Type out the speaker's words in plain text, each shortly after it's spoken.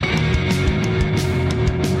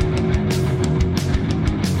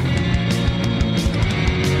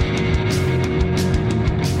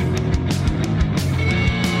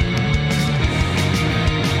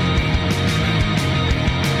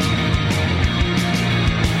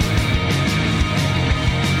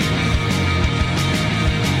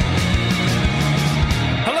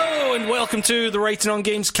welcome to the Writing on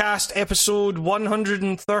Games cast, episode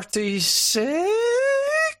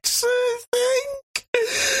 136, I think.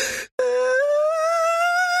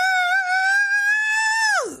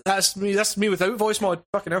 That's me without voice mod.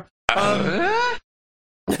 Fucking hell.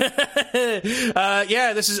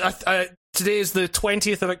 Yeah, this is today is the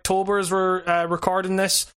 20th of October as we're recording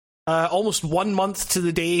this. Almost 1 month to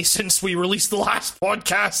the day since we released the last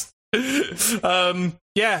podcast. I'm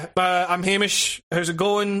Hamish. How's it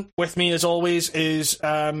going? With me, as always, is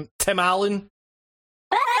Tim Allen.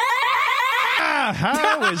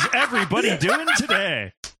 How is everybody doing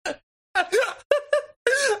today?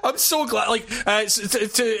 I'm so glad. I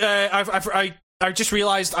just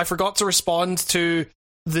realized I forgot to respond to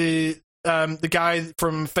the guy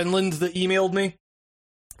from Finland that emailed me,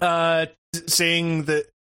 saying that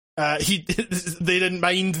they didn't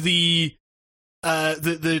mind the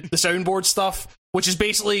soundboard stuff, which is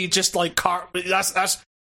basically just like that's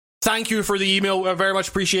thank you for the email. I very much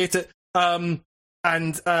appreciate it. That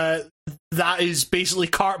is basically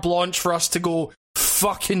carte blanche for us to go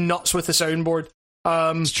fucking nuts with the soundboard.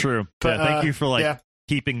 It's true. But, thank you for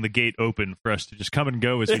keeping the gate open for us to just come and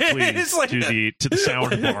go as we please to the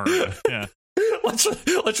sound bar. Yeah.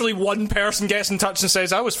 Literally one person gets in touch and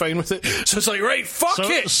says I was fine with it. So it's like, right, fuck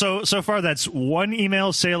it. So far that's one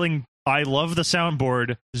email saying I love the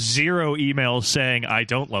soundboard, 0 emails saying I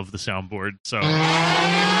don't love the soundboard. So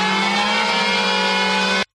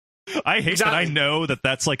I hate that I know that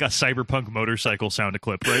that's like a Cyberpunk motorcycle sound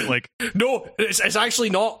clip, right? Like, no, it's actually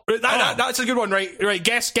not. That's a good one, right? Right,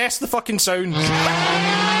 guess the fucking sound. This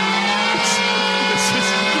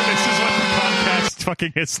is what the podcast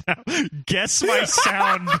fucking is now. Guess my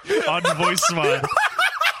sound on voice mod.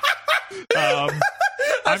 I'm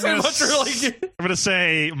gonna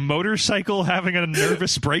say motorcycle having a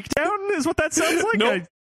nervous breakdown is what that sounds like.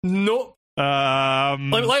 No. Let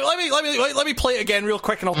me play it again real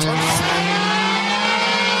quick and I'll turn it.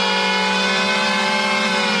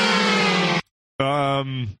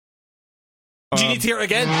 Do you need to hear it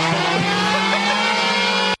again?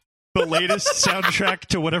 The latest soundtrack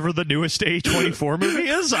to whatever the newest A24 movie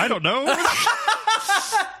is? I don't know.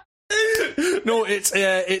 No, it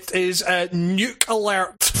is Nuke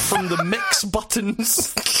Alert from the Mix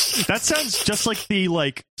Buttons. That sounds just like the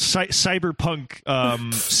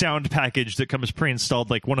cyberpunk sound package that comes pre-installed,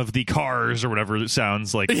 like one of the cars or whatever it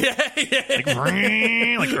sounds like. Yeah. Or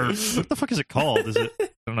what the fuck is it called? Is it? I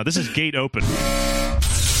don't know. This is Gate Open.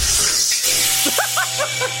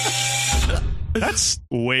 That's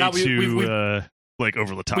way too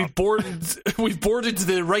over the top. We've boarded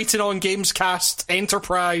the Writing on Games cast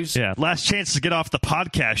Enterprise. Yeah, last chance to get off the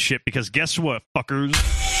podcast ship because guess what, fuckers?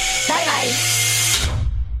 Bye-bye.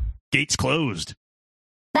 Gates closed.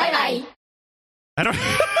 Bye-bye. I don't...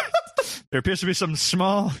 There appears to be some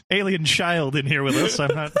small alien child in here with us.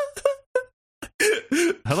 I'm not...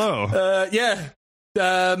 Hello. Yeah.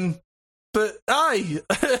 But aye.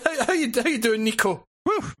 How you doing, Nico?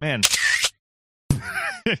 Whew, man.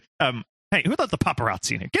 Hey, who let the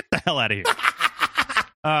paparazzi in here? Get the hell out of here.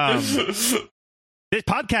 This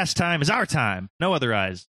podcast time is our time. No other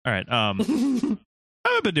eyes. All right. I've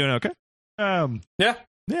been doing okay. Yeah.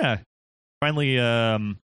 Finally, I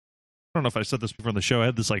don't know if I said this before on the show. I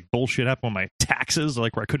had this bullshit happen on my taxes, where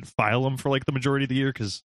I couldn't file them for the majority of the year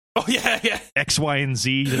because X, Y, and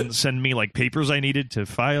Z didn't send me papers I needed to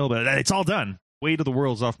file, but it's all done. Weight of the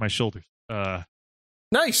world's off my shoulders.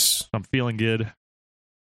 Nice. I'm feeling good.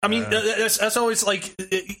 I mean, that's always I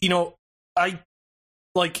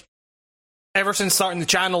ever since starting the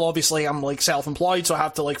channel, obviously I'm self-employed, so I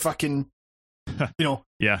have to fucking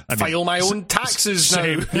file my own taxes now.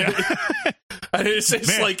 Yeah. And it's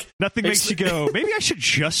man, nothing makes you go, maybe I should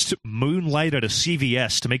just moonlight at a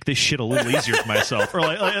CVS to make this shit a little easier for myself, or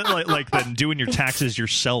than doing your taxes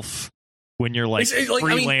yourself when you're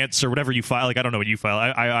freelance or whatever you file. I don't know what you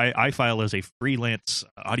file. I file as a freelance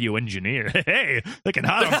audio engineer. Hey, looking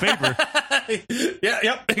hot on paper.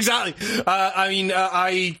 Yep, exactly.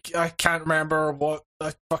 I can't remember what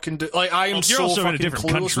I fucking do. I am you're also in a different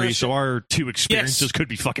country, so our two experiences could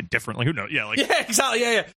be fucking different. Who knows? Yeah, exactly.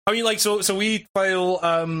 Yeah. I mean, so we file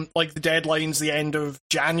the deadline's the end of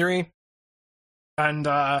January, and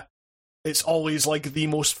it's always the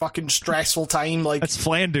most fucking stressful time. That's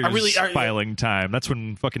Flanders filing time. That's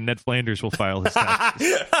when fucking Ned Flanders will file his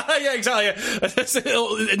taxes. Yeah, exactly. Yeah.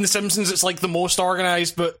 In The Simpsons, it's the most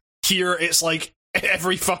organized, but here it's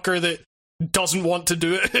every fucker that doesn't want to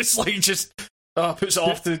do it. It's just puts it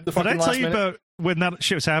off the fucking last minute. Did I tell you about when that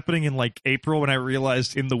shit was happening in April, when I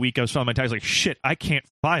realized in the week I was filing my taxes, shit, I can't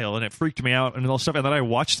file, and it freaked me out and all stuff. And then I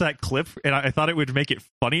watched that clip and I thought it would make it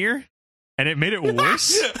funnier, and it made it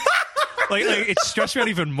worse. like it stressed me out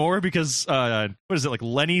even more because what is it, like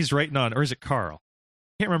Lenny's writing on, or is it Carl?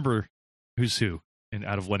 I can't remember who's who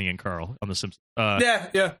out of Lenny and Carl on The Simpsons.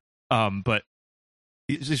 Yeah. But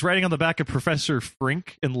he's writing on the back of Professor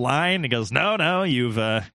Frink in line. He goes, "No, you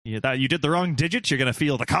did the wrong digits. You're gonna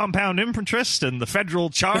feel the compound interest and the federal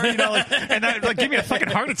charge, and that give me a fucking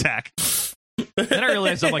heart attack." Then I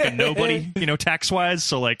realized I'm like a nobody, tax wise.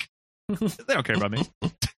 So like, they don't care about me.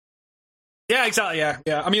 Yeah, exactly. Yeah.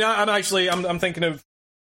 I mean, I'm thinking of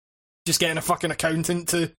just getting a fucking accountant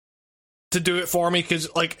to do it for me,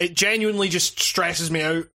 because like it genuinely just stresses me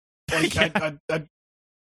out. Like, yeah. I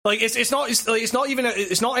like it's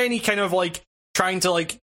not any kind of like trying to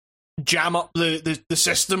like jam up the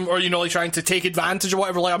system, or like trying to take advantage or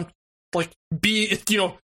whatever. Like I'm like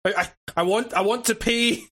I want to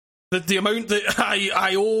pay the amount that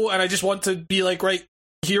I owe, and I just want to be like, right,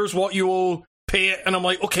 here's what you owe. Pay it, and I'm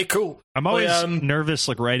like, okay, cool. I'm always nervous,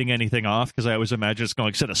 like writing anything off, because I always imagine it's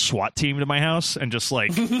going to send a SWAT team to my house and just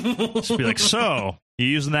be like, so you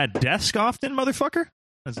using that desk often, motherfucker?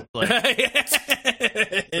 Like,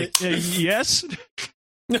 yes.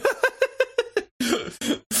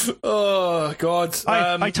 Oh God!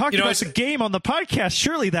 I talked about the game on the podcast.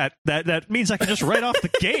 Surely that means I can just write off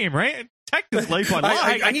the game, right? Technically, but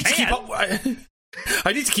I need to keep up.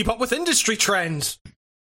 I need to keep up with industry trends.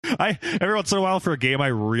 Every once in a while for a game I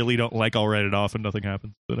really don't like, I'll write it off and nothing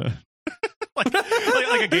happens. But like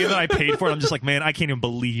a game that I paid for, I'm just like, man, I can't even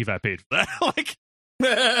believe I paid for that. Like,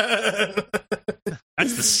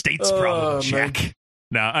 that's the state's problem, Jack. Man.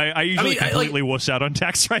 No, I usually completely wuss out on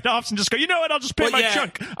tax write-offs and just go, you know what, I'll just pay my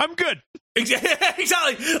chunk. I'm good.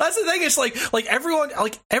 Exactly. That's the thing. It's like everyone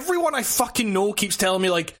I fucking know keeps telling me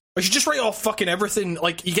like, I should just write off fucking everything.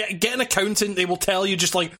 Like, you get an accountant, they will tell you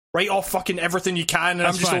just like write off fucking everything you can, and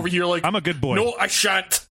that's I'm just fine. Over here like, I'm a good boy. No, I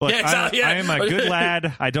shan't. Look, exactly. I am a good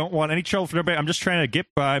lad. I don't want any trouble for nobody. I'm just trying to get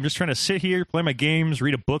by. I'm just trying to sit here, play my games,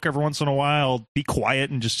 read a book every once in a while, be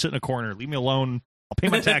quiet, and just sit in a corner. Leave me alone. I'll pay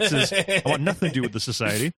my taxes. I want nothing to do with the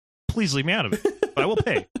society. Please leave me out of it. But I will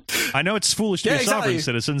pay. I know it's foolish to be a sovereign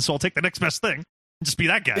citizen, so I'll take the next best thing and just be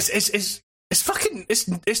that guy. It's fucking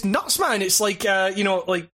it's nuts, man. It's like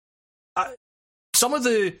some of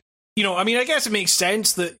the I mean, I guess it makes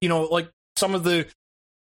sense that like some of the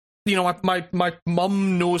my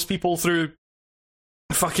mum knows people through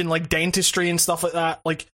fucking like dentistry and stuff like that,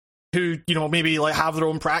 like who maybe like have their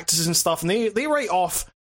own practices and stuff, and they write off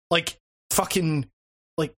like fucking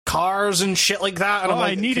like cars and shit like that. And I'm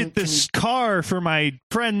like, I needed this car for my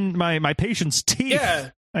friend, my patient's teeth.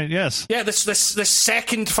 Yeah. Yes. Yeah, this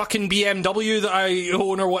second fucking BMW that I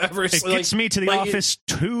own or whatever. It gets me to the office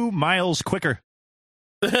 2 miles quicker.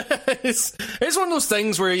 It's one of those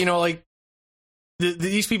things where like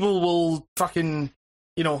these people will fucking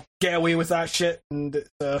get away with that shit, and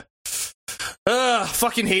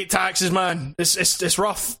fucking hate taxes, man. It's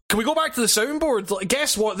rough. Can we go back to the soundboard?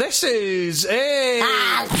 Guess what this is? Hey.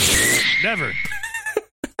 Never.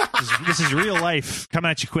 This is real life. Come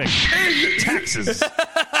at you quick. Taxes.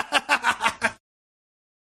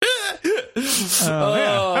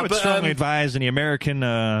 I would strongly advise any American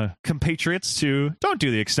compatriots to don't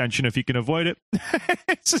do the extension if you can avoid it.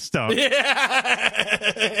 It's just don't. Yeah.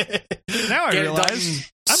 Now I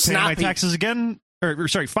realize I'm paying my taxes again, or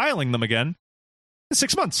filing them again in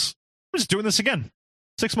 6 months. I'm just doing this again.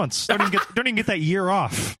 6 months. Don't even get that year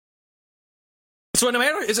off. So in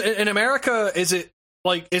America, is it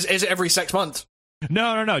like is it every 6 months?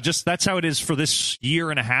 No. Just that's how it is for this year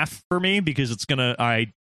and a half for me, because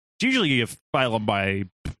usually you file them by,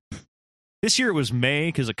 this year it was May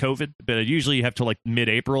because of COVID, but usually you have to like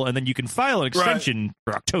mid-April, and then you can file an extension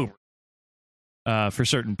for October for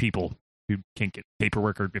certain people who can't get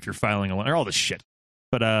paperwork, or if you're filing or all this shit.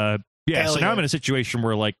 But so now I'm in a situation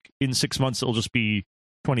where like in 6 months it'll just be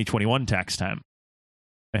 2021 tax time,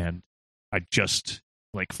 and I just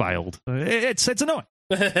like filed. It's annoying.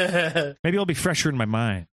 Maybe I'll be fresher in my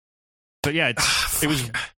mind. But yeah, it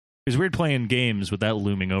was weird playing games with that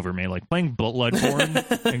looming over me, like playing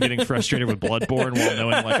Bloodborne and getting frustrated with Bloodborne while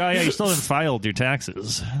knowing like, oh yeah, you still haven't filed your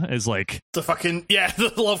taxes. Is like the fucking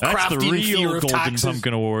the Lovecraftian that's the real Golden taxes.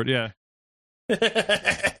 Pumpkin Award, yeah.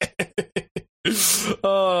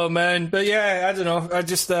 Oh man, but yeah, I don't know. I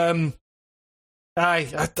just I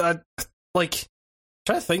like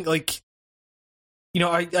trying to think like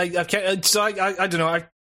I don't know.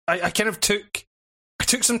 I kind of took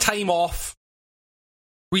some time off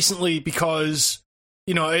recently because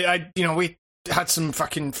we had some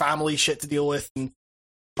fucking family shit to deal with and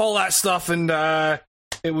all that stuff, and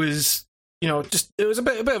it was just it was a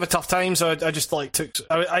bit of a tough time. So I just like took,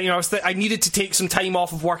 I needed to take some time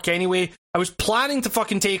off of work anyway. I was planning to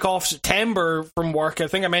fucking take off September from work. I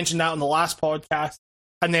think I mentioned that on the last podcast,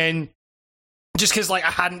 and then just because like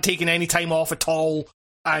I hadn't taken any time off at all,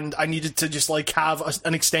 and I needed to just like have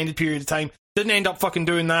an extended period of time. Didn't end up fucking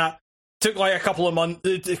doing that. Took like a couple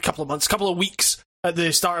of weeks at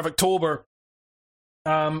the start of October,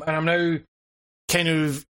 and I'm now kind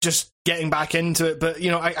of just getting back into it. But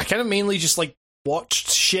I kind of mainly just like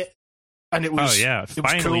watched shit, and it was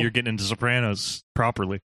finally cool. You're getting into Sopranos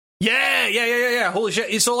properly. Yeah. Holy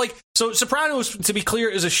shit! So Sopranos, to be clear,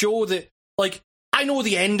 is a show that like I know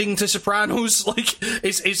the ending to Sopranos. Like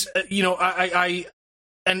it's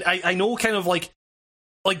I know kind of like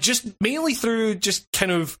just mainly through just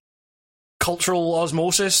kind of cultural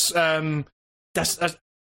osmosis. That's a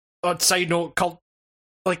side note.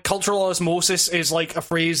 Cultural osmosis is like a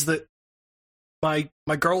phrase that my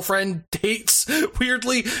girlfriend hates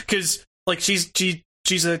weirdly, because like she's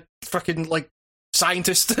a fucking like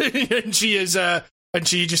scientist and she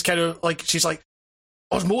just kind of like, she's like,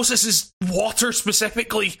 osmosis is water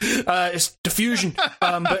specifically, it's diffusion.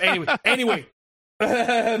 But anyway.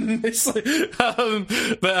 It's like,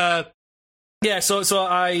 yeah. So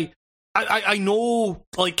I know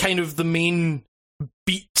like kind of the main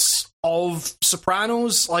beats of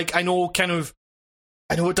Sopranos. Like I know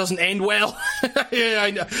it doesn't end well.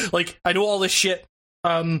 Yeah, I know all this shit.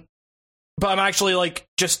 But I'm actually like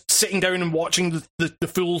just sitting down and watching the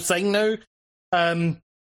full thing now.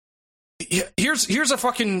 Here's a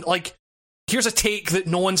fucking like, here's a take that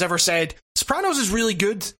no one's ever said. Sopranos is really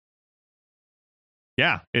good.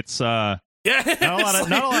 Yeah, it's not a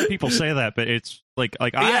lot of people say that, but it's like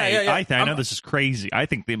I know this is crazy. I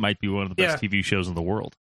think they might be one of the best TV shows in the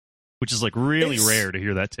world, which is like really rare to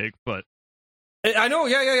hear that take. But I know,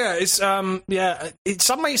 yeah. It's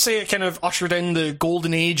some might say it kind of ushered in the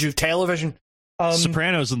golden age of television.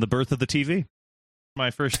 Sopranos and the birth of the TV. My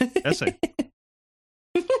first essay.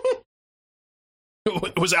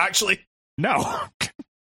 Was it actually? No.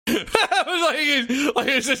 Is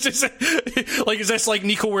this like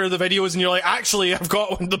Nico where the videos and you're like, actually I've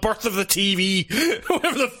got the birth of the TV,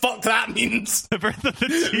 whatever the fuck that means. The birth of the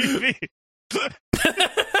TV.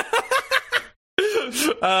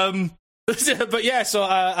 But yeah, so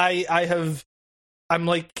I'm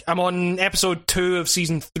on episode 2 of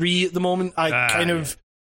season 3 at the moment. Have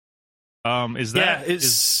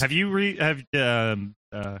you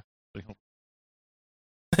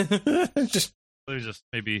just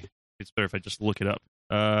maybe it's better if I just look it up.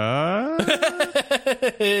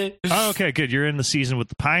 Okay, good. You're in the season with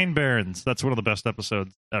the Pine Barrens. That's one of the best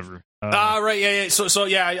episodes ever. Right, yeah. So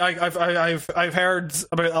yeah, I've heard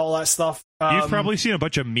about all that stuff. You've probably seen a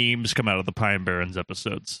bunch of memes come out of the Pine Barrens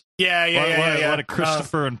episodes. Yeah. A lot of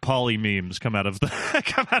Christopher and Polly memes come out of the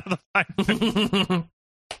Pine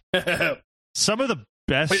Barrens. Some of the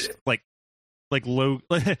best, like low.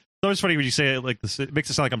 It's always funny when you say it like this. It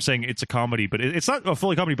makes it sound like I'm saying it's a comedy, but it's not a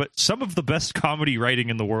fully comedy. But some of the best comedy writing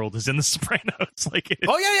in the world is in The Sopranos.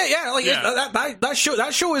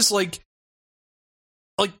 That show is like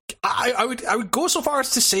I would go so far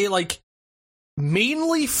as to say like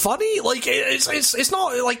mainly funny. Like it's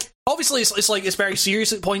not like, obviously it's very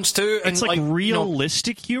serious at points too, and it's like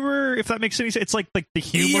realistic humor, if that makes any sense. It's like the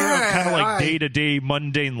humor of kind of like day to day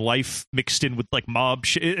mundane life mixed in with like mob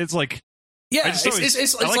shit. It's like. Yeah, I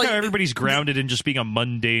like how everybody's grounded in just being a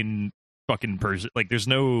mundane fucking person. Like, there's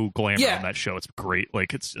no glamour on that show. It's great.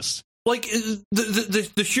 Like, it's just like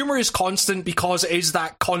the humor is constant because it is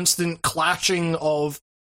that constant clashing of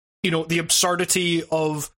the absurdity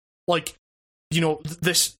of like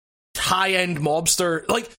this high end mobster.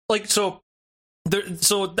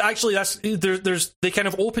 There's they kind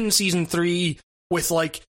of open season 3 with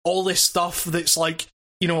like all this stuff that's like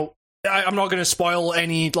I'm not going to spoil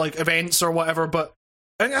any like events or whatever, but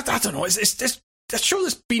I don't know. It's this show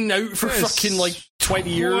that's been out for fucking like 20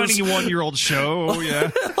 years. 21-year-old show, yeah.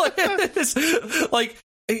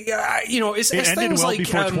 It's ended well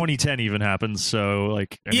before 2010 even happened. So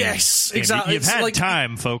like, exactly. You've had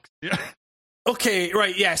time, folks. Okay,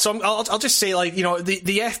 right, yeah. So I'll just say like the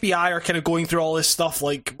FBI are kind of going through all this stuff,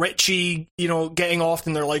 like Richie, getting off,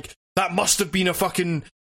 and they're like, that must have been a fucking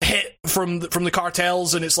hit from the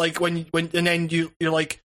cartels, and it's like when and then you're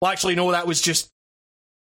like, well, actually no, that was just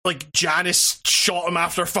like Janice shot him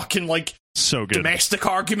after fucking like so good domestic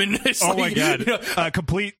argument. It's my god.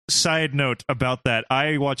 Complete side note about that,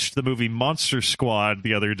 I watched the movie Monster Squad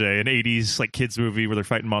the other day, an 80s like kids movie where they're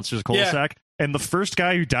fighting monsters, cul-de-sac, and the first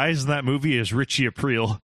guy who dies in that movie is Richie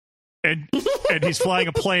Aprile, and he's flying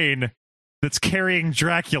a plane that's carrying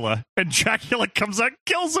Dracula, and Dracula comes out and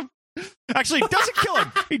kills him. Actually, he doesn't kill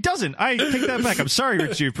him. He doesn't. I take that back. I'm sorry,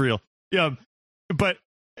 Richie Aprile. Yeah, but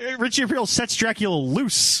Richie Aprile sets Dracula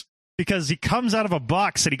loose because he comes out of a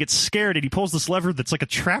box and he gets scared and he pulls this lever that's like a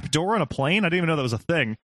trap door on a plane. I didn't even know that was a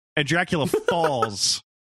thing. And Dracula falls,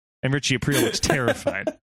 and Richie Aprile looks terrified.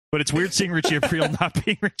 But it's weird seeing Richie Aprile not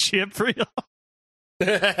being Richie Aprile.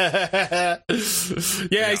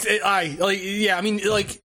 I mean,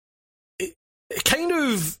 like, it kind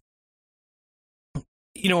of,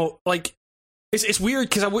 you know, like, it's weird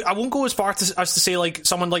because I won't go as far as to say like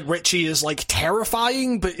someone like Richie is like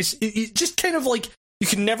terrifying, but it's just kind of like you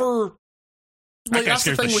can never. Like, that guy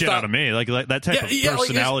scares the shit out of me. Like that type of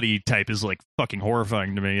personality type is like fucking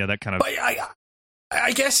horrifying to me. Yeah, that kind of. But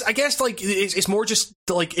I guess like it's more just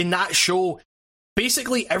like in that show.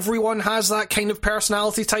 Basically, everyone has that kind of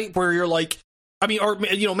personality type where you're like, I mean, or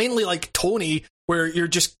you know, mainly like Tony, where you're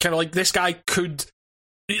just kind of like this guy could,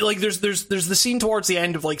 like, there's the scene towards the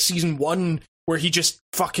end of like season 1 where he just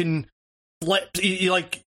fucking flips.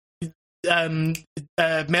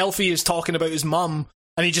 Melfi is talking about his mum.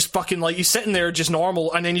 And he just fucking, like, he's sitting there just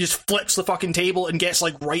normal, and then he just flips the fucking table and gets,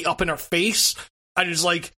 like, right up in her face. And it's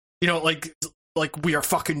like, you know, like we are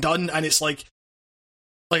fucking done. And it's like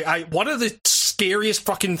one of the scariest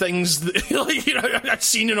fucking things that, like, you know, I've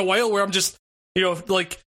seen in a while where I'm just, you know,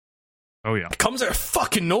 like, oh yeah, it comes out of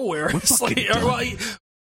fucking nowhere. It's like,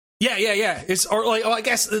 yeah. It's, or like, I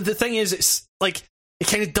guess the thing is, it's like, it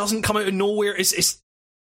kind of doesn't come out of nowhere. It's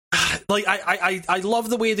like, I love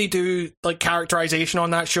the way they do like characterization on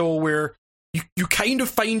that show, where you kind of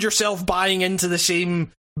find yourself buying into the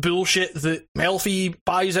same bullshit that Melfi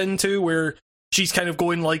buys into, where she's kind of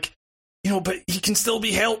going like, you know, but he can still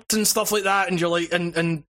be helped and stuff like that, and you're like,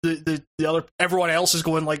 and the other, everyone else is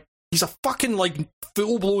going like, he's a fucking like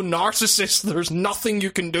full blown narcissist. There's nothing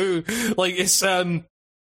you can do. Like, it's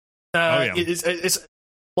it's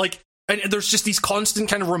like, and there's just these constant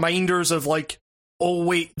kind of reminders of like, oh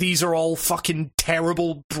wait, these are all fucking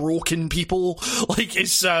terrible, broken people. Like,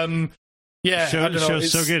 it's the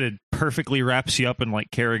show's so good, it perfectly wraps you up in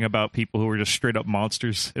like caring about people who are just straight up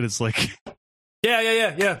monsters. And it's like,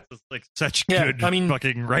 yeah. It's like such good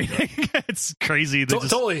fucking writing. It's crazy.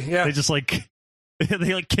 Totally. They just like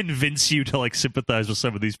they like convince you to like sympathize with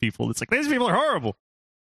some of these people. It's like, these people are horrible.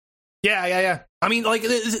 Yeah. I mean, like,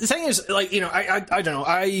 the thing is, like, you know, I don't know.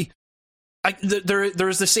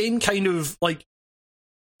 There's the same kind of like.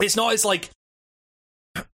 It's not as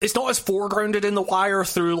foregrounded in The Wire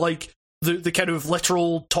through like the kind of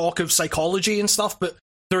literal talk of psychology and stuff, but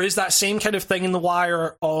there is that same kind of thing in The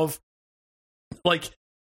Wire of like,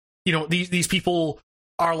 you know, these people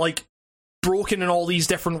are like broken in all these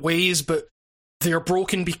different ways, but they're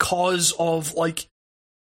broken because of like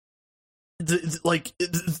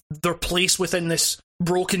their place within this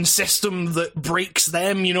broken system that breaks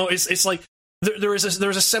them. You know, it's like there's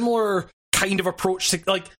a similar kind of approach to,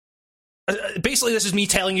 like, basically this is me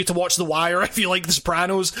telling you to watch The Wire if you like The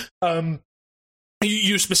Sopranos.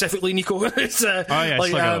 You specifically, Nico. It's like,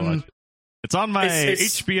 it's on my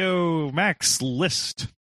HBO Max list.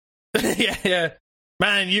 yeah,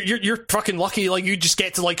 man, you're fucking lucky. Like, you just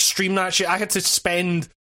get to like stream that shit. I had to spend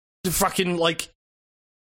fucking like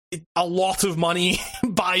a lot of money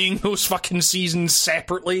buying those fucking seasons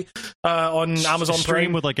separately on Amazon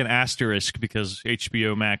Prime with like an asterisk, because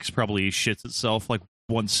HBO Max probably shits itself like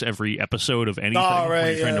once every episode of anything when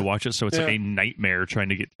you're trying to watch it, so it's like a nightmare trying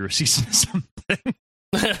to get through a season of something.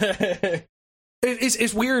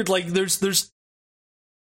 It's weird. Like, there's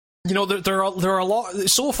you know, there are a lot.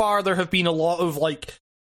 So far, there have been a lot of like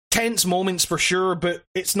tense moments for sure, but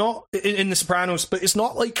it's not in The Sopranos. But it's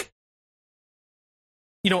not like,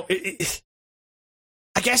 you know,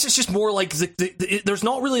 I guess it's just more like there's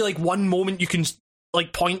not really like one moment you can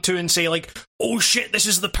like point to and say like, oh shit, this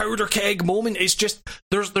is the powder keg moment. It's just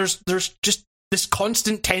there's just this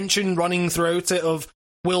constant tension running throughout it of,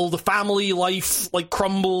 will the family life like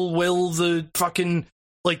crumble? Will the fucking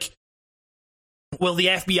like, will the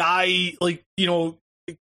FBI like, you know,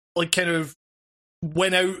 like kind of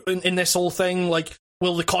win out in this whole thing? Like,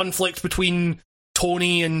 will the conflict between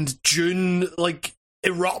Tony and June like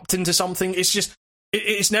erupt into something? It's just,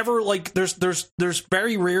 it's never like, there's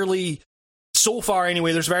very rarely, so far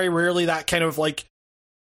anyway, there's very rarely that kind of like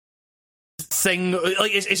thing.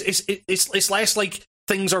 Like, it's less like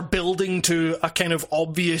things are building to a kind of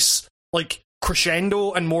obvious like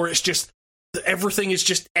crescendo, and more it's just everything is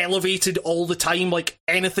just elevated all the time. Like,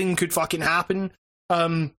 anything could fucking happen.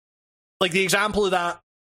 Like, the example of that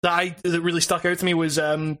really stuck out to me was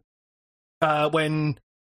when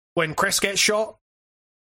Chris gets shot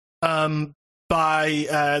by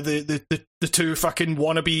the two fucking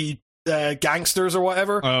wannabe gangsters or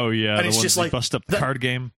whatever. Oh yeah, and it's just like bust up the card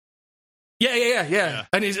game. Yeah.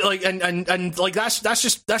 And it's like, and like that's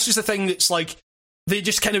just the thing that's like they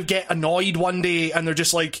just kind of get annoyed one day and they're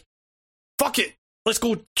just like, fuck it, let's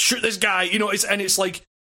go shoot this guy, you know. It's like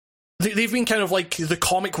they've been kind of like the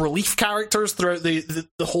comic relief characters throughout the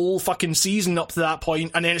whole fucking season up to that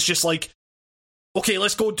point, and then it's just like, okay,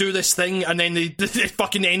 let's go do this thing, and then it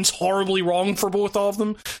fucking ends horribly wrong for both of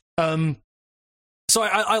them. So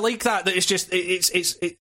I like that it's just it's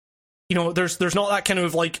you know, there's not that kind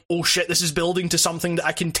of like, oh shit, this is building to something that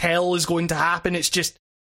I can tell is going to happen. It's just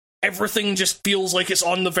everything just feels like it's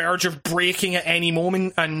on the verge of breaking at any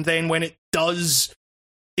moment, and then when it does,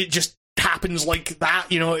 it just happens like that.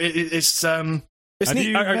 You know, it's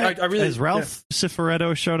neat. I really, has Ralph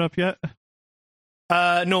Cifaretto showed up yet?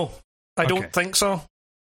 No, I don't think so.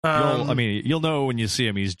 You'll know when you see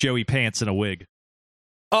him. He's Joey Pants in a wig.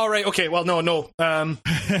 All right. Okay. Well, no.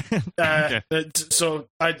 Okay. So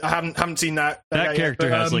I haven't seen that. That character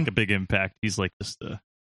yet, but, has like a big impact. He's like just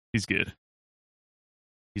he's good.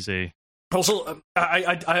 He's a also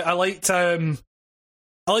I liked I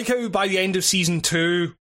like how by the end of season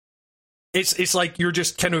 2, it's like you're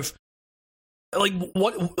just kind of like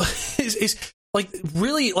what is like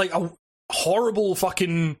really like a horrible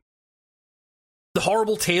fucking the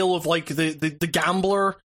horrible tale of like the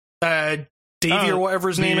gambler Davey or whatever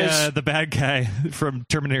his name is, the bad guy from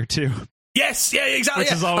Terminator 2. Yes, yeah, exactly.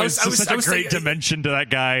 Which is always such a great dimension to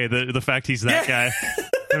that guy. The fact he's that guy,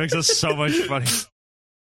 it makes us so much funny.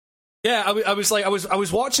 Yeah, I was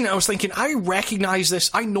watching it. I was thinking, I recognize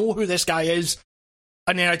this. I know who this guy is,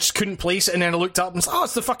 and then I just couldn't place it. And then I looked up and said, "Oh,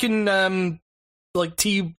 it's the fucking like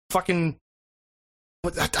T fucking."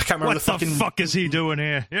 What, I can't remember what the fuck is he doing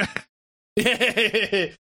here? Yeah,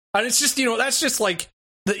 and it's just, you know, that's just like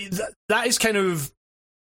that is kind of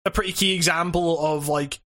a pretty key example of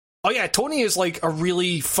like, oh yeah, Tony is like a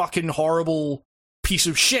really fucking horrible piece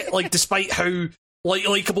of shit. Like, despite how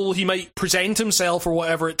likable he might present himself or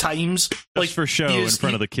whatever at times, just like for show in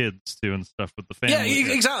front of the kids too and stuff with the family.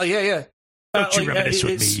 Yeah, exactly. Yeah. Don't you reminisce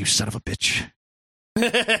with me, you son of a bitch.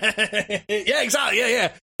 Yeah, exactly.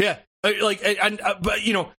 Yeah. But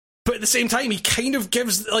you know, but at the same time, he kind of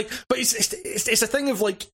gives like, but it's a thing of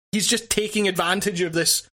like he's just taking advantage of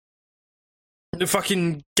this the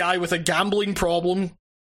fucking guy with a gambling problem.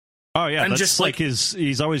 Oh yeah, and that's just like his.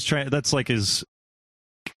 He's always trying. That's like his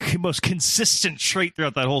most consistent trait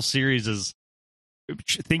throughout that whole series is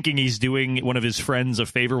thinking he's doing one of his friends a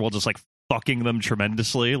favor while just like fucking them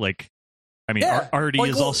tremendously. Like, I mean, Artie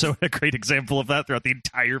is also a great example of that throughout the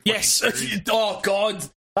entire. Series. Oh god,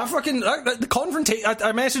 that fucking the confrontation.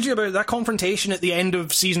 I messaged you about that confrontation at the end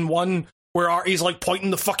of season 1. Where Artie's like pointing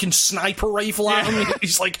the fucking sniper rifle at him.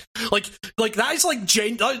 He's like that is like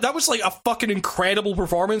that was like a fucking incredible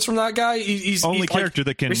performance from that guy. He's only character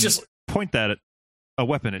like, that can just point that at a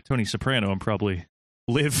weapon at Tony Soprano and probably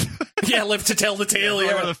live. Yeah, live to tell the tale.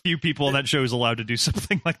 Yeah, one of the few people in that show is allowed to do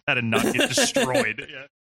something like that and not get destroyed.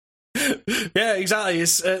 Yeah, exactly.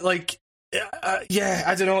 It's like, yeah,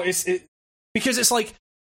 I don't know. It's because it's like,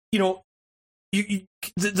 you know.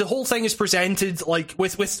 The whole thing is presented like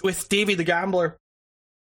with Davey the gambler.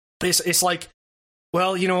 It's like,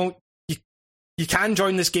 well, you know, you can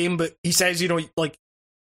join this game, but he says, you know, like,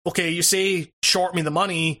 okay, you say short me the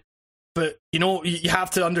money, but you know, you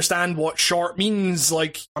have to understand what short means.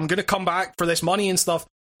 Like, I'm gonna come back for this money and stuff.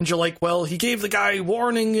 And you're like, well, he gave the guy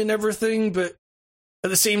warning and everything, but at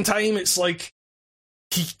the same time, it's like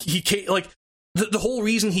he can't, like. The whole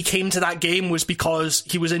reason he came to that game was because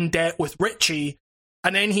he was in debt with Richie,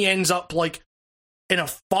 and then he ends up, like, in a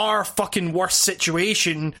far fucking worse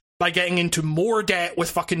situation by getting into more debt with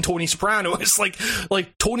fucking Tony Soprano. It's like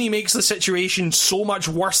Tony makes the situation so much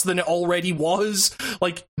worse than it already was,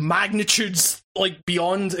 like, magnitudes, like,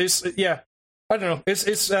 beyond. Yeah, I don't know.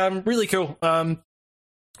 It's really cool. But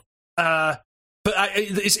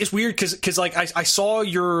it's weird, because like, I saw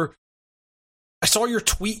your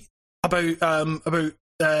tweet about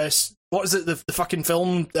what is it, the fucking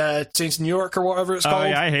film Saints of New York or whatever it's called. Oh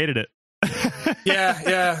yeah, I hated it.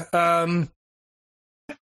 yeah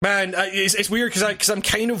man, it's weird because I'm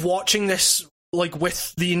kind of watching this like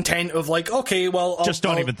with the intent of like, okay, well,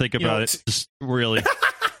 don't even think about it. Just really,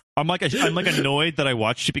 I'm like annoyed that I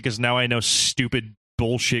watched it because now I know stupid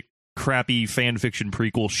bullshit crappy fan fiction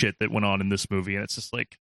prequel shit that went on in this movie, and it's just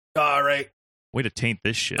like, all right, way to taint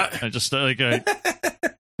this shit. I just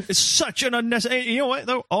it's such an unnecessary. You know what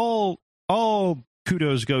though? All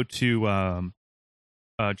kudos go to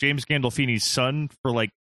James Gandolfini's son for like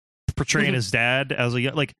portraying his dad as a,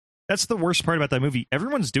 like, that's the worst part about that movie.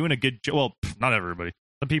 Everyone's doing a good job. Well, not everybody.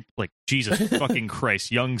 Some people like Jesus fucking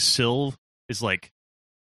Christ. Young Sil is like,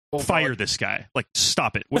 fire this guy. Like,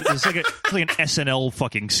 stop it. It's like an SNL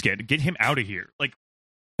fucking skit. Get him out of here. Like,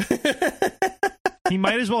 he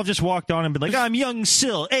might as well have just walked on and been like, I'm Young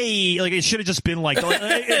Sil. Hey, like it should have just been like,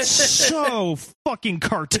 it's so fucking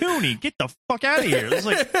cartoony. Get the fuck out of here. It's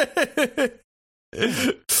like,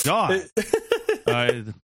 God.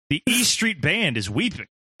 The E Street Band is weeping.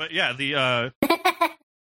 But yeah, the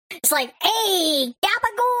It's like, hey,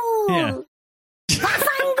 Gabagoo! Yeah.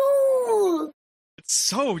 Bafangu! It's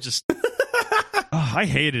so just I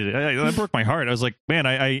hated it. That broke my heart. I was like, man,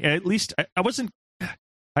 I at least I wasn't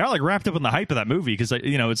I got like wrapped up in the hype of that movie because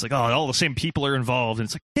it's like, oh, all the same people are involved, and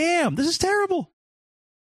it's like, damn, this is terrible.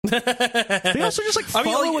 They also just like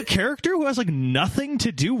follow a character who has like nothing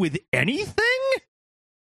to do with anything.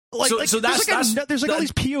 There's all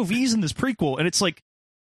these POVs in this prequel, and it's like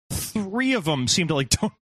 3 of them seem to like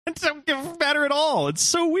don't matter at all. It's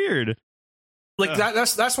so weird. Like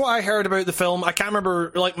that's what I heard about the film. I can't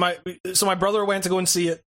remember. Like my brother went to go and see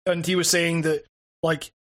it, and he was saying that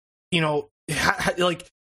like like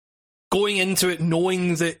going into it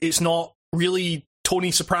knowing that it's not really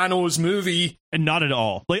Tony Soprano's movie, and not at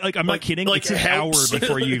all. Like I'm not kidding. Like, it's an hour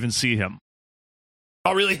before you even see him.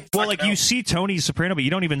 Oh, really? Well, like you see Tony Soprano, but you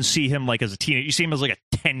don't even see him like as a teenager. You see him as like a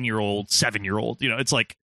 10-year-old, 7-year-old. It's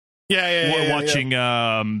like watching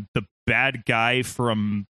the bad guy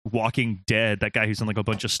from Walking Dead. That guy who's in like a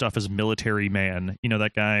bunch of stuff as Military Man. You know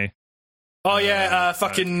that guy? Oh yeah,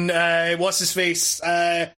 what's his face?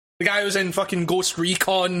 The guy who was in fucking Ghost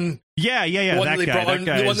Recon. Yeah. The one they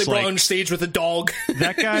brought on stage with the dog.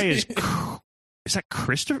 That guy is that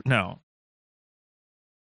Christopher? No.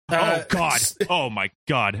 Oh God! Oh my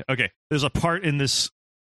God! Okay, there's a part in this.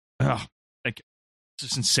 Like, it's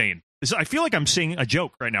just insane. I feel like I'm saying a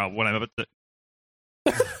joke right now when I'm about to.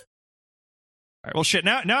 All right. Well, shit.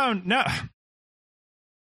 Now.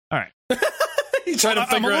 All right. You trying to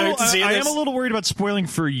figure out to see I am a little worried about spoiling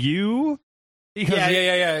for you. Because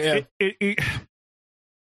yeah.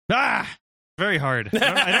 Very hard. I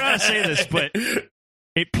don't know how to say this, but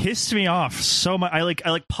it pissed me off so much.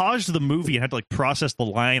 I paused the movie and had to like process the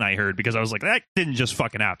line I heard because I was like, that didn't just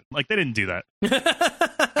fucking happen. Like they didn't do that.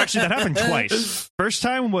 Actually, that happened twice. First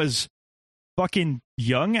time was fucking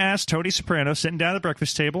young ass Tony Soprano sitting down at the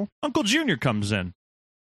breakfast table. Uncle Junior comes in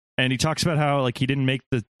and he talks about how like he didn't make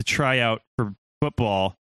the tryout for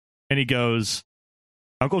football, and he goes.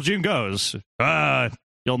 Uncle June goes,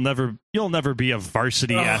 you'll never be a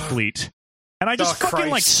varsity athlete. And I just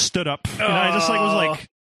fucking like stood up and I just like was like,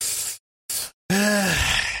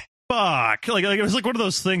 fuck. Like it was like one of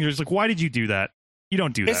those things where it's like, why did you do that? You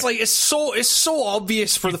don't do that. It's like it's so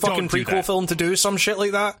obvious for the fucking prequel film to do some shit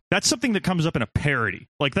like that. That's something that comes up in a parody.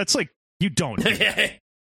 Like that's like you don't do that.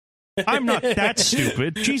 I'm not that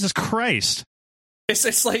stupid. Jesus Christ.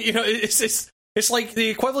 It's like it's like the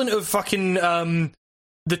equivalent of fucking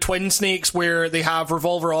the Twin Snakes, where they have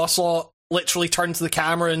Revolver Ocelot literally turn to the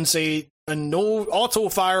camera and say, and no auto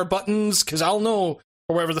fire buttons, because I'll know,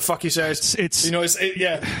 or whatever the fuck he says. Okay,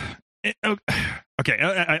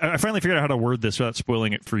 I finally figured out how to word this without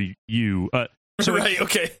spoiling it for you.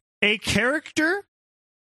 Okay. A character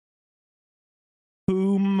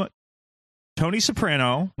whom Tony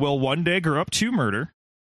Soprano will one day grow up to murder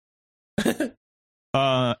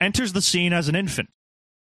enters the scene as an infant.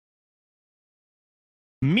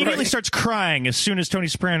 Immediately starts crying as soon as Tony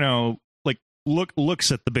Soprano like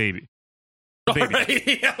looks at the baby. God. Like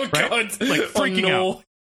freaking out.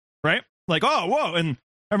 Right? Like, oh, whoa. And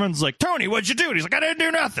everyone's like, Tony, what'd you do? And he's like, I didn't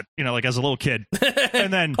do nothing. Like as a little kid.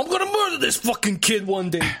 And then I'm gonna murder this fucking kid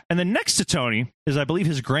one day. And then next to Tony is, I believe,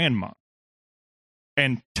 his grandma.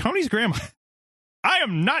 And Tony's grandma, I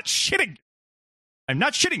am not shitting you. I'm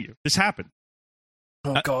not shitting you. This happened.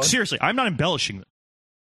 Oh God. Seriously, I'm not embellishing this.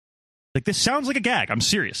 Like, this sounds like a gag. I'm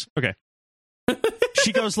serious. Okay.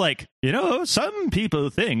 She goes like, some people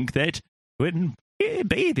think that when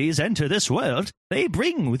babies enter this world, they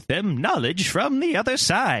bring with them knowledge from the other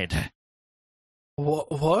side.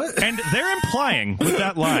 What? And they're implying with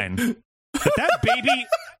that line that baby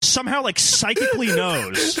somehow, like, psychically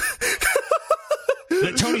knows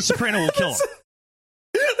that Tony Soprano will kill him.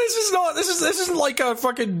 This isn't like a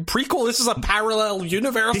fucking prequel. This is a parallel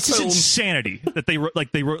universe. This is insanity that they wrote.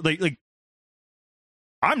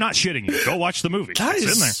 I'm not shitting you. Go watch the movie. It's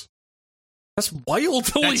in there. That's wild.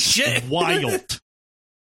 Holy shit! Wild.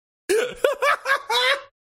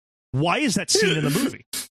 Why is that scene in the movie?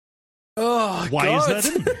 Oh, why God. is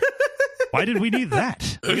that in there? Why did we need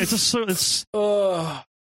that? Like, it's just so. It's.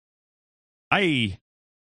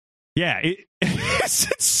 Yeah.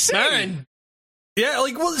 It's insane. Man. Yeah,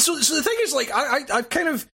 like, well, so the thing is, like, I've kind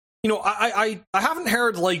of, you know, I haven't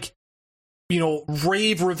heard, like, you know,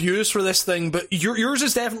 rave reviews for this thing, but yours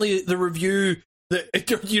is definitely the review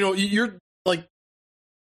that, you know, you're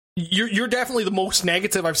definitely the most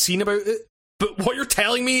negative I've seen about it. But what you're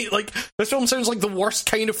telling me, like, this film sounds like the worst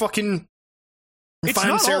kind of fucking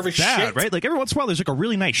fan service shit, right? Like, every once in a while, there's like a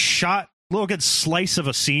really nice shot, little good slice of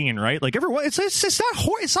a scene, right? Like,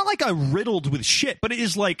 it's not like a riddled with shit, but it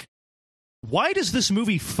is like, why does this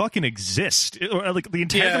movie fucking exist? Like, the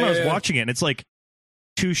entire time I was watching it, and it's like,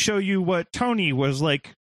 to show you what Tony was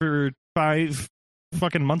like for 5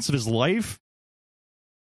 fucking months of his life.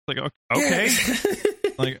 Like, okay.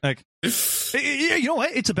 like, yeah, you know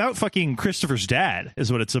what? It's about fucking Christopher's dad,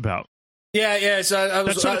 is what it's about. Yeah. So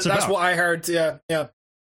that's what I heard. Yeah. Do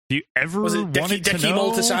you ever wanted to Dickie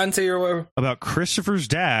know Moltisanti or whatever about Christopher's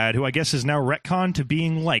dad, who I guess is now retconned to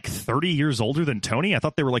being like 30 years older than Tony? I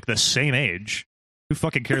thought they were like the same age. Who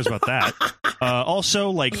fucking cares about that? Also,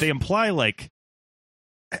 like, they imply like.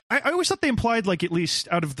 I always thought they implied, like, at least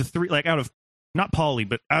out of the 3, like, out of, not Polly,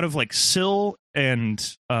 but out of, like, Syl and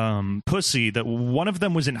Pussy, that one of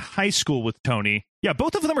them was in high school with Tony. Yeah,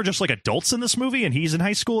 both of them are just, like, adults in this movie, and he's in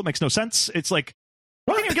high school. It makes no sense. It's like,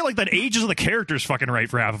 why can't you get, like, the ages of the characters fucking right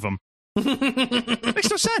for half of them? Makes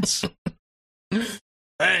no sense.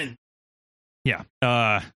 Man. Yeah.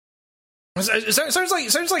 It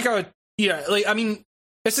sounds like a, yeah, like, I mean,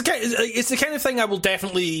 it's the kind of thing I will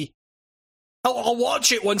definitely... I'll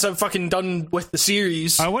watch it once I'm fucking done with the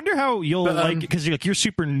series. I wonder how you'll like it, because you're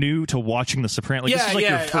super new to watching The Sopranos. Like, this is like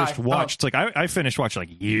your first watch. It's like I finished watching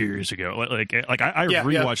like years ago. Like I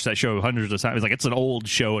rewatched that show hundreds of times. Like, it's an old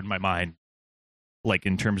show in my mind. Like,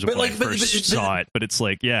 in terms of when I first saw it, but it's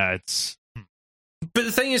like, yeah, it's. But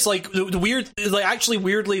the thing is, like, the weird, like, actually,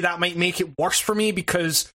 weirdly, that might make it worse for me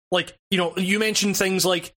because, like, you know, you mentioned things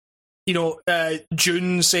like, you know,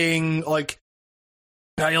 June saying like,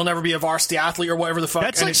 "You'll never be a varsity athlete" or whatever the fuck.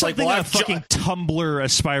 That's, and like, it's something like, a fucking Tumblr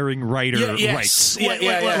aspiring writer writes. Like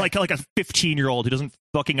a 15-year-old who doesn't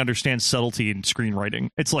fucking understand subtlety in screenwriting.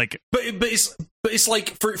 It's like, but it's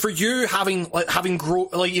like for you having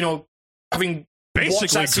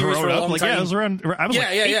basically grown up. Like, yeah, I was around. I was like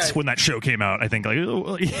 8 when that show came out. I think, like,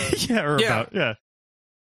 about.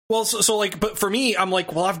 Well, so like, but for me, I'm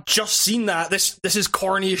like, well, I've just seen that. This is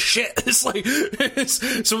corny as shit. It's like,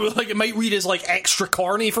 so like, it might read as like extra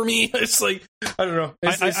corny for me. It's like, I don't know.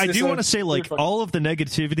 I do want to say, like, all of the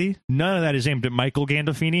negativity, none of that is aimed at Michael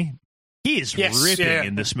Gandolfini. He is ripping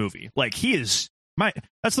in this movie. Like, he is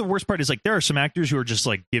that's the worst part, is like, there are some actors who are just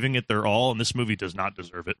like giving it their all, and this movie does not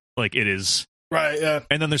deserve it. Like, it is. Right, yeah.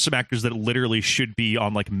 And then there's some actors that literally should be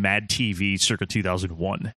on like Mad TV circa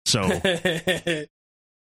 2001. So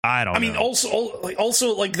I don't know. I mean,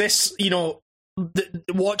 also like this, you know,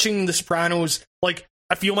 watching The Sopranos, like,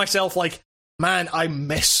 I feel myself like, man, I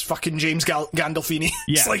miss fucking James Gandolfini.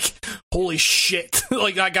 Yeah. It's like, holy shit.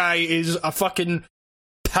 Like, that guy is a fucking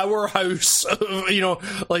powerhouse. You know,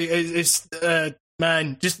 like, it's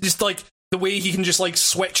man, just like the way he can just like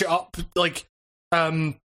switch it up, like,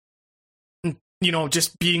 you know,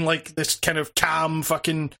 just being like this kind of calm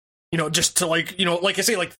fucking, you know, just to like, you know, like I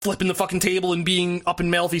say, like flipping the fucking table and being up in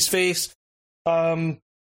Melfi's face. But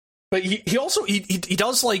he also he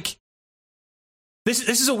does like this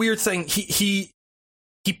is a weird thing. He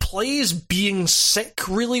plays being sick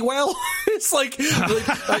really well. It's like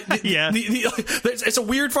yeah. It's a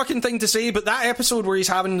weird fucking thing to say, but that episode where he's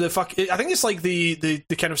having the I think it's like the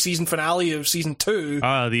kind of season finale of season 2,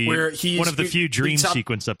 where he's one of the few dream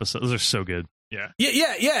sequence episodes. Those are so good. Yeah.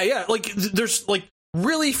 Like, there's like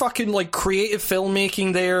really fucking like creative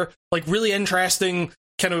filmmaking there, like really interesting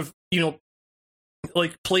kind of, you know,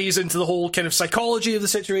 like plays into the whole kind of psychology of the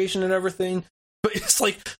situation and everything. But it's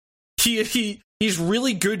like he's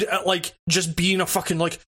really good at like just being a fucking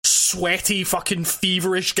like sweaty fucking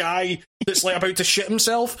feverish guy that's like about to shit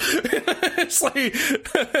himself. It's like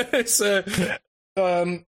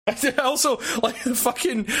also like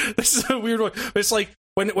fucking, this is a weird one. It's like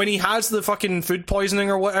when he has the fucking food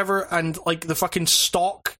poisoning or whatever, and like the fucking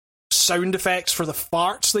stock sound effects for the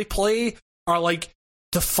farts they play are like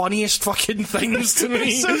the funniest fucking things to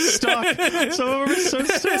me. So stuck. Some of them are so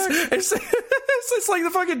stuck. It's like the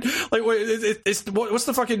fucking like what's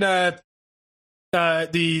the fucking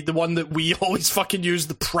the one that we always fucking use,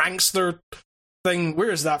 the prankster thing.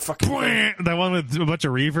 Where is that fucking thing? That one with a bunch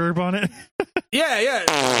of reverb on it? Yeah.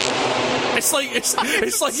 It's like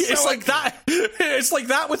that. It's like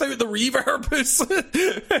that without the reverb.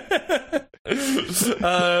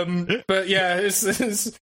 But yeah,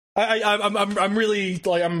 I'm really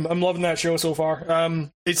like I'm loving that show so far.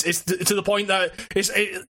 It's to the point that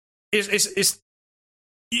it's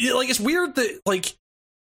like, it's weird that, like,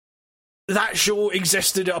 that show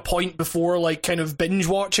existed at a point before, like, kind of binge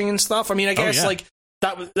watching and stuff. I mean, I guess like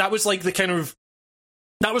that was like the kind of,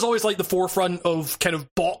 that was always like the forefront of kind of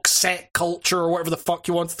box set culture or whatever the fuck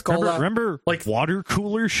you wanted to call that. Remember like water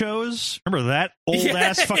cooler shows? Remember that old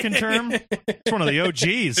ass fucking term? It's one of the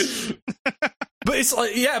OGs. But it's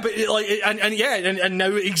like, and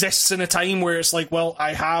now it exists in a time where it's like, well,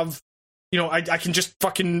 I have, you know, I can just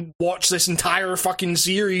fucking watch this entire fucking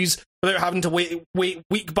series without having to wait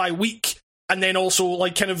week by week, and then also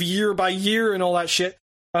like kind of year by year and all that shit.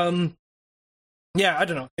 Yeah, I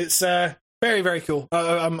don't know. It's very, very cool.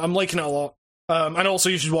 I'm liking it a lot. And also,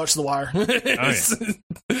 you should watch The Wire.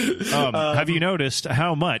 Have you noticed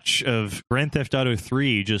how much of Grand Theft Auto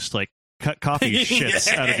 3 just like cut copy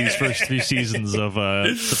shits out of these first 3 seasons of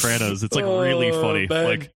Sopranos? It's like really funny. Man.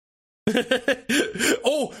 Like,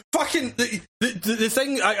 oh, fucking the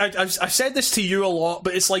thing. I've said this to you a lot,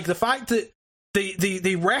 but it's like the fact that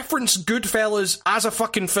they reference Goodfellas as a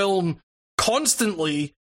fucking film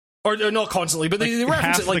constantly. Or not constantly, but they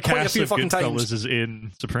reference it like quite a few fucking times. Goodfellas is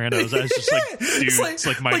in Sopranos. It's just like dudes, it's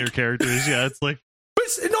like minor characters. Yeah, it's like, but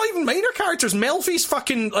it's not even minor characters. Melfi's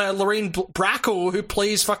fucking Lorraine Bracco, who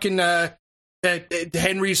plays fucking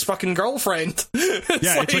Henry's fucking girlfriend.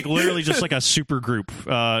 It's like literally just like a super group.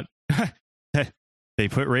 They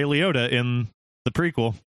put Ray Liotta in the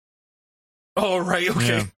prequel. Oh right,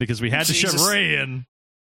 okay. Yeah, because we had to shove Ray in.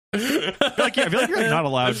 I feel like you're not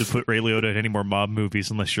allowed to put Ray Liotta in any more mob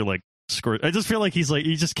movies unless you're like scored. I just feel like he's like,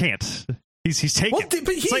 he just can't. He's taken. Well, but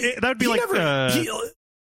that would be like that'd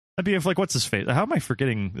be if like, what's his face? How am I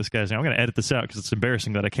forgetting this guy's name? I'm gonna edit this out because it's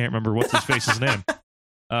embarrassing that I can't remember what's his face's name.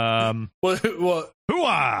 What?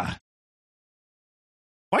 Hooah!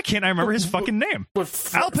 Why can't I remember his fucking name? Al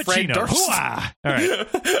Pacino. Hooah! All right.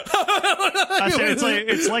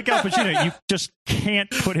 It's like Al Pacino. You just can't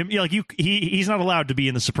put him. He's not allowed to be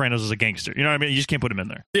in The Sopranos as a gangster. You know what I mean? You just can't put him in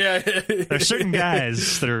there. Yeah. There's certain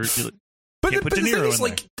guys that are. But put De Niro in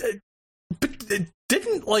there. But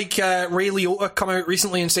didn't like Ray Liotta come out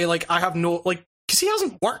recently and say like, I have no, like, because he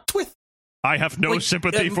hasn't worked with. I have no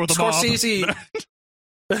sympathy for the Scorsese. mob.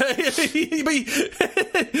 he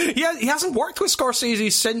hasn't worked with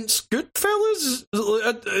Scorsese since Goodfellas.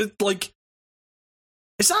 Like,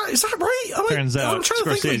 is that right? Turns out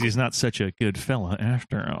Scorsese's not such a good fella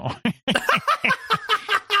after all.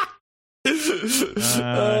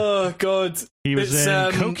 Oh God, he was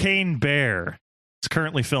in Cocaine Bear. It's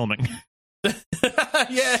currently filming.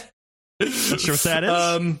 Yeah, not sure what that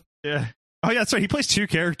is. Yeah. Oh yeah, that's right. He plays 2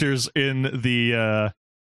 characters in the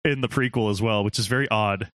prequel as well, which is very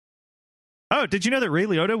odd. Oh, did you know that Ray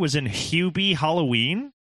Liotta was in Hubie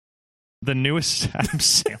Halloween, the newest Adam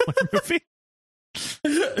Sandler movie?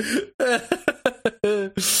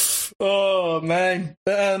 Oh man,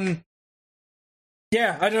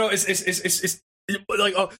 yeah, I don't know. It's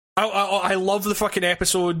like, I love the fucking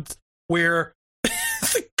episode where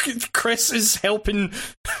Chris is helping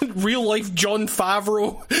real life Jon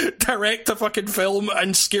Favreau direct a fucking film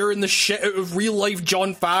and scaring the shit out of real life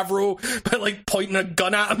Jon Favreau by like pointing a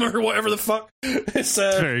gun at him or whatever the fuck. It's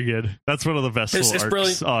very good. That's one of the best little arcs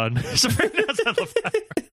brilliant. On.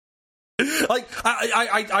 Like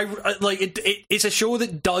I like it's a show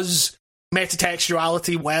that does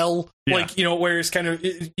metatextuality well. Yeah. Like, you know, where it's kind of,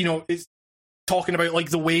 you know, it's talking about like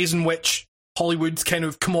the ways in which Hollywood's kind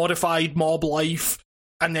of commodified mob life.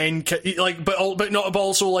 And then, like, but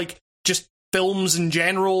also like just films in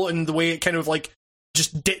general and the way it kind of like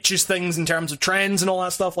just ditches things in terms of trends and all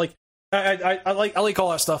that stuff. Like, I like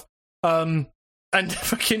all that stuff. And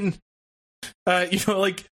fucking, you know,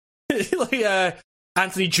 like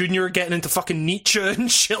Anthony Jr. getting into fucking Nietzsche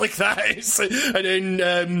and shit like that. And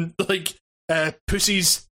then like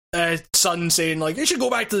Pussy's son saying like, "You should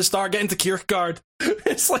go back to the start, get into Kierkegaard."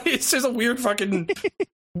 It's like, it's just a weird fucking.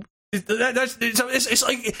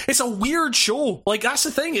 It's a weird show. Like, that's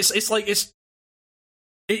the thing.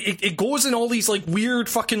 It goes in all these like weird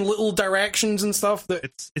fucking little directions and stuff. That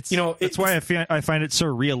it's you know, that's why I find it so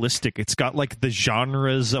realistic. It's got like the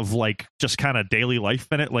genres of like just kind of daily life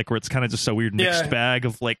in it, like where it's kind of just a weird mixed bag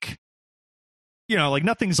of like, you know, like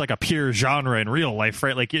nothing's like a pure genre in real life,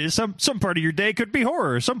 right? Like some part of your day could be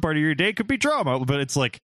horror, some part of your day could be drama, but it's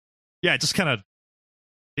like, yeah, it just kind of.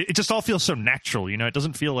 It just all feels so natural, you know? It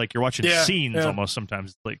doesn't feel like you're watching scenes almost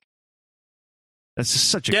sometimes. Like, that's just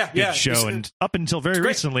such a good show. And up until very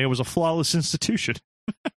recently, it was a flawless institution.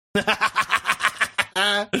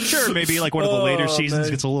 Sure, maybe like one of the later seasons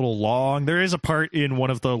gets a little long. There is a part in one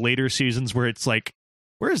of the later seasons where it's like,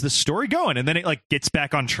 where is this story going? And then it like gets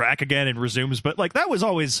back on track again and resumes. But like, that was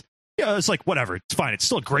always, it's like, whatever. It's fine. It's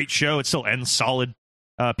still a great show. It still ends solid.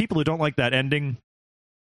 People who don't like that ending,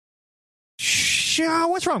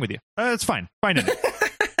 what's wrong with you? It's fine. Fine ending.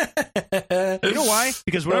 You know why?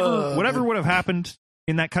 Because whatever would have happened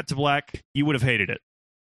in that cut to black, you would have hated it.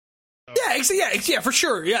 Yeah, for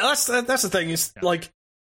sure. Yeah, that's the thing. Is like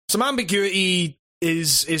some ambiguity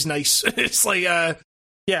is nice. It's like I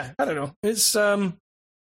don't know. It's a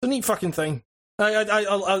neat fucking thing. I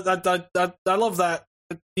love that.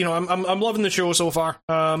 You know, I'm loving the show so far.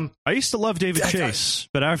 I used to love David Chase,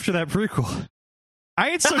 but after that prequel, I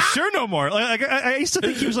ain't so sure no more. Like I used to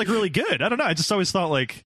think he was like really good. I don't know. I just always thought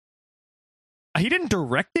like he didn't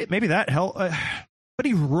direct it. Maybe that helped. But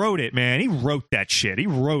he wrote it, man. He wrote that shit. He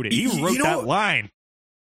wrote it. He wrote that line.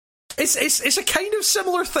 It's a kind of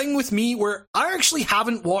similar thing with me where I actually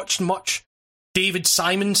haven't watched much David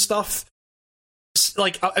Simon stuff,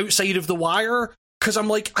 like outside of The Wire, because I'm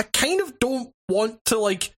like, I kind of don't want to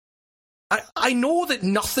like. I know that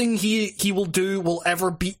nothing he will do will ever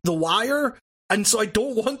beat The Wire, and so I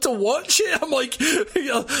don't want to watch it. I'm like,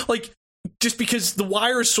 like just because The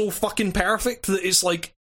Wire is so fucking perfect that it's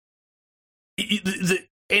like.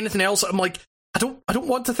 Anything else, I'm like, I don't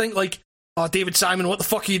want to think like, oh, David Simon, what the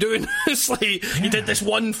fuck are you doing? It's like you did this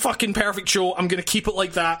one fucking perfect show. I'm gonna keep it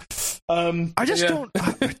like that. I just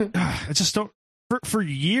don't. For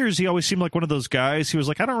years, he always seemed like one of those guys who was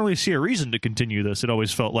like, I don't really see a reason to continue this. It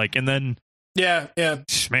always felt like, and then yeah,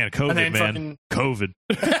 man, COVID.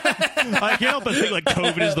 I can't help but think like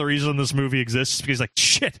COVID is the reason this movie exists because like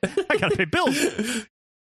shit, I gotta pay bills.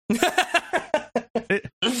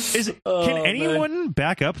 Can anyone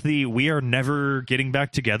back up the "we are never getting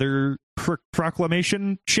back together"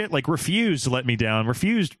 proclamation shit? Like, refused to let me down.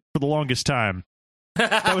 Refused for the longest time.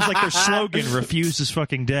 That was like their slogan. Refused is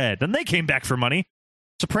fucking dead. And they came back for money.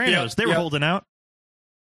 Sopranos, they were holding out.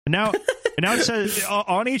 And now it says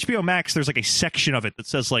on HBO Max, there's like a section of it that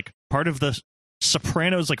says like part of the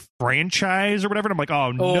Sopranos like franchise or whatever. And I'm like,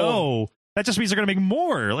 oh no, that just means they're gonna make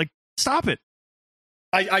more. Like, stop it.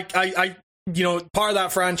 I you know, part of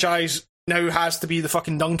that franchise now has to be the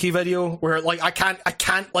fucking Donkey video where like I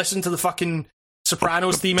can't listen to the fucking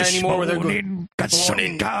Sopranos theme anymore where they're going, got some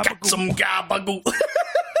gabagool.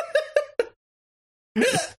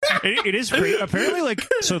 It is great. Apparently, like,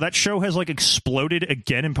 so that show has like exploded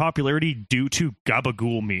again in popularity due to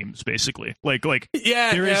gabagool memes, basically. Like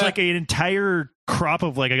there is like an entire crop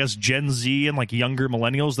of like, I guess, Gen Z and like younger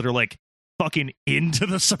millennials that are like fucking into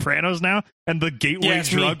the Sopranos now, and the gateway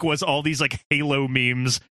drug was all these like Halo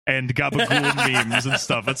memes and gabagool memes and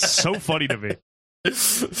stuff. It's so funny to me.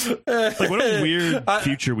 Like, what a weird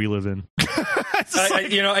future we live in.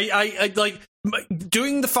 I like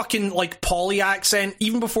doing the fucking like Pauly accent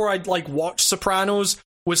even before I'd like watch Sopranos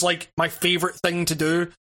was like my favorite thing to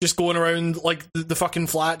do. Just going around like the fucking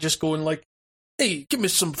flat, just going like, hey, give me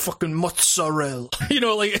some fucking mozzarella. You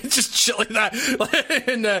know, like, just shit like that.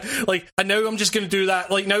 And, and now I'm just going to do that.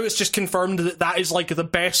 Like, now it's just confirmed that is, like, the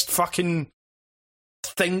best fucking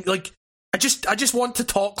thing. Like, I just want to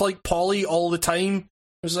talk like Pauly all the time.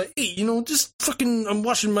 I was like, hey, you know, just fucking, I'm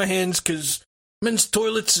washing my hands because men's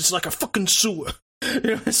toilets is like a fucking sewer.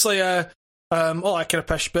 You know, it's like, all that kind of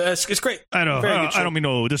pish, but it's great. I know, I don't mean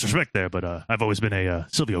no disrespect there, but I've always been a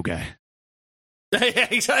Silvio guy. Yeah,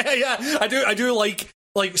 I do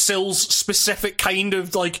like Sil's specific kind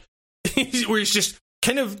of like where he's just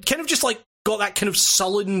kind of just like got that kind of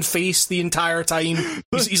sullen face the entire time.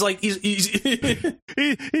 He's like he's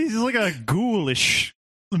like a ghoulish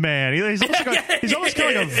man. He's almost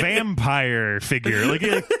kind of like a vampire figure. Like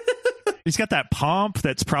he's got that pomp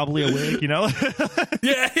that's probably a wig, you know?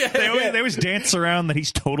 They always dance around that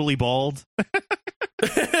he's totally bald.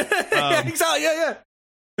 Exactly. Yeah.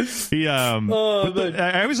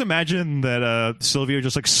 I always imagine that Silvio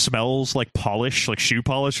just like smells like polish, like shoe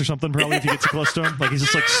polish or something. Probably if you get too close to him, like he's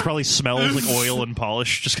just like probably smells like oil and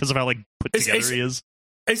polish just because of how like put together he is.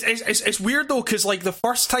 It's weird though because like the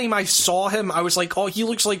first time I saw him, I was like, oh, he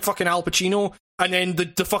looks like fucking Al Pacino. And then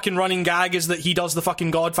the fucking running gag is that he does the fucking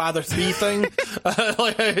Godfather 3 thing.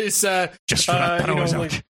 Just when I thought I was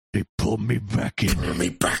out, they pulled me back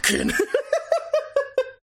in.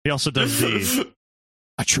 He also does the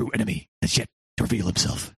a true enemy has yet to reveal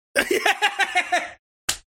himself.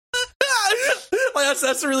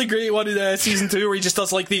 That's a really great one in season 2 where he just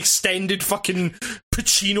does like the extended fucking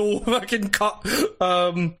Pacino fucking cut.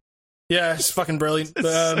 Yeah, it's fucking brilliant.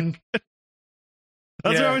 Those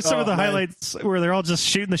are always some of the highlights where they're all just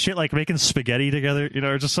shooting the shit, like making spaghetti together, you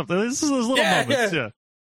know, or just something. This is those little moments. Yeah.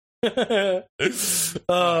 Man.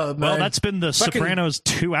 Well, that's been the Sopranos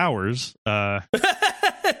 2 hours. I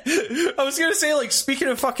was gonna say, like, speaking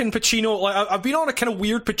of fucking Pacino, like, I've been on a kind of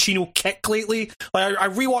weird Pacino kick lately. Like, I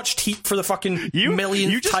rewatched Heat for the fucking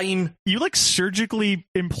millionth time. You like surgically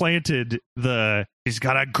implanted he's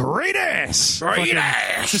got a great ass. Great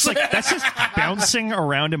ass. Just like that's just bouncing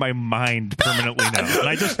around in my mind permanently now, and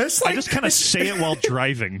I just kind of say it while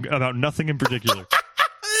driving about nothing in particular.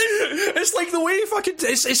 It's like the way fucking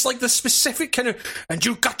it's like the specific kind of, and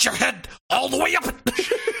you got your head all the way up.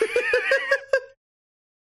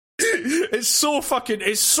 It's so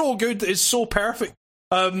good. It's so perfect.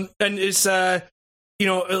 And it's but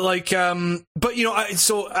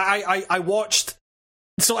I watched.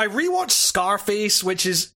 So I rewatched Scarface, which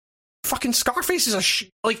is fucking Scarface is it's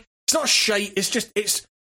not shite. It's just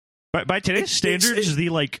by today's standards, the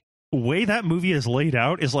like way that movie is laid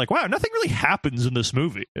out is like, wow, nothing really happens in this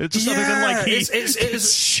movie. It's just other than like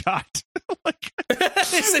it's shot. Like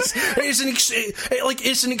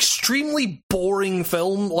it's an extremely boring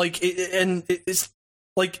film. Like it's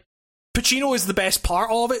like Pacino is the best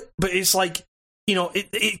part of it, but it's like, you know,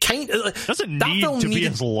 it kind of doesn't need to be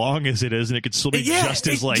as long as it is, and it could still be just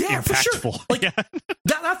as like impactful. For sure. Like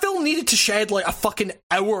that film needed to shed like a fucking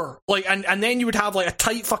hour, like, and then you would have like a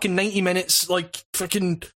tight fucking 90 minutes, like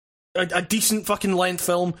fucking a decent fucking length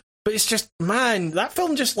film. But it's just, man, that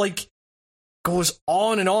film just like goes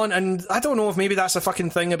on, and I don't know if maybe that's a fucking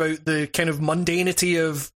thing about the kind of mundanity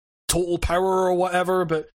of Total Power or whatever,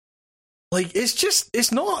 but like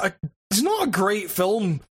it's not a great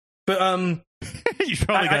film. But you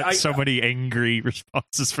probably got so many angry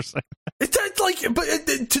responses for saying that.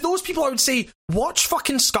 But to those people, I would say, watch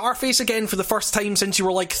fucking Scarface again for the first time since you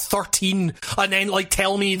were like 13, and then like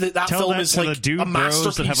tell me that film is like a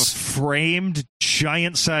masterpiece. That have a framed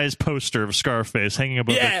giant-sized poster of Scarface hanging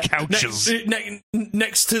above their couches,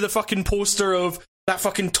 next to the fucking poster of that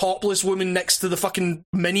fucking topless woman next to the fucking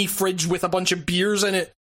mini fridge with a bunch of beers in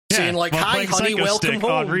it, saying like, "Hi, honey, welcome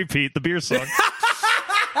home." On repeat, the beer song.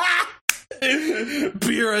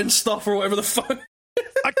 Beer and stuff or whatever the fuck.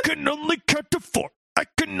 I can only cut to 4. I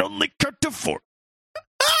can only cut to 4.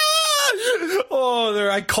 Oh, their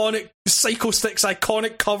iconic Psycho Stick's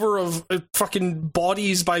iconic cover of fucking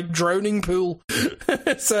Bodies by Drowning Pool.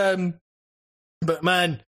 It's but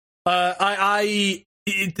man, one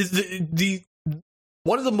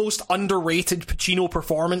of the most underrated Pacino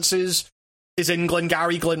performances is in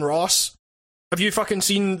Glengarry Glen Ross. Have you fucking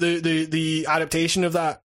seen the adaptation of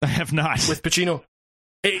that? I have not. With Pacino.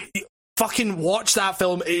 Fucking watch that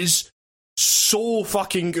film. It is so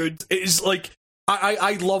fucking good. It is like,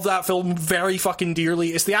 I love that film very fucking dearly.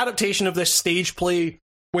 It's the adaptation of this stage play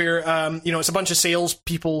where, it's a bunch of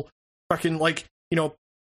salespeople fucking like,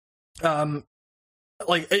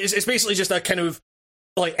 like it's basically just a kind of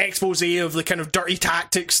like expose of the kind of dirty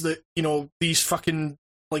tactics that, these fucking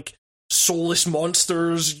like soulless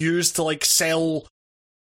monsters use to like sell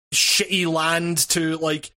shitty land to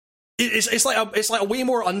like it's like a way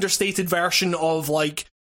more understated version of like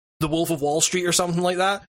The Wolf of Wall Street or something like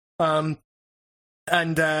that. But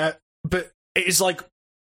it is like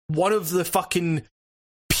one of the fucking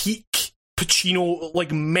peak Pacino,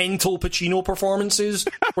 like mental Pacino performances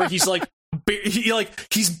where he's like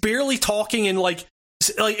he's barely talking in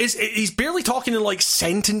he's barely talking in like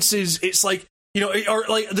sentences. It's like, or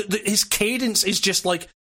like his cadence is just like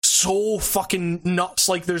so fucking nuts.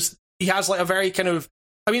 Like he has like a very kind of,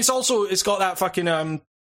 I mean, it's got that fucking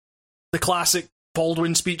the classic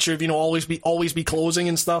Baldwin speech of always be closing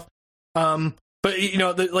and stuff. But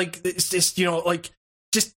it's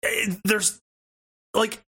just there's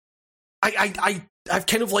like I've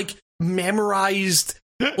kind of like memorized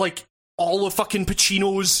like all of fucking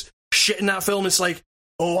Pacino's shit in that film. It's like,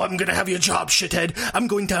 oh, I'm gonna have your job, shithead. I'm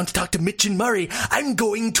going down to talk to Mitch and Murray. I'm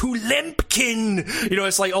going to Lempkin.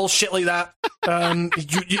 It's like all shit like that.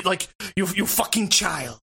 You fucking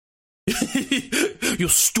child. You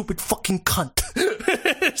stupid fucking cunt.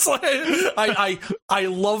 It's like I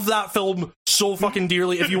love that film so fucking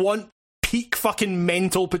dearly. If you want peak fucking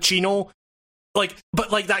mental Pacino, but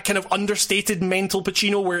that kind of understated mental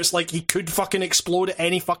Pacino where it's like he could fucking explode at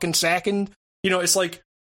any fucking second. It's like,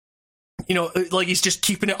 like he's just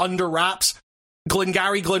keeping it under wraps.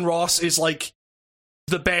 Glengarry Glen Ross is like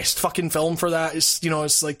the best fucking film for that.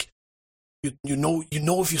 It's like, you know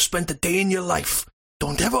if you spent a day in your life,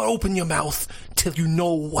 don't ever open your mouth till you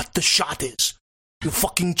know what the shot is. You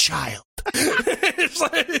fucking child. It's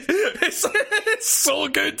so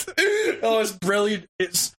good. Oh, it's brilliant.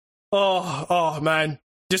 It's oh man.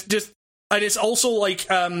 Just and it's also like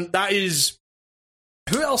that is,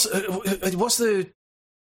 who else? What's the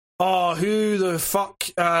Oh, who the fuck?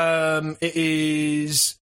 It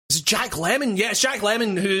is Jack Lemmon. Yeah, it's Jack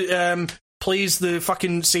Lemmon who plays the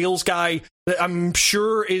fucking sales guy that I'm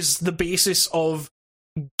sure is the basis of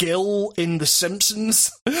Gil in The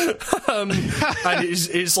Simpsons. And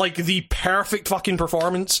is like the perfect fucking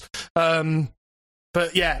performance.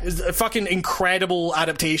 But yeah, it's a fucking incredible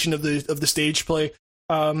adaptation of the stage play.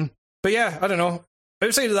 But yeah, I don't know.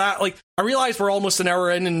 Outside of that, like, I realize we're almost an hour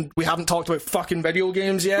in and we haven't talked about fucking video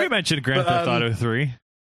games yet. We mentioned Grand Theft Auto 3.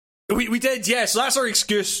 We did, yeah, so that's our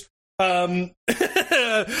excuse. But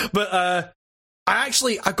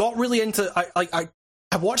I got really into, I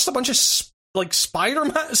watched a bunch of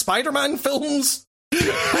Spider-Man films.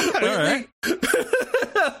 Alright.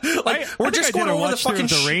 We're just going over the fucking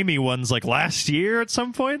the Raimi ones like last year at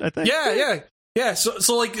some point, I think. Yeah.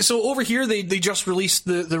 So over here they just released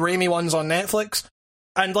the Raimi ones on Netflix.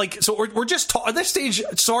 And like, so we're just at this stage,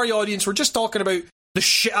 sorry audience, we're just talking about the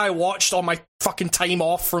shit I watched on my fucking time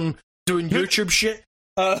off from doing YouTube shit.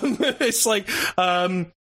 It's like,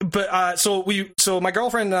 so my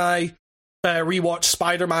girlfriend and I rewatched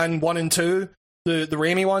Spider-Man 1 and 2, the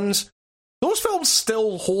Raimi ones. Those films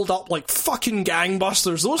still hold up like fucking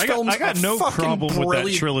gangbusters. I got no problem with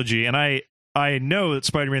that trilogy, and I know that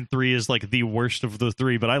Spider-Man 3 is like the worst of the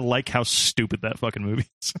three, but I like how stupid that fucking movie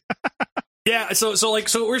is. Yeah, so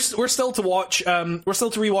we're still to watch. We're still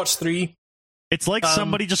to rewatch 3. It's like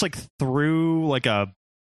somebody just like threw like a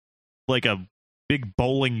big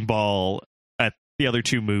bowling ball at the other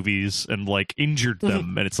two movies and like injured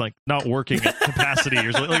them, and it's like not working at capacity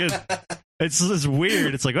or something. Like it's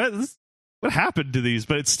weird. It's like what happened to these?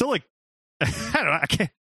 But it's still like I don't know. I can't.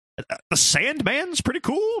 The Sandman's pretty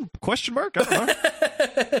cool? Question mark. I don't know.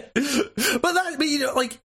 but you know,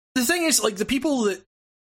 like the thing is, like the people that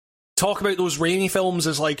talk about those Raimi films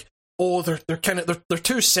is like, oh, they're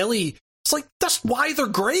too silly. It's like that's why they're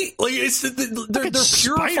great. Like they're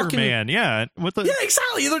pure Spider-Man, fucking, yeah. Yeah,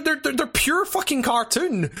 exactly. They're pure fucking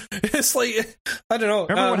cartoon. It's like I don't know.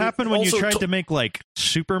 Remember what happened when you tried to make like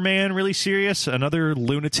Superman really serious? Another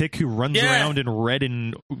lunatic who runs around in red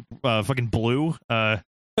and fucking blue.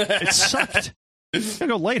 It sucked. You gotta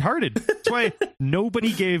go lighthearted. That's why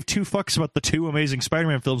nobody gave two fucks about the two Amazing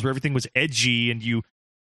Spider-Man films where everything was edgy and you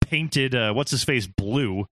painted what's his face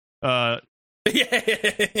blue.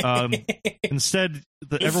 Instead,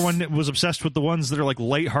 everyone was obsessed with the ones that are like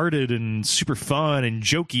lighthearted and super fun and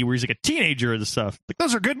jokey, where he's like a teenager and stuff. Like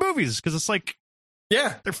those are good movies because it's like,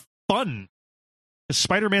 yeah, they're fun.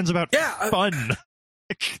 Spider-Man's about fun.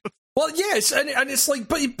 Well, yes, and it's like,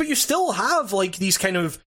 but you still have like these kind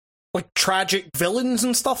of like tragic villains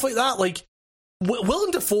and stuff like that. Like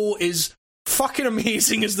Willem Dafoe is fucking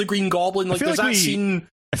amazing as the Green Goblin. Like there's that scene.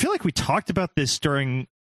 I feel like we talked about this during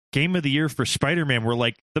Game of the Year for Spider-Man, where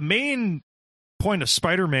like the main point of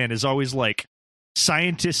Spider-Man is always like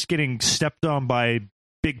scientists getting stepped on by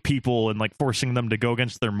big people and like forcing them to go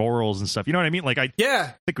against their morals and stuff. You know what I mean? Like I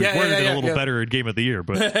think we worded it a little better in Game of the Year,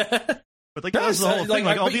 but like that was the whole thing.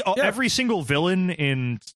 Like every single villain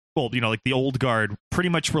in, well, you know, like the Old Guard pretty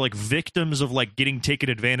much were like victims of like getting taken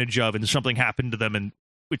advantage of, and something happened to them and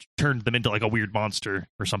which turned them into like a weird monster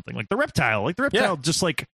or something. Like the reptile just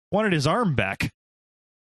like wanted his arm back.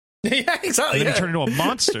 Yeah, exactly. And then he turned into a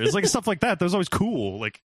monster. It's like stuff like that. That was always cool.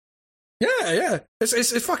 Like, yeah,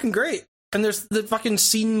 it's fucking great. And there's the fucking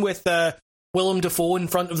scene with Willem Dafoe in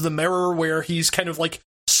front of the mirror where he's kind of like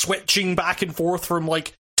switching back and forth from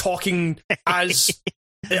like talking as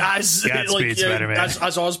Osborn.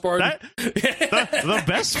 The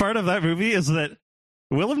best part of that movie is that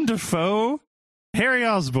Willem Dafoe, Harry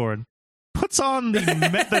Osborn, puts on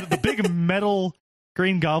the big metal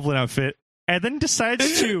Green Goblin outfit and then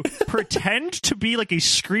decides to pretend to be like a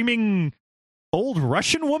screaming old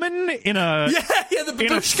Russian woman in a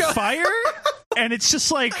fire. And it's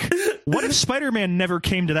just like, what if Spider-Man never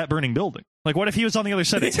came to that burning building? Like, what if he was on the other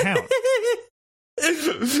side of town?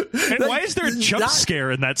 And why is there a jump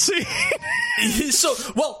scare in that scene? So,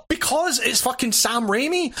 well, because it's fucking Sam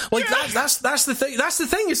Raimi. Like that's the thing. That's the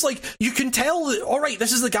thing. It's like you can tell that, all right,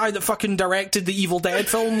 this is the guy that fucking directed the Evil Dead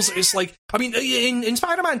films. It's like, I mean, in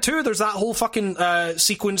Spider-Man 2, there's that whole fucking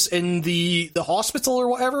sequence in the hospital or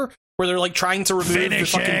whatever where they're like trying to remove the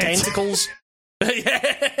fucking tentacles. But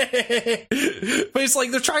it's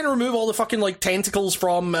like they're trying to remove all the fucking like tentacles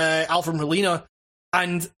from Alfred Molina.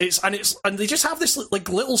 And they just have this like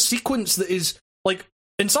little sequence that is like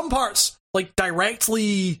in some parts like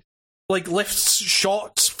directly like lifts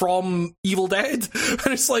shots from Evil Dead,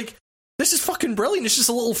 and it's like this is fucking brilliant. It's just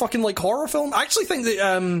a little fucking like horror film. I actually think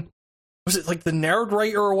that was it like the Nerd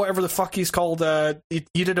Writer or whatever the fuck he's called? You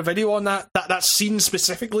did a video on that scene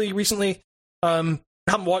specifically recently. And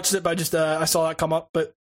haven't watched it, but I just I saw that come up.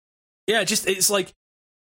 But yeah, just it's like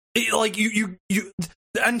you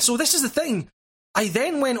and so this is the thing. I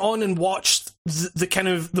then went on and watched the kind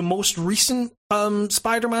of the most recent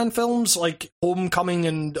Spider-Man films, like Homecoming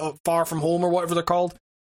and Far From Home or whatever they're called,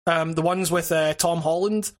 the ones with Tom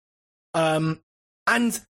Holland, and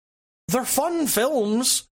they're fun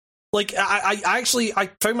films. Like I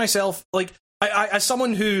found myself like I as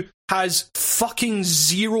someone who has fucking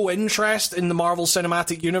zero interest in the Marvel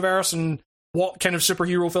Cinematic Universe and what kind of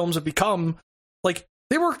superhero films have become, like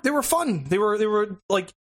they were fun. They were like.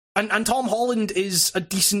 And Tom Holland is a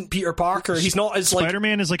decent Peter Parker. He's not as like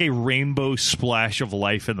Spider-Man is like a rainbow splash of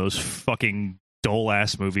life in those fucking dull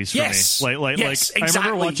ass movies for me. Like exactly. I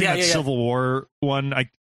remember watching that Civil War one.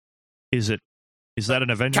 Is that an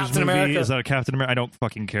Avengers Captain movie? America. Is that a Captain America? I don't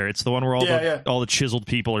fucking care. It's the one where all the chiseled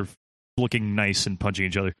people are looking nice and punching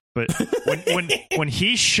each other. But when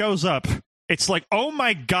he shows up, it's like, oh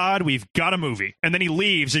my god, we've got a movie. And then he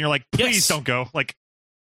leaves, and you're like, please don't go. Like.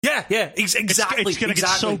 Yeah, exactly. It's going to get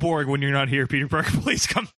so boring when you're not here, Peter Parker. Please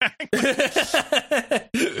come back. I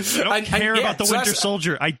don't care about the Winter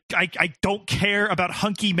Soldier. I don't care about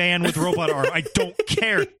Hunky Man with robot arm. I don't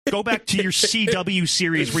care. Go back to your CW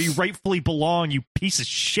series where you rightfully belong, you piece of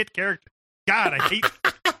shit character. God, I hate...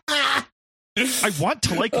 I want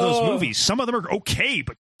to like those movies. Some of them are okay,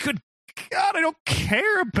 but good God, I don't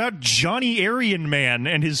care about Johnny Aryan Man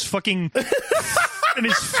and his fucking... and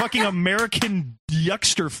his fucking American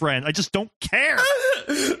yuckster friend. I just don't care.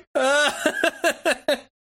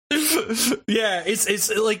 Yeah,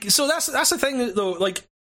 it's like, so that's the thing though. Like,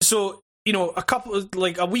 so you know,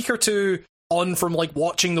 a week or two on from like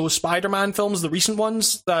watching those Spider-Man films, the recent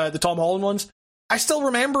ones, the Tom Holland ones, I still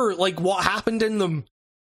remember like what happened in them.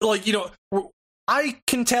 Like, you know, I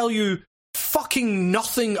can tell you fucking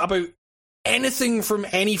nothing about anything from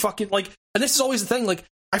any fucking like, and this is always the thing, like.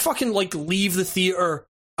 I fucking, like, leave the theater,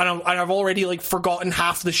 and I've already, like, forgotten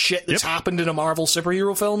half the shit that's happened in a Marvel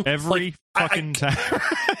superhero film. Every fucking time.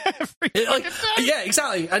 Yeah,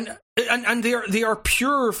 exactly. And they are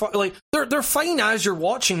pure, like, they're fine as you're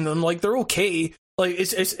watching them. Like, they're okay. Like,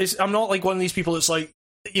 it's I'm not, like, one of these people that's, like,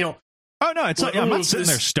 you know... Oh, no, it's like, I'm not sitting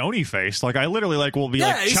there stony-faced. Like, I literally, like, will be,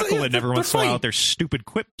 like, chuckling every once in a while at their stupid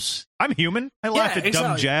quips. I'm human. I laugh at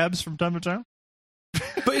dumb jabs from time to time.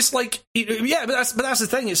 But it's like, yeah, but that's the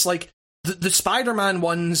thing. It's like the Spider-Man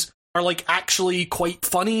ones are like actually quite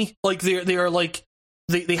funny. Like they are like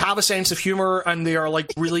they have a sense of humor and they are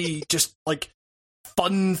like really just like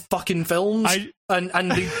fun fucking films.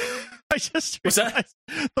 And they. I just realized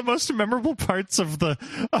the most memorable parts of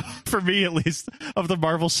for me at least, of the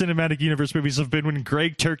Marvel Cinematic Universe movies have been when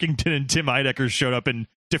Greg Turkington and Tim Heidecker showed up in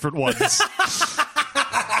different ones.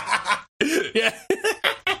 Yeah.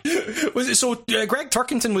 Was it so? Greg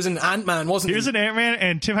Turkington was in Ant-Man, wasn't he? He was in Ant-Man,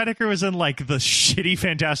 and Tim Heidecker was in like the shitty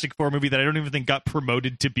Fantastic Four movie that I don't even think got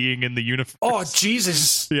promoted to being in the universe. Oh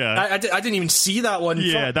Jesus! Yeah, I didn't even see that one.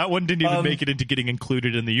 Yeah, that one didn't even make it into getting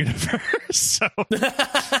included in the universe. So, but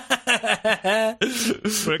it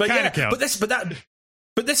kind of counts.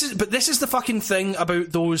 But this is the fucking thing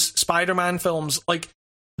about those Spider-Man films. Like,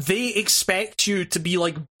 they expect you to be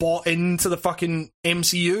like bought into the fucking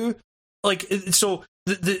MCU. Like, so.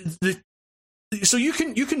 So you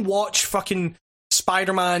can watch fucking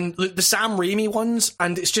Spider-Man, the Sam Raimi ones,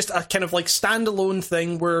 and it's just a kind of like standalone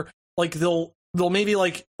thing where like they'll maybe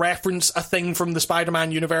like reference a thing from the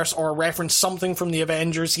Spider-Man universe or reference something from the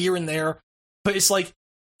Avengers here and there, but it's like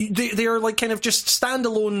they are like kind of just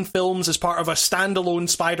standalone films as part of a standalone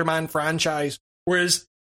Spider-Man franchise. Whereas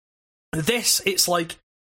this, it's like,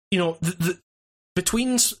 you know,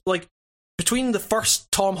 between the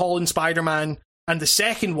first Tom Holland Spider-Man and the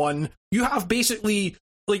second one, you have basically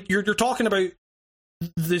like you're talking about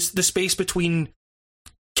the space between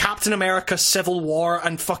Captain America Civil War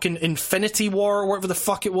and fucking Infinity War or whatever the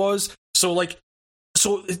fuck it was. So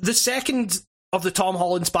the second of the Tom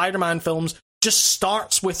Holland Spider-Man films just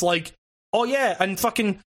starts with like, oh yeah, and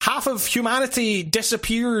fucking half of humanity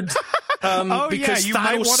disappeared. Because you Thanos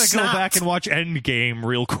might want to go snapped. Back and watch Endgame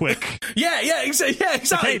real quick. Yeah, exactly.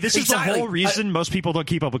 Hey, this is the whole reason most people don't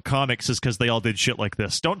keep up with comics is because they all did shit like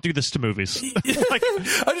this. Don't do this to movies. Like,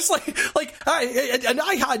 I just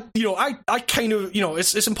I had, you know, I kind of, you know,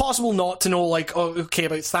 it's impossible not to know, like, oh, okay,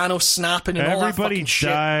 about Thanos snapping and all that fucking shit.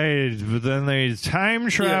 Everybody died, but then they time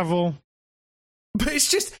travel. Yeah. But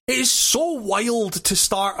it is so wild to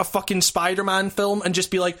start a fucking Spider-Man film and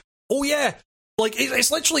just be like, oh yeah. Like, it's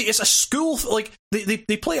literally, it's a school, like,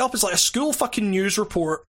 they play it up as, like, a school fucking news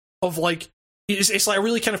report of, like, it's like a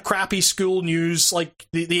really kind of crappy school news, like,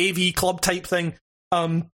 the AV club type thing,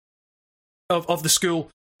 of the school.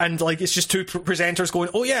 and like it's just two presenters going,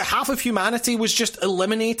 oh yeah, half of humanity was just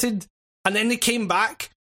eliminated, and then they came back,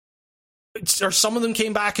 or some of them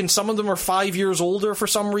came back, and some of them are 5 years older for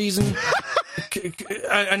some reason,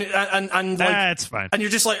 and like, that's fine, and you're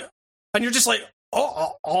just like,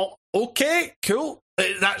 oh, okay, cool,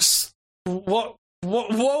 that's what,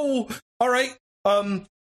 whoa, all right, and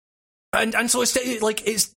so it's like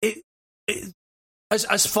it's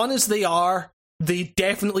as fun as they are, they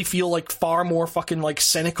definitely feel like far more fucking like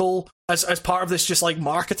cynical as part of this just like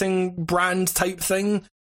marketing brand type thing.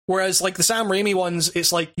 Whereas like the Sam Raimi ones,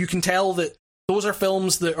 it's like you can tell that those are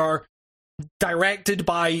films that are directed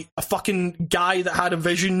by a fucking guy that had a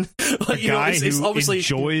vision. Like, a guy it's who obviously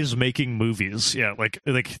enjoys making movies. Yeah, like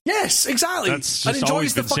yes, exactly. That's and just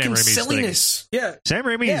enjoys the fucking Sam Raimi's silliness. thing. Yeah, Sam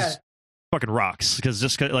Raimi's fucking rocks because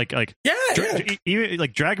just like even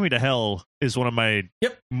like Drag Me to Hell is one of my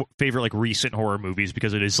favorite like recent horror movies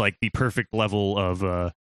because it is like the perfect level of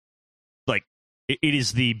like it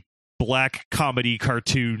is the black comedy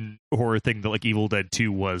cartoon horror thing that like Evil Dead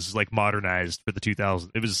 2 was like modernized for the 2000s.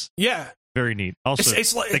 It was very neat. Also,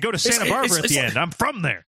 it's like, they go to Santa Barbara at the end. I'm from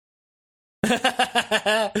there.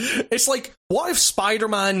 It's like, what if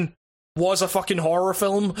Spider-Man was a fucking horror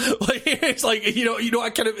film? Like, it's like, you know, I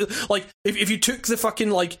kind of like if you took the fucking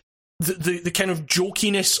like the kind of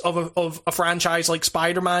jokiness of a franchise like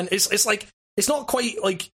Spider-Man, it's like it's not quite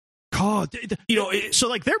like, God, you know. So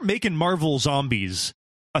like they're making Marvel Zombies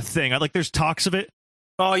a thing. Like there's talks of it.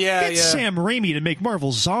 Oh yeah, Get Sam Raimi to make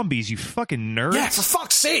Marvel Zombies, you fucking nerd. Yeah, for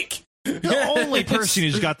fuck's sake. The only person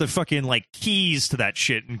who's got the fucking like keys to that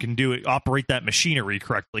shit and can do it, operate that machinery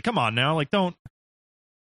correctly. Come on now, like don't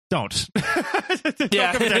don't give it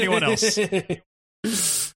to anyone else.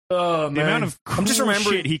 Oh man, the amount of cool I'm just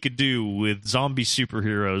remembering shit he could do with zombie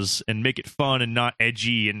superheroes and make it fun and not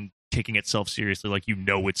edgy and taking itself seriously like you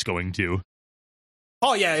know it's going to.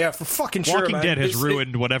 Oh yeah, for fucking sure. Walking man. Dead has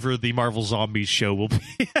ruined whatever the Marvel Zombies show will be.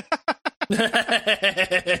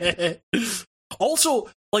 Also,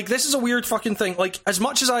 like, this is a weird fucking thing. Like, as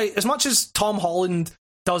much as Tom Holland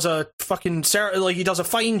does a fucking like he does a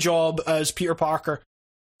fine job as Peter Parker,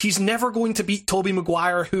 he's never going to beat Tobey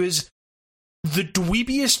Maguire, who is the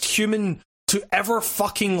dweebiest human to ever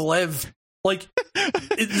fucking live. Like,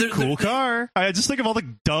 cool car. I just think of all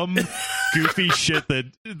the dumb, goofy shit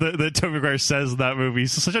that Tobey Maguire says in that movie.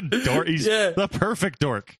 He's such a dork. He's the perfect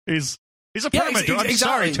dork. He's a perma dork. I'm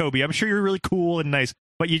sorry, Toby. I'm sure you're really cool and nice,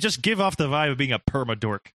 but you just give off the vibe of being a perma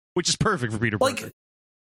dork, which is perfect for Peter Parker. Like,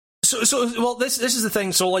 so this is the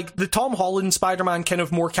thing. So like the Tom Holland Spider-Man kind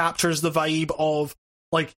of more captures the vibe of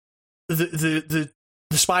like the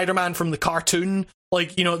Spider-Man from the cartoon.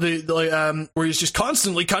 Like, you know, the where he's just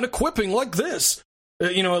constantly kind of quipping like this,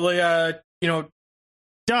 you know, like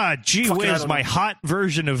gee whiz, my hot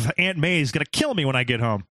version of Aunt May is gonna kill me when I get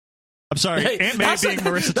home. I'm sorry, Aunt May being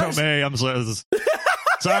Marissa Tomei. I'm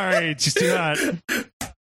sorry, she's too hot.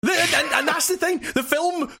 And that's the thing. The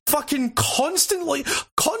film fucking constantly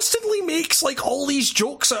makes like all these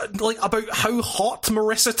jokes like about how hot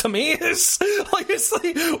Marissa Tomei is. Like, it's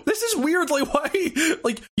like, this is weird. Like, why?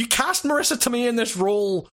 Like, you cast Marissa Tomei in this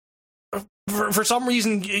role for some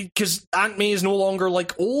reason because Aunt May is no longer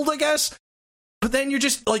like old, I guess. But then you're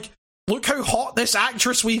just like, look how hot this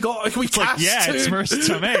actress we cast. Like, yeah, it's Marissa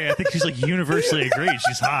Tomei. I think she's like universally agreed.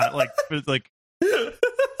 She's hot. Like.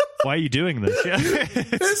 Why are you doing this? Yeah,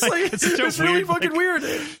 it's really fucking weird.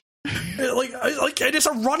 Like it's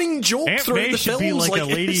a running joke Aunt throughout May the should films. Be like a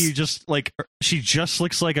lady who just like she just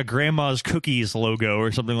looks like a grandma's cookies logo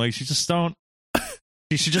or something. Like she just don't.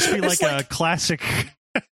 She should just be like a classic,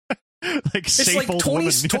 like safe like old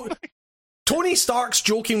woman. Tony Stark's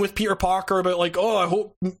joking with Peter Parker about like, oh, I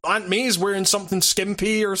hope Aunt May's wearing something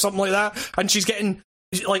skimpy or something like that, and she's getting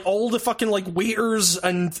like all the fucking like waiters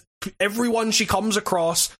and everyone she comes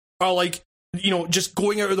across are like, you know, just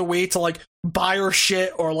going out of the way to like buy her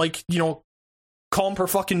shit or like, you know, comp her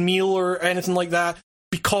fucking meal or anything like that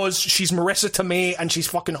because she's Marissa Tomei and she's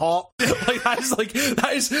fucking hot. Like that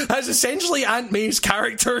is essentially Aunt May's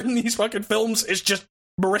character in these fucking films. It's just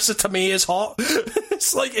Marissa Tomei is hot.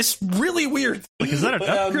 It's like, it's really weird. Like, is that an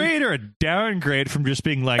upgrade or a downgrade from just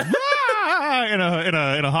being like in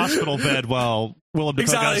a hospital bed while Willem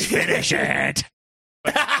Dafoe goes, finish it?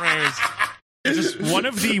 It's just one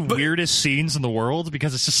of the weirdest scenes in the world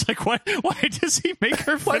because it's just like, why does he make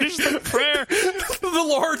her finish the prayer? The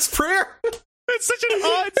Lord's Prayer? It's such an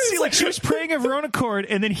odd scene. Like, she was praying of her own accord,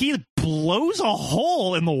 and then he blows a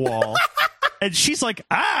hole in the wall. And she's like,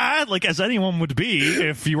 like as anyone would be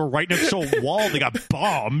if you were right next to a wall that got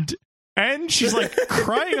bombed. And she's like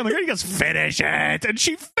crying on the ground. He goes, finish it. And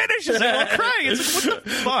she finishes it while crying. It's like, what the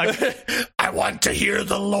fuck? I want to hear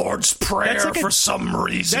the Lord's Prayer for some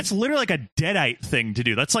reason. That's literally like a Deadite thing to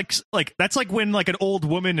do. That's like when like an old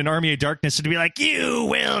woman in Army of Darkness would be like, you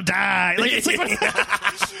will die. Like, it's like,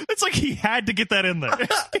 it's like he had to get that in there.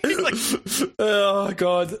 Like, oh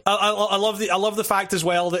god, I love the fact as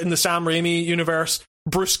well that in the Sam Raimi universe,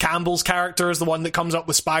 Bruce Campbell's character is the one that comes up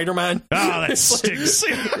with Spider-Man. Oh, that stinks.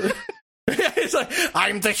 It's like,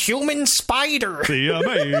 I'm the human spider.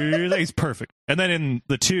 He's perfect. And then in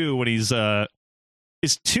the 2, when he's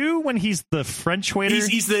is 2 when he's the French waiter?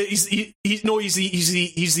 He's the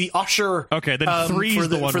usher. Okay, then 3 is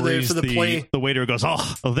the one where he's the play. The waiter goes,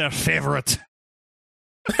 oh, their favorite.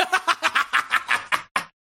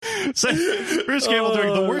 So Bruce Campbell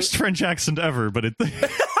doing the worst French accent ever, but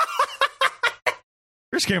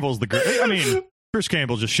Bruce Campbell's the great. I mean, Bruce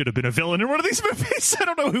Campbell just should have been a villain in one of these movies. I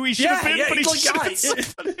don't know who he should have been, but he should have been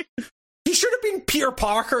somebody. He should have been Peter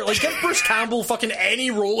Parker. Like, give Bruce Campbell fucking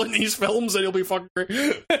any role in these films and he'll be fucking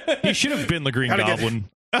great. He should have been the Green Goblin.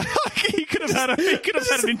 He could have had an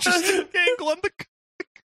interesting angle on the.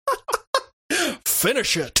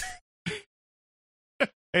 Finish it.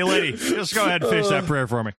 Hey, lady, just go ahead and finish that prayer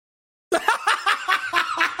for me.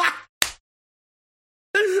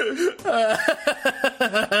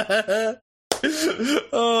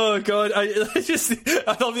 Oh god, I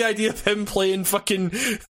love the idea of him playing fucking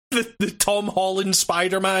the Tom Holland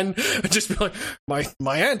Spider-Man and just be like, my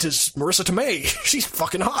aunt is Marissa Tomei. She's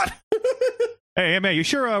fucking hot. Hey, man, you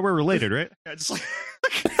sure we're related, right? Yeah, just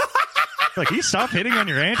like you stop hitting on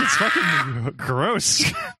your aunt? It's fucking gross.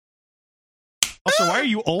 Also, why are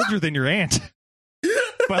you older than your aunt?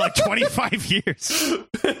 By like 25 years.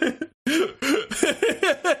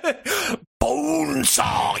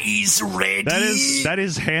 Bonesaw is ready. That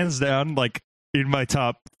is hands down like in my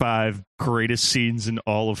top 5 greatest scenes in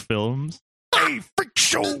all of films. Hey, freak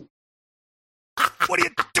show! What are you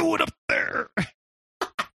doing up there?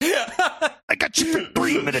 I got you for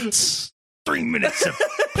 3 minutes. 3 minutes of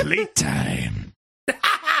playtime.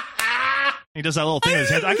 He does that little thing in his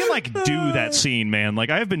head. I can like do that scene, man. Like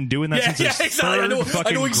I've been doing that since third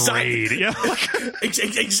fucking grade. Yeah,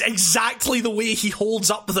 exactly the way he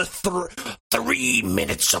holds up the 3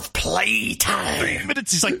 minutes of playtime. 3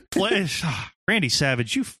 minutes. He's like, Randy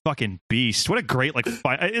Savage, you fucking beast! What a great like. Is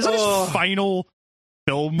that his final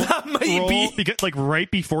film that might role? Be because, like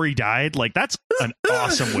right before he died. Like that's an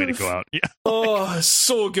awesome way to go out. Yeah. Oh,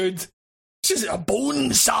 so good. Just a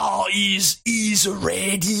bonesaw is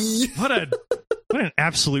ready. What an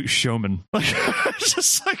absolute showman!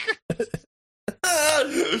 Just like,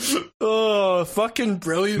 oh, fucking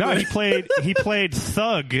brilliant! No, he played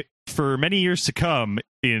Thug for many years to come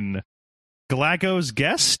in Glago's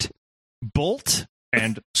Guest, Bolt,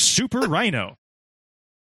 and Super Rhino.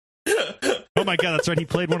 Oh my god, that's right. He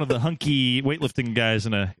played one of the hunky weightlifting guys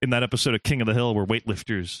in that episode of King of the Hill where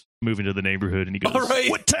weightlifters move into the neighborhood and he goes,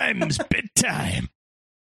 right. What time's bedtime?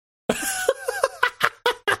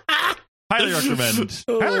 Highly recommend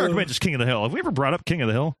just King of the Hill. Have we ever brought up King of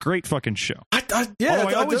the Hill? Great fucking show.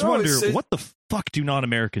 I always wonder what the fuck do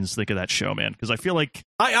non-Americans think of that show, man? Because I feel like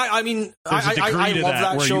I mean there's a degree to love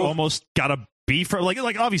that where show. You almost gotta be for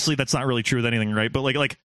like obviously that's not really true with anything, right? But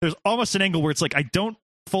like there's almost an angle where it's like I don't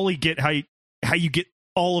fully get how you get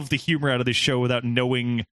all of the humor out of this show without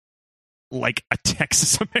knowing like a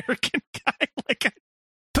Texas American guy.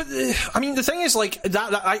 But I mean, the thing is, like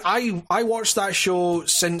that I watched that show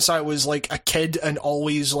since I was like a kid and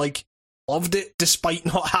always like loved it, despite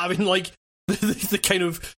not having like the kind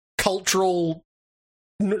of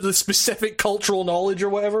the specific cultural knowledge or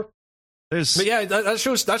whatever. But yeah, that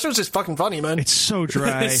show's just fucking funny, man. It's so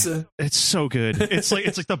dry. It's so good. It's like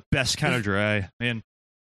the best kind of dry, man.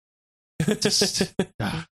 Just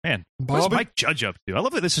man, what's Mike Judge up to? I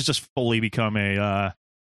love that this has just fully become a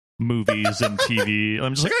movies and TV.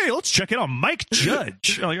 I'm just like, hey, let's check in on Mike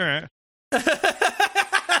Judge. I'm like, all right.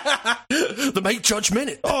 The Mike Judge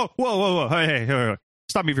Minute. Oh, whoa. Hey,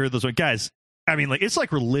 stop me if you heard this one. Guys, I mean, like, it's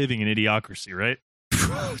like we're living in Idiocracy, right?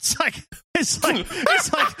 It's like, is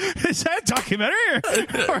that a documentary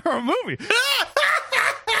or a movie?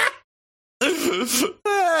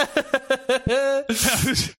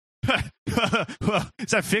 Well,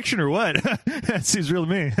 is that fiction or what? That seems real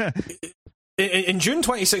to me. In June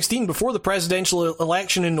 2016, before the presidential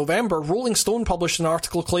election in November, Rolling Stone published an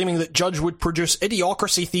article claiming that Judge would produce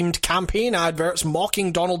Idiocracy-themed campaign adverts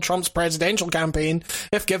mocking Donald Trump's presidential campaign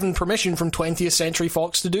if given permission from 20th Century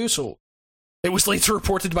Fox to do so. It was later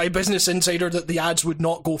reported by Business Insider that the ads would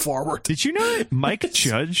not go forward. Did you know that Mike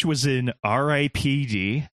Judge was in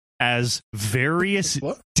R.I.P.D. as various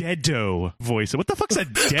deado voices. What the fuck's a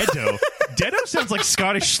deado? Deado sounds like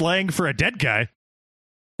Scottish slang for a dead guy.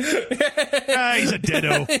 He's a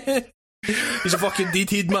deado. He's a fucking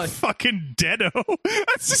DT'd man. Fucking deado.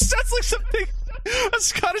 That just sounds like something a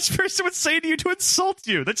Scottish person would say to you to insult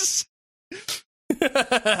you. That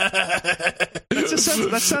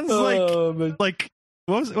sounds like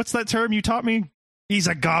what's that term you taught me? He's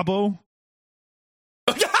a gobbo.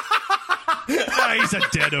 He's a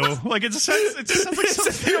deado. Like it just sounds like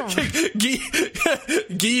something.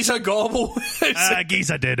 Gee's a gobble. Gee's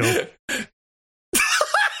a deado.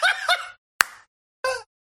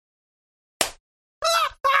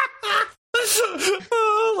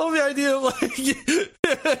 I love the idea of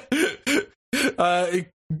like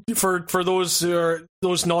for those who are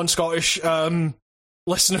those non-Scottish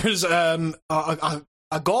listeners, a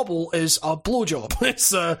gobble is a blowjob.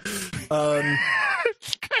 It's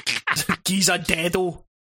Gee's a deado.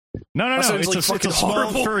 No. It's like it's a small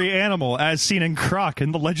horrible furry animal, as seen in Croc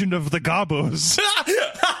in the Legend of the Gobbos.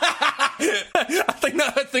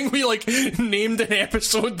 I think we like named an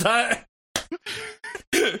episode that.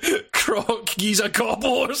 Croc, Gee's a gobble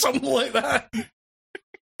or something like that.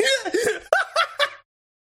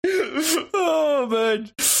 Oh man,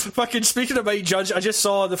 fucking speaking of Mike Judge, I just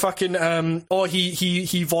saw the fucking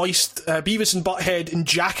he voiced Beavis and Butthead in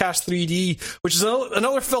Jackass 3D, which is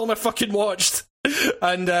another film I fucking watched,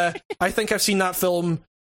 and I think I've seen that film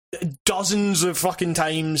dozens of fucking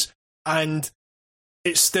times, and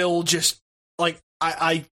it's still just like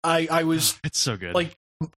I was it's so good, like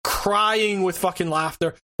crying with fucking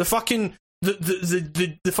laughter. The fucking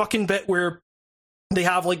the fucking bit where they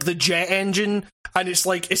have like the jet engine, and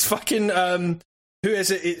it's fucking who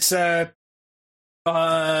is it? It's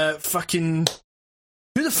fucking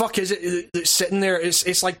who the fuck is it that's sitting there?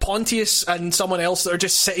 It's like Pontius and someone else that are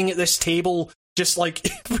just sitting at this table, just like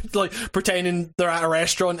like pretending they're at a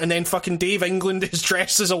restaurant, and then fucking Dave England is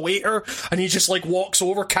dressed as a waiter, and he just like walks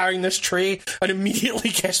over carrying this tray and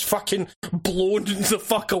immediately gets fucking blown the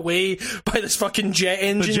fuck away by this fucking jet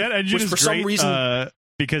engine. The jet engine which is for great, some reason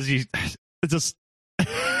because it's just the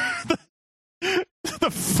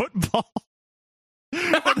football.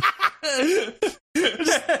 I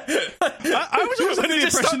was always under the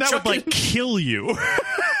impression that would like kill you.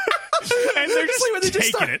 And they're just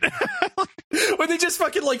taking it. When they just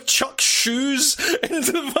fucking like chuck shoes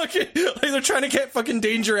into the fucking, like they're trying to get fucking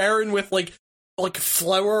Danger Aaron with like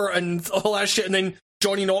flour and all that shit, and then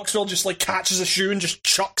Johnny Knoxville just like catches a shoe and just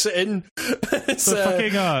chucks it in. It's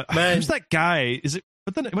fucking man. Who's that guy? Is it?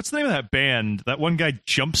 What's the name of that band? That one guy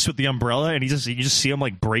jumps with the umbrella, and you just see him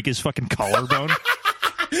like break his fucking collarbone,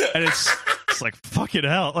 and it's like fucking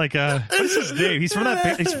hell. Like what is his name? He's from that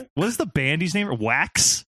band. What is the band he's named?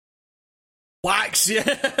 Wax. Wax,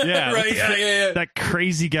 yeah, right, yeah. That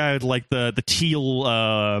crazy guy with like the teal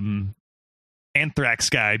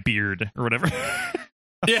anthrax guy beard or whatever.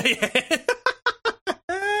 yeah.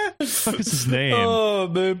 What the fuck is his name? Oh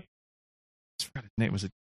man, I forgot his name. Was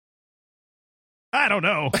it? I don't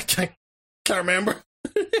know. I can't remember.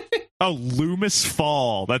 Oh, Loomis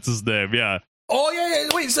Fall. That's his name. Yeah. Oh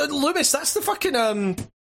yeah. Wait, so Loomis? That's the fucking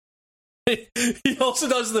He also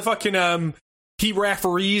does the fucking he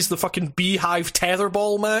referees the fucking Beehive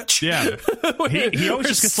tetherball match. Yeah. he always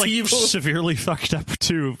just gets like severely fucked up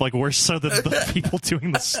too, like worse so than the people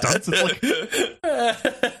doing the stunts. It's like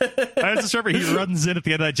I just remember he runs in at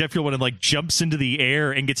the end of that jet fuel one and like jumps into the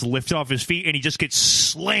air and gets lifted off his feet, and he just gets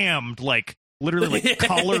slammed like literally like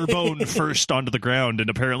collarbone first onto the ground, and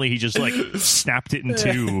apparently he just like snapped it in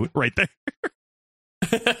two right there.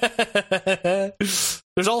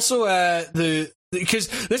 There's also because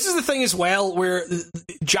this is the thing as well, where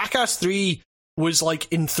Jackass 3 was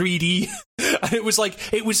like in 3D, and it was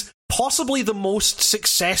possibly the most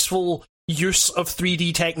successful use of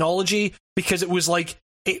 3D technology, because it was like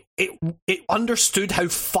it understood how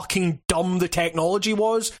fucking dumb the technology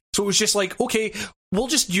was. So it was just like, okay, we'll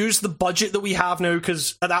just use the budget that we have now,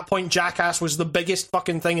 because at that point Jackass was the biggest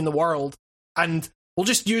fucking thing in the world, and we'll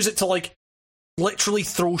just use it to like literally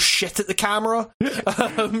throw shit at the camera.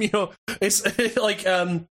 It's like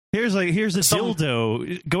here's a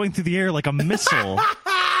dildo going through the air like a missile.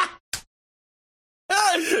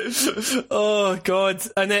 Oh god.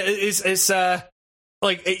 And it's and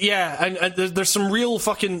there's some real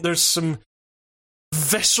fucking, there's some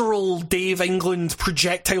visceral Dave England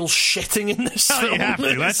projectile shitting in this film. You have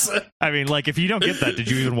to. I mean, like, if you don't get that, did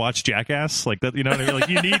you even watch Jackass? Like that, you know what I mean? Like,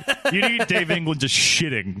 you need Dave England just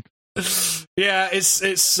shitting. Yeah,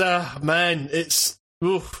 it's man, it's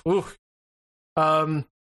oof.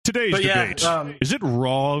 Today's debate: is it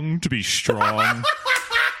wrong to be strong?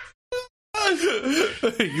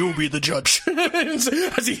 You'll be the judge.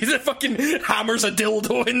 As he fucking hammers a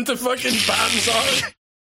dildo into fucking Bam's arm.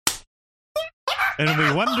 And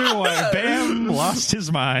we wonder why Bam lost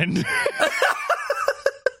his mind.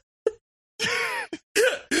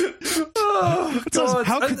 God.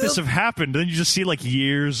 How could this have happened? Then you just see like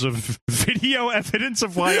years of video evidence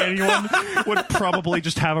of why anyone would probably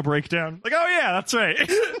just have a breakdown. Like, oh yeah, that's right.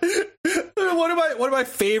 One of my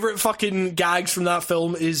favorite fucking gags from that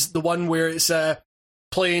film is the one where it's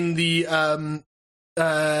playing the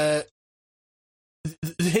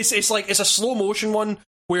it's a slow motion one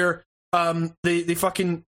where they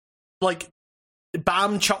fucking like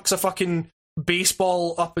Bam chucks a fucking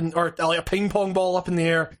baseball up in, or like a ping pong ball up in the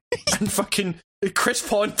air, and fucking Chris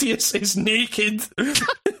Pontius is naked and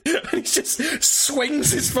he just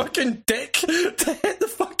swings his fucking dick to hit the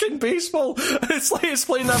fucking baseball. It's like it's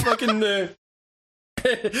playing that fucking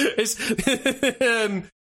it's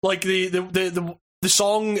like the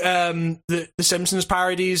song the Simpsons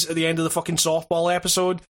parodies at the end of the fucking softball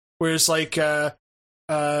episode where it's like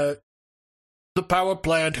the power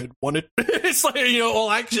plant had won it. It's like, you know, all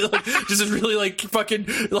actually like just a really like fucking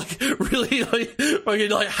like really like fucking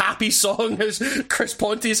like happy song as Chris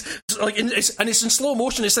Pontius like and it's in slow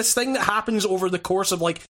motion. It's this thing that happens over the course of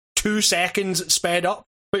like 2 seconds sped up,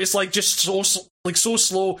 but it's like just so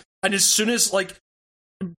slow. And as soon as like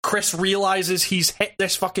Chris realizes he's hit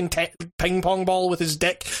this fucking ping pong ball with his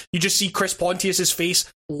dick, you just see Chris Pontius's face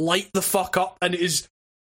light the fuck up, and it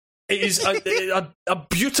is a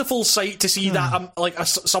beautiful sight to see that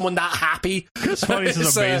someone that happy. Chris Pontius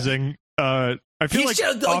is amazing. I feel like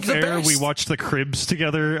off air we watched the Cribs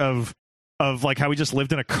together of like how he just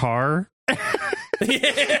lived in a car. And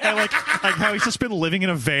like how he's just been living in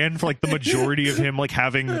a van for like the majority of him like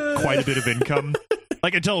having quite a bit of income.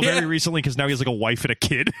 Like until very recently, because now he has like a wife and a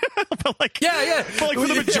kid. But like, but like for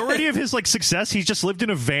the majority of his like success, he's just lived in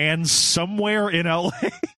a van somewhere in LA.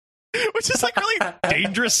 Which is like really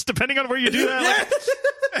dangerous depending on where you do that.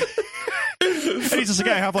 Like, and he's just like,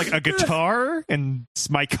 I have like a guitar and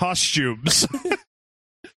my costumes.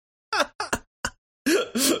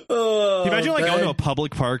 Oh, imagine like going to a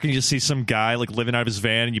public park and you just see some guy like living out of his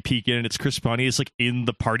van and you peek in and it's Chris Pontius like in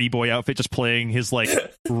the party boy outfit just playing his like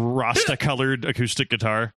Rasta colored acoustic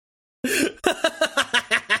guitar.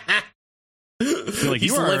 You're like,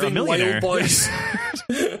 he's you are living a millionaire. Wild Boys.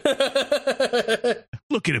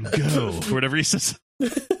 Look at him go, or whatever he says.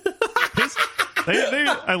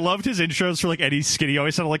 I loved his intros for like any skit. He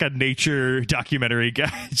always sounded like a nature documentary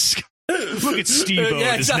guy. Just, look at Steve-O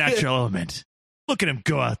and his natural element. Look at him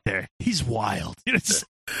go out there. He's wild. You know, it's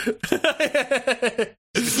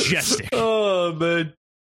majestic. Oh, man.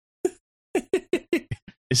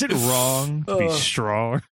 Is it wrong to be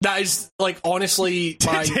strong? That is, like, honestly,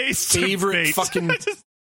 my favorite fucking...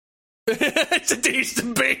 It's a taste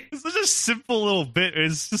of bait. It's such a simple little bit.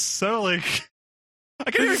 It's just so, like...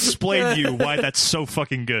 I can't even explain to you why that's so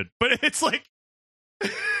fucking good. But it's like...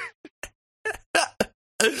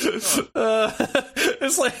 it's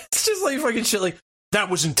just like fucking shit like, that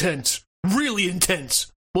was intense. Really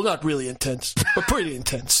intense. Well, not really intense, but pretty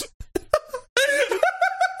intense.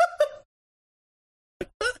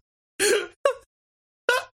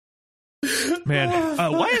 Man,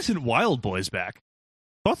 why isn't Wild Boys back?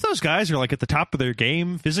 Both those guys are like at the top of their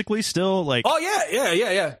game physically still. Like, oh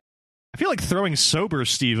yeah. I feel like throwing sober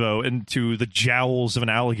Steve-O into the jowls of an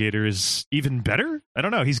alligator is even better. I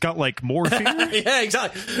don't know. He's got like more fear. Yeah,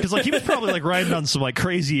 exactly. Because like he was probably like riding on some like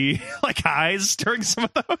crazy like highs during some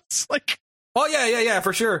of those. Like, oh yeah,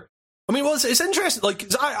 for sure. I mean, well, it's interesting. Like,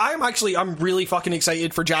 I'm really fucking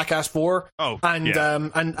excited for Jackass 4. Oh, and yeah.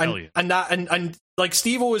 and like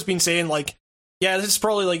Steve-O has been saying like, yeah, this is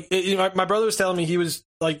probably like, you know, my brother was telling me he was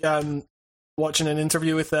like watching an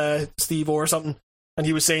interview with Steve-O or something. And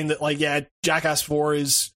he was saying that, like, yeah, Jackass 4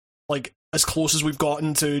 is, like, as close as we've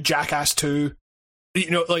gotten to Jackass 2. You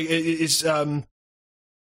know, like,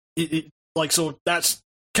 like, so that's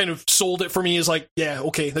kind of sold it for me as, like, yeah,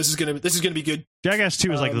 okay, this is gonna be good. Jackass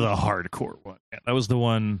 2 is, like, the hardcore one. Yeah, that was the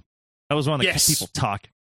one that kept people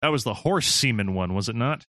talking. That was the horse semen one, was it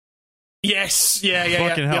not? Yes, yeah.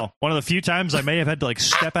 Fucking hell. Yep. One of the few times I may have had to, like,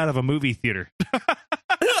 step out of a movie theater.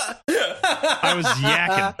 I was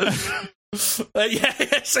yakking. Yeah,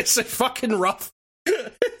 it's like fucking rough.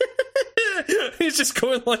 He's just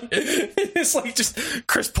going like, it's like just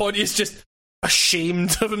Chris Pontius just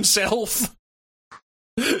ashamed of himself.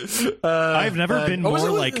 I've never been more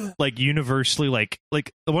like universally like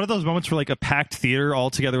one of those moments where like a packed theater all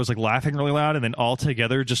together was like laughing really loud, and then all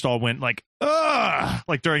together just all went like ugh,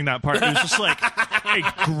 like during that part. It was just like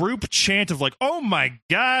a group chant of like, oh my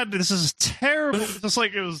god, this is terrible. Just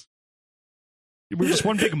like it was. were just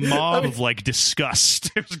one big mob of like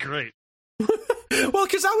disgust. It was great. Well,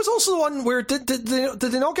 because that was also the one where did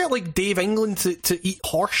they not get like Dave England to eat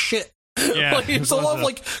horse shit? Yeah, like, it was a lot of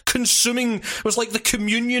like consuming. It was like the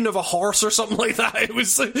communion of a horse or something like that. It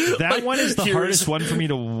was that like, one is the hardest one for me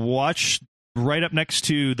to watch. Right up next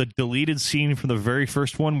to the deleted scene from the very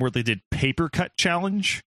first one where they did paper cut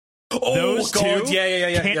challenge. Oh, those God. two,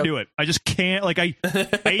 Yeah. Can't do it. I just can't. Like I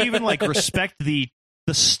even like respect the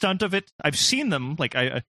stunt of it. I've seen them. Like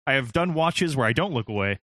I have done watches where I don't look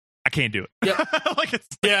away. I can't do it. Yeah, like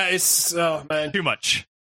it's oh man, too much.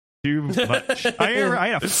 Too much. I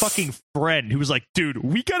had a fucking friend who was like, dude,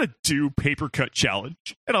 we gotta do paper cut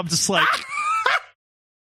challenge, and I'm just like.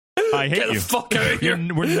 I hate Get the you. fuck out of here.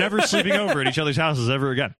 We're never sleeping over at each other's houses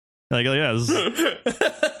ever again. Like, yeah, this is...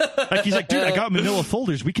 like he's like, dude, I got manila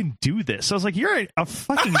folders. We can do this. I was like, you're a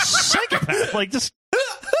fucking psychopath. Like, just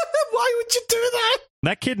why would you do that?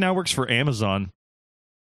 That kid now works for Amazon.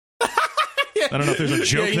 Yeah. I don't know if there's a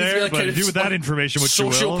joke there, but do with that information what you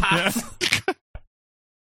will.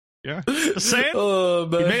 Yeah. Just saying. Oh,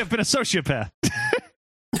 man. You may have been a sociopath.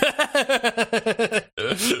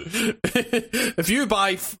 if you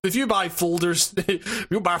buy folders,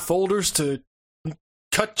 you buy folders to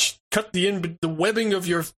cut the webbing of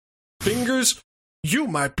your fingers, you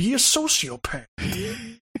might be a sociopath.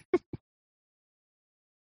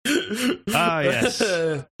 Ah, yes,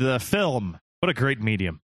 the film. What a great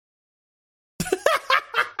medium.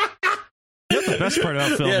 The best part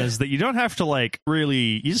about film is that you don't have to like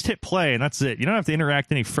really. You just hit play and that's it. You don't have to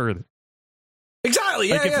interact any further. Exactly.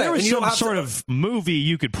 Like if there was some sort to... of movie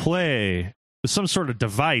you could play with some sort of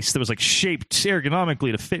device that was like shaped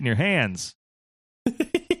ergonomically to fit in your hands, I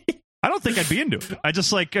don't think I'd be into it. I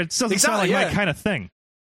just like it doesn't sound like my kind of thing.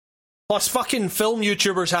 Plus, fucking film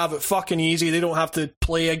YouTubers have it fucking easy. They don't have to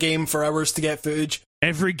play a game for hours to get footage.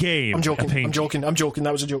 Every game. I'm joking.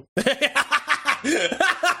 That was a joke.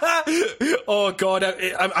 Oh God,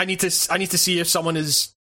 I need to see if someone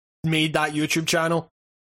has made that YouTube channel.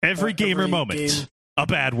 Every gamer moment. Game. A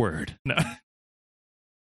bad word. No.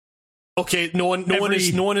 Okay, no one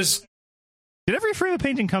is. Did every frame of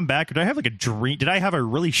painting come back? Or did I have like a dream? Did I have a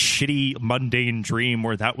really shitty, mundane dream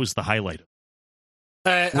where that was the highlight?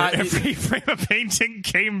 Every frame of painting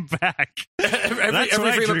came back.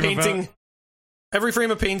 Every frame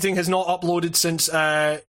of painting has not uploaded since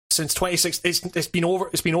 2016. It's been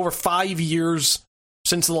over 5 years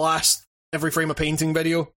since the last Every Frame of Painting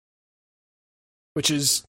video, which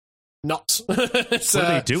is nuts. What are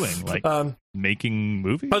they doing? Like making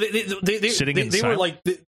movies?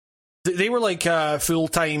 They were like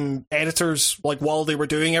full-time editors, like while they were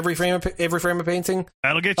doing Every Frame of Painting.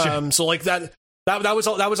 That'll get you. So like that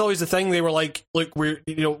was always the thing. They were like, look, we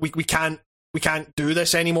can't do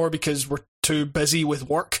this anymore because we're too busy with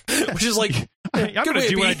work. Which is like, I'm going to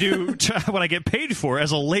do what I do what I get paid for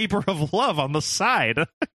as a labor of love on the side.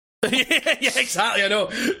 Yeah, exactly. I know.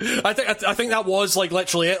 I think that was like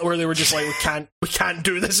literally it, where they were just like, we can't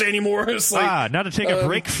do this anymore. It's like, now to take a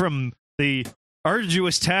break from the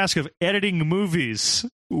arduous task of editing movies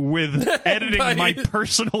with editing my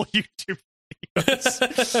personal YouTube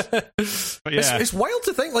videos. But yeah, it's wild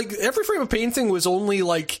to think like Every Frame of Painting was only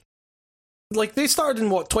like they started in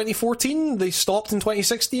 2014. They stopped in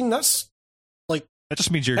 2016. That's like that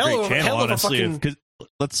just means you're a great channel, honestly. Because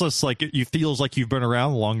that's just like it feels like you've been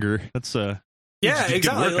around longer. That's yeah,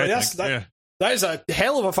 exactly. Work, that is a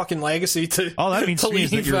hell of a fucking legacy to. All that means to me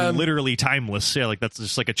is that you're literally timeless. Yeah, like that's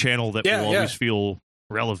just like a channel that will always feel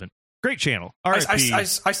relevant. Great channel. R.I.P.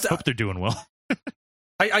 Hope they're doing well.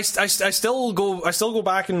 I still go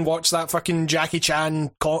back and watch that fucking Jackie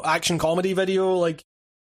Chan action comedy video like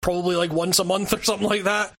probably like once a month or something like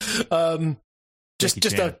that. Just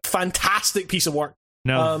a fantastic piece of work.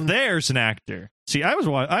 Now there's an actor. See, I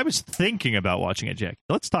was thinking about watching it, Jack.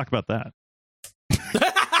 Let's talk about that.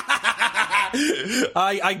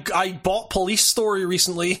 I bought Police Story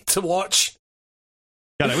recently to watch.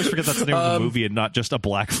 God, I always forget that's the name of the movie and not just a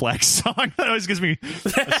Black Flag song. That always gives me a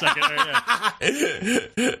second.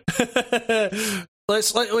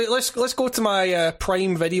 Let's go to my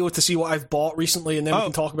Prime Video to see what I've bought recently, and then we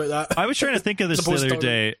can talk about that. I was trying to think of this the other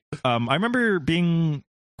day. I remember being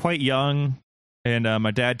quite young, and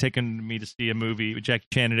my dad taking me to see a movie with Jackie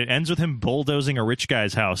Chan, and it ends with him bulldozing a rich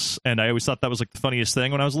guy's house, and I always thought that was like the funniest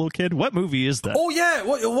thing when I was a little kid. What movie is that? Oh yeah,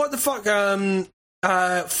 what the fuck?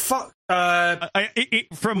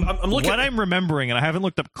 I'm remembering, and I haven't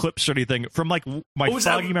looked up clips or anything, from like my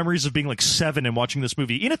foggy memories of being like 7 and watching this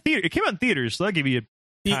movie in a theater. It came out in theaters, so that gave you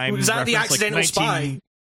a time. Was that The Accidental Spy?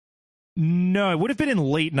 No, it would have been in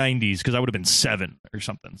late 90s because I would have been 7 or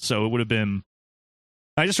something. So it would have been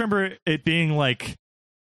I just remember it being like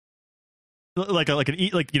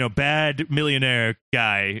bad millionaire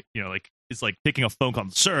guy, like is like taking a phone call.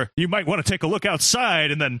 Sir, you might want to take a look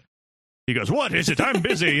outside, and then he goes, "What is it? I'm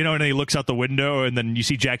busy," and then he looks out the window, and then you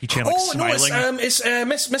see Jackie Chan smiling. No, it's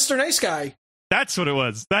Mr. Nice Guy. That's what it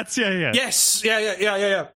was. That's yeah. Yes,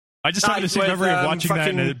 yeah. I just have this memory of watching that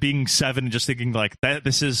and it being 7 and just thinking like that.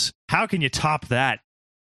 This is, how can you top that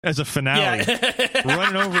as a finale? Yeah.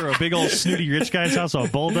 Running over a big old snooty rich guy's house on a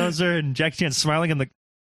bulldozer and Jackie Chan smiling, and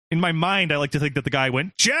in my mind I like to think that the guy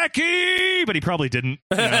went Jackie, but he probably didn't.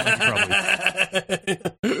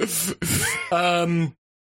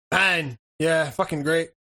 Man, yeah, fucking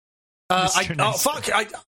great. I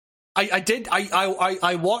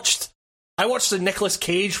watched the Nicolas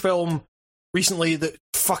Cage film recently that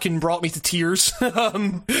fucking brought me to tears.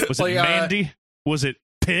 Was it Mandy? Was it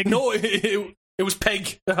Pig? No, it was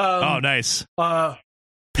Pig. Oh, nice.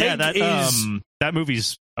 Pig that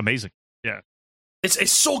movie's amazing. Yeah,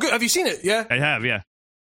 it's so good. Have you seen it? Yeah, I have. Yeah.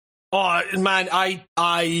 Oh man,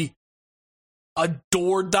 I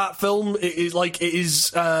adored that film. It is.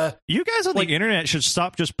 You guys on the internet should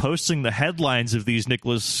stop just posting the headlines of these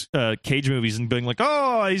Nicolas Cage movies and being like,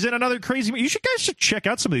 "Oh, he's in another crazy movie." You guys should check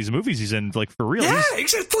out some of these movies he's in, like, for real. Yeah,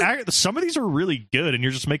 exactly. Some of these are really good, and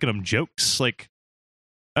you're just making them jokes. Like,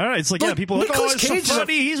 all right, it's like, yeah, people are like, "Oh, it's so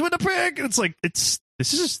funny. He's with the pig." It's like, this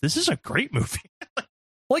is a great movie.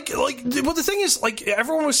 Well, the thing is, like,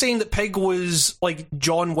 everyone was saying that Pig was like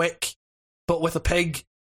John Wick, but with a pig.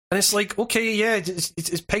 And it's like, okay, yeah,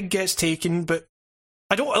 his pig gets taken, but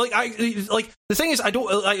I don't the thing is, I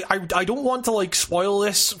don't want to like spoil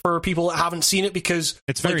this for people that haven't seen it, because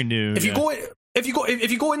it's very new. If you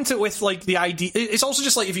go into it with like the idea, it's also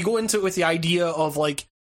just like, if you go into it with the idea of like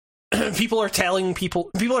people are saying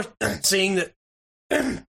that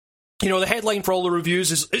the headline for all the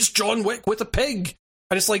reviews is, "It's John Wick with a pig,"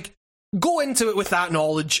 and it's like, go into it with that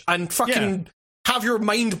knowledge and fucking have your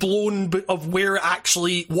mind blown of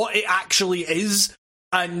what it actually is,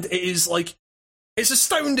 and it is like, it's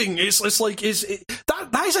astounding.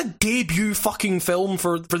 That is a debut fucking film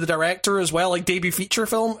for the director as well, like debut feature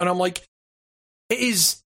film, and I'm like, it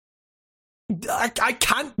is. I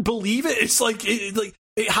can't believe it. It's like it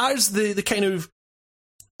has the kind of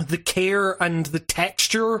the care and the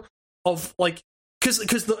texture of like, because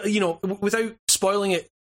without spoiling it,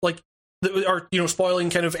 like, or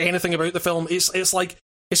spoiling kind of anything about the film, it's like,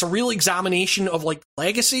 it's a real examination of like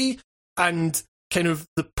legacy and kind of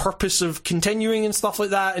the purpose of continuing and stuff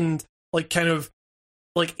like that, and like kind of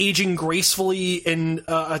like aging gracefully in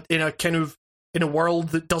a world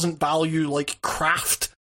that doesn't value like craft,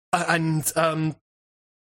 and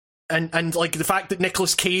like the fact that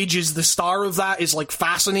Nicolas Cage is the star of that is like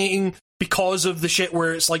fascinating, because of the shit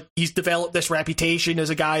where it's like he's developed this reputation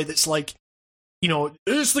as a guy that's like,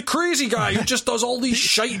 it's the crazy guy who just does all these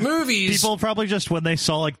shite movies. People probably just, when they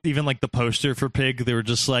saw like even like the poster for Pig, they were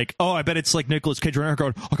just like, "Oh, I bet it's like Nicolas Cage running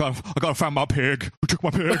around going, I gotta find my pig. Who took my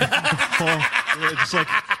pig?"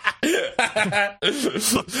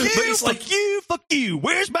 Just like, fuck you,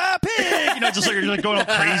 where's my pig? Just like, you're like going all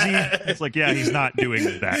crazy. It's like, yeah, he's not doing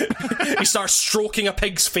that. He starts stroking a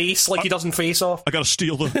pig's face like he doesn't Face Off. I gotta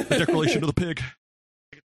steal the decoration of the pig.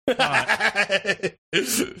 I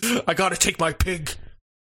gotta take my pig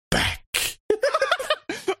back.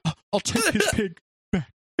 I'll take his pig back.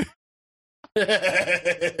 But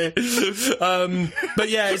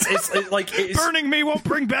yeah, it's like, burning me won't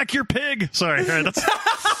bring back your pig. Sorry, that's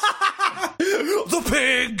the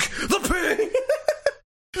pig.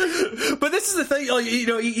 But this is the thing, like,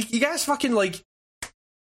 you guys fucking like,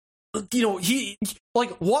 he like,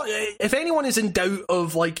 what if anyone is in doubt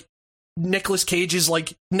of like Nicolas Cage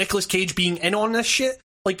being in on this shit,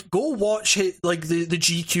 like, go watch like the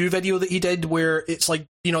GQ video that he did, where it's like,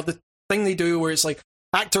 the thing they do where it's like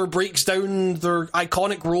actor breaks down their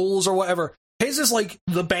iconic roles or whatever. His is like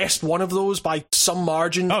the best one of those by some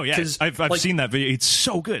margin. Oh yeah, I've seen that video. It's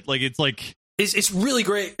so good. Like, it's really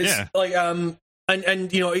great. It's like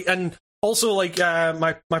and also like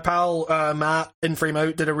my pal Matt in Frame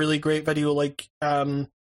Out did a really great video like on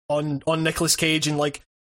Nicolas Cage, and like,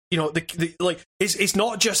 it's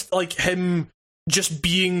not just like him just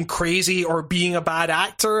being crazy or being a bad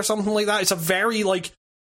actor or something like that. It's a very like,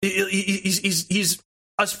 he's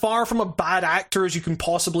as far from a bad actor as you can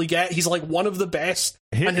possibly get. He's like one of the best,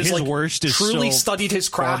 and his like worst is truly studied his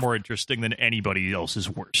craft. Far more interesting than anybody else's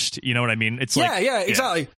worst. You know what I mean? It's like, yeah,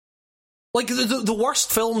 exactly. Like, the worst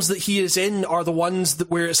films that he is in are the ones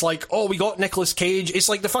where it's like, oh, we got Nicolas Cage. It's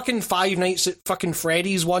like the fucking Five Nights at fucking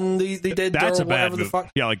Freddy's one they did. That's or a bad movie. The fuck.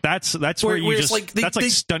 Yeah, like that's where you just, like, that's like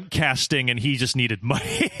stunt casting, and he just needed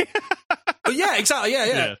money. Yeah, exactly.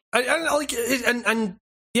 Yeah. And like, and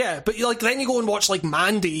yeah, but like then you go and watch like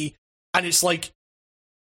Mandy, and it's like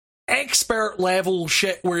expert level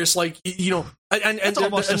shit where it's like, you know, and it's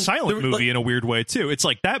almost a silent movie in a weird way too. It's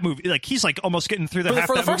like that movie, like he's like almost getting through the half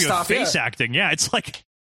that movie of face acting. Yeah, it's like.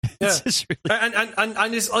 It's really...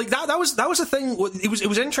 and it's like that was a thing. It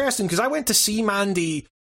was interesting because I went to see Mandy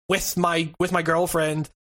with my girlfriend,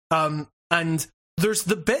 and there's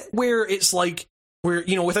the bit where it's like, where,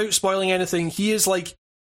 you know, without spoiling anything, he is like,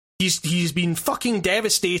 he's been fucking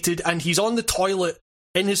devastated, and he's on the toilet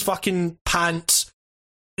in his fucking pants,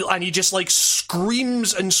 and he just like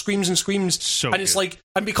screams and screams and screams, so and it's like,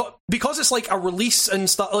 and because it's like a release and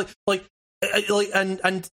stuff, like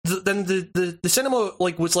then the cinema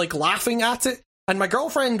like was like laughing at it, and my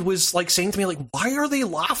girlfriend was like saying to me like, why are they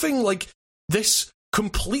laughing? Like, this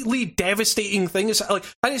completely devastating thing is like,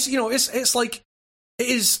 and it's, you know, it's like,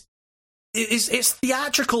 it's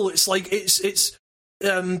theatrical. It's like it's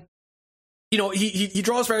you know, he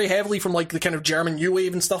draws very heavily from like the kind of German New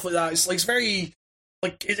Wave and stuff like that. It's like, it's very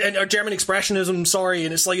like, or German Expressionism, sorry,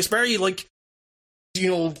 and it's like, it's very like, you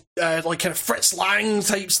know, like kind of Fritz Lang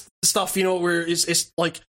type stuff, you know, where it's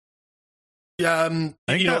like, I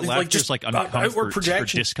think you know, like just like outward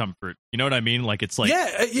projection or discomfort. You know what I mean? Like, it's like,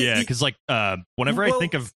 yeah, because like whenever I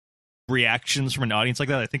think of reactions from an audience like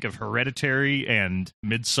that, I think of Hereditary and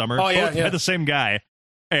Midsummer. Oh yeah, both by the same guy,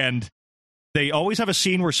 and they always have a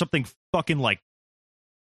scene where something fucking like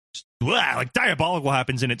diabolical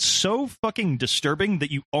happens, and it's so fucking disturbing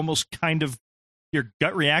that you almost kind of, your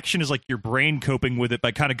gut reaction is like your brain coping with it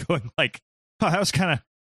by kind of going like, oh, that was kind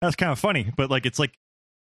of funny, but like, it's like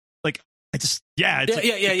I just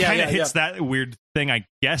it kind of hits that weird thing, I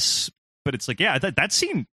guess. But it's like, yeah, that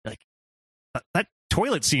scene, like that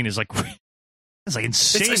toilet scene is like, it's like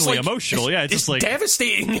insanely it's like, emotional. Yeah, it's just like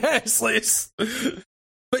devastating. Yeah,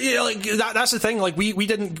 but yeah, like that's the thing. Like we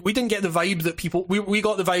didn't get the vibe that people, we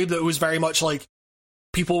got the vibe that it was very much like,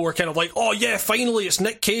 people were kind of like, oh yeah, finally it's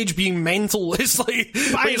Nick Cage being mental. It's like,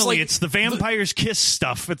 finally it's the vampire's kiss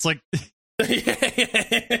stuff. It's like, just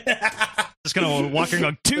kind of walking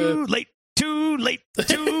on too late. But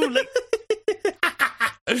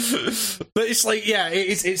it's like, yeah,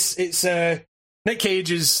 it's Nick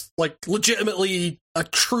Cage is like legitimately a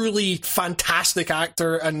truly fantastic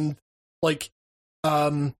actor, and like,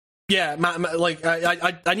 yeah, like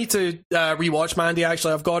I need to rewatch Mandy.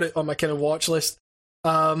 Actually, I've got it on my kind of watch list.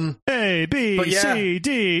 A, B, C,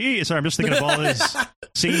 D, E. Sorry, I'm just thinking of all his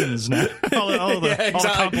scenes now. All the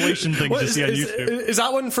compilation things you see on YouTube. Is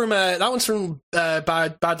that one from that one's from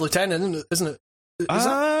Bad Lieutenant, isn't it?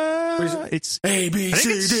 It's A, B,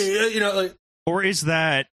 C, D. You know, like, or is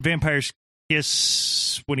that Vampire's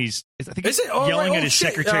Kiss when he's, I think, yelling at his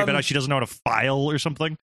secretary about how she doesn't know how to file or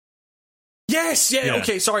something? Yes, yeah.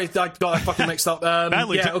 Okay, sorry, I got that fucking mixed up. Bad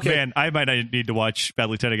Lieutenant, man, I might need to watch Bad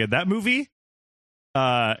Lieutenant again. That movie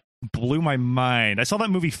blew my mind. I saw that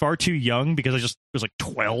movie far too young because I was like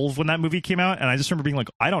 12 when that movie came out, and I just remember being like,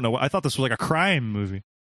 I don't know, I thought this was like a crime movie.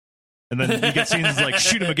 And then you get scenes like,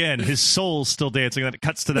 shoot him again, his soul's still dancing, and then it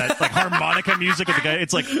cuts to that like harmonica music of the guy.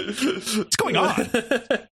 It's like, what's going on?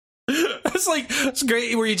 It's like, it's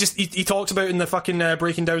great where he talks about in the fucking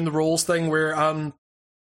breaking down the roles thing where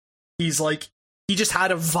he's like, he just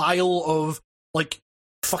had a vial of like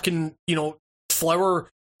fucking, you know, flour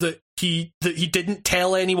that he didn't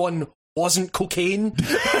tell anyone wasn't cocaine.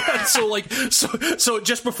 so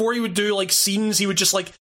just before he would do like scenes, he would just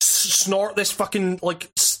like snort this fucking like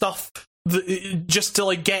stuff just to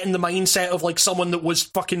like get in the mindset of like someone that was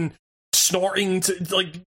fucking snorting to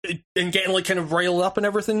like, and getting like kind of riled up and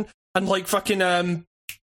everything. And like fucking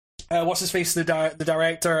what's his face, the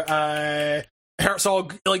director,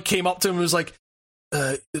 Herzog, like came up to him and was like,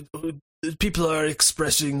 people are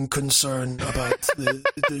expressing concern about the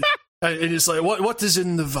and it's like, what is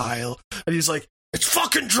in the vial? And he's like, it's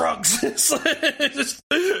fucking drugs. It's like,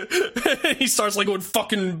 he starts like going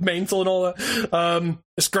fucking mental and all that.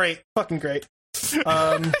 It's great, fucking great.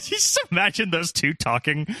 Just imagine those two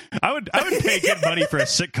talking. I would pay good money for a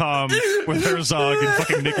sitcom with Herzog and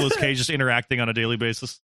fucking Nicolas Cage just interacting on a daily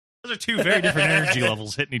basis. Those are two very different energy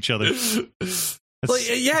levels hitting each other. Like,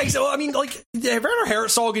 yeah, so I mean, like, Werner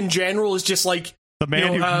Herzog in general is just like the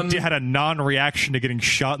man who had a non-reaction to getting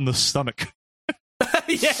shot in the stomach.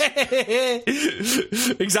 Yeah,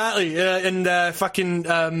 exactly. And fucking,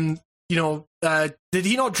 you know, did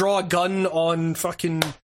he not draw a gun on fucking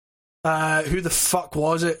who the fuck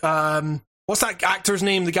was it? What's that actor's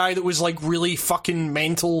name? The guy that was like really fucking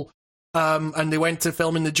mental. And they went to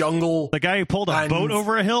film in the jungle. The guy who pulled a boat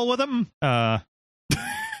over a hill with him. What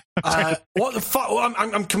the fuck?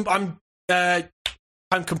 I'm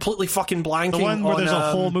I'm completely fucking blanking. The one where there's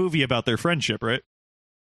a whole movie about their friendship, right?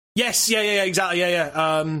 Yes, yeah, exactly,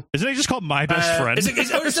 yeah. Isn't it just called My Best Friend? It's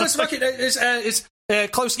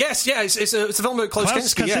Klaus. Yes, yeah. It's a film about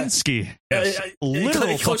Klaus Kinski. Yes.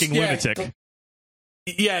 Literal fucking lunatic.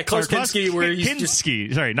 Yeah, Klaus Kinski, where he's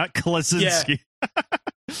Kinski. Sorry, not Klasinski. Yeah.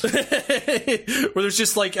 Where there's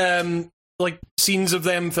just like scenes of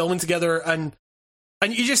them filming together, and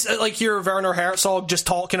you just like hear Werner Herzog just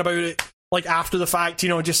talking about it like after the fact, you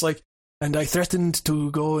know, just like, and I threatened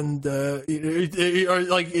to go and was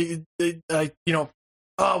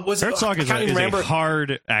Herzog is a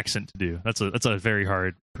hard accent to do. That's a very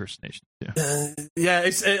hard impersonation to do.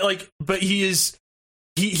 It's like, but he's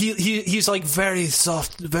like very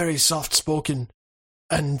soft spoken,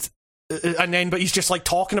 and then but he's just like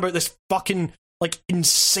talking about this fucking like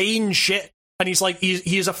insane shit, and he's like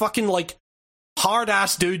he is a fucking like hard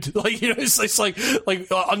ass dude, like, you know, it's like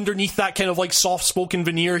underneath that kind of like soft spoken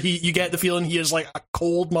veneer, you get the feeling he is like a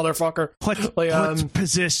cold motherfucker. What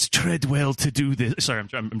possessed Treadwell to do this? Sorry,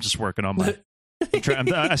 I'm just working on my.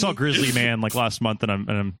 I saw Grizzly Man like last month, and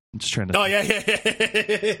I'm just trying to. Oh yeah.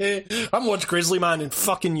 I haven't watched Grizzly Man in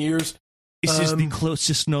fucking years. This is the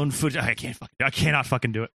closest known footage. I cannot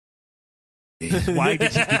fucking do it. Why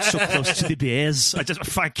did he get so close to the bears? I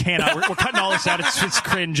cannot. We're cutting all this out. It's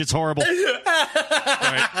cringe. It's horrible.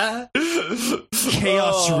 Right.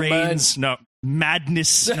 Chaos reigns. Man. No.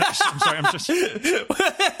 Madness. No, I'm sorry. I'm just.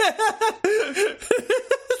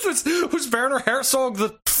 was Werner Herzog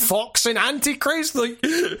the fox in Antichrist? Like,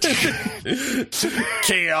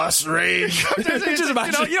 chaos reigns. You know,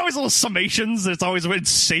 his little summations. It's always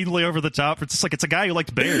insanely over the top. It's just like it's a guy who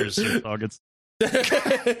liked bears.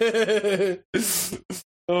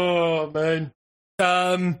 Oh man.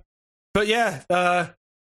 But yeah,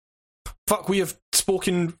 fuck, we have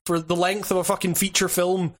spoken for the length of a fucking feature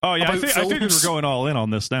film. Oh yeah, I figured we're going all in on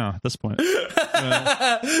this now at this point.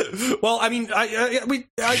 Well, I mean, I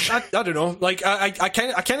don't know, like I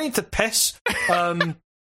can't need to piss.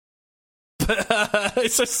 But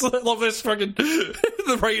it's just, I love this fucking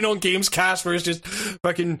the Writing on Games cast where it's just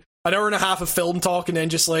fucking an hour and a half of film talk and then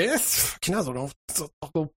just like, fucking, I don't know,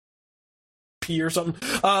 I'll go pee or something.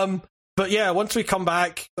 But yeah, once we come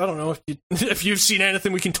back, I don't know if you've seen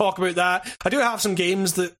anything, we can talk about that. I do have some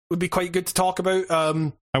games that would be quite good to talk about.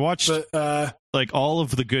 I watched like all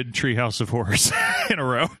of the good Treehouse of Horrors in a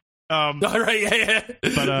row. Right, yeah.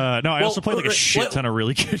 But no, I also played like a shit ton of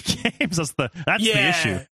really good games. That's the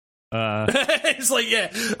issue. It's like,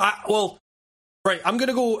 yeah. Right, I'm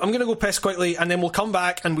gonna go piss quickly, and then we'll come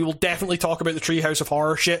back, and we will definitely talk about the Treehouse of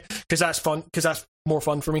Horror shit, because that's fun, because that's more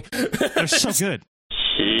fun for me. They're so good.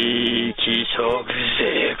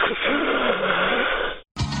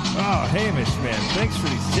 Oh, Hamish, man, thanks for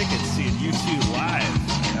these tickets seeing you two live.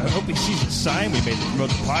 I hope he sees the sign we made to promote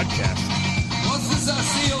the podcast. What's this I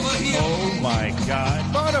see over here? Oh my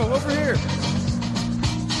god. Bono, over here. I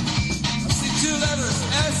see two letters,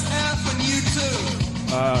 SF and U2.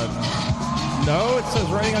 No, it says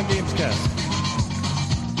Writing on Gamescast.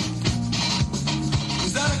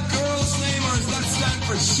 Is that a girl's name, or does that stand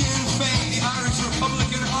for Sinn Féin, the Irish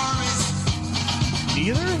Republican Armies?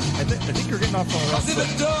 Neither? I think you're getting off on the wrong foot.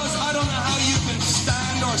 If it does, I don't know how you can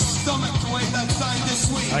stand or stomach to wave that sign this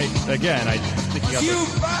week. I think you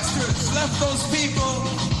bastards left those people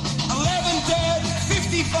 11 dead,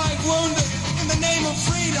 55 wounded in the name of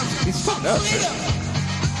freedom. He's fucked up. Freedom.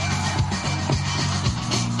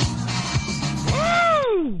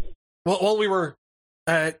 Woo! Well, while we were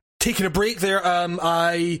taking a break there,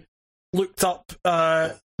 I looked up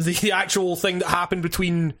the actual thing that happened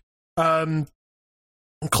between Klaus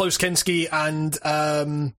Kinski and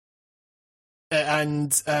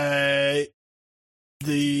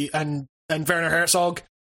Werner Herzog,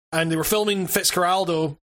 and they were filming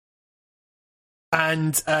Fitzcarraldo,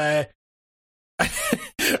 and and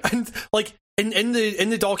like in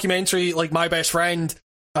the documentary, like My Best Friend,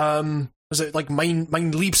 was it like Mein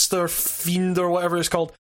Liebster Fiend or whatever it's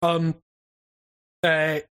called? You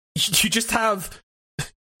just have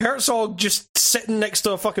Herzog just sitting next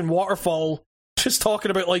to a fucking waterfall, just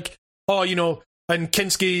talking about like, oh, you know, and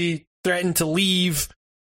Kinski threatened to leave,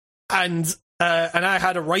 and I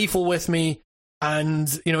had a rifle with me, and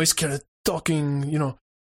you know, he's kind of talking, you know,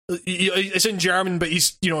 it's in German, but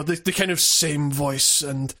he's, you know, the kind of same voice,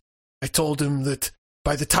 and I told him that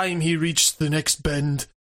by the time he reached the next bend,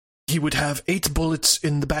 he would have 8 bullets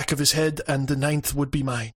in the back of his head, and the 9th would be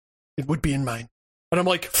mine. It would be in mine. And I'm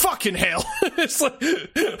like, fucking hell. It's like,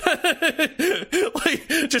 like,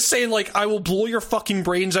 just saying, like, I will blow your fucking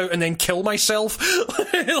brains out and then kill myself.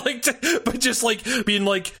 Like, but just, like, being,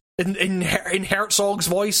 like, in Herzog's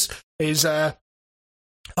voice is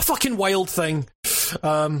a fucking wild thing.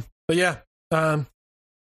 But yeah,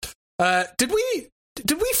 did we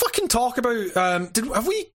fucking talk about? Have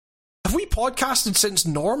we podcasted since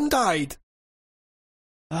Norm died?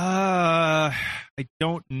 I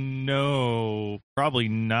don't know. Probably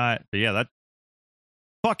not. But yeah, that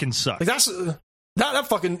fucking sucks. Like that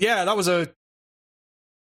fucking that was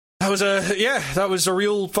a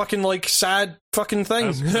real fucking like sad fucking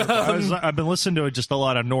thing. I've been listening to just a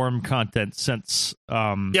lot of Norm content since.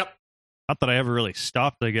 Yep. Not that I ever really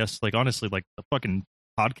stopped. I guess like honestly, like the fucking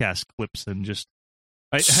podcast clips and just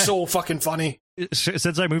so fucking funny.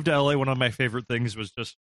 Since I moved to LA, one of my favorite things was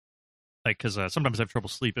just like because sometimes I have trouble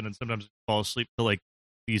sleeping and sometimes I fall asleep to like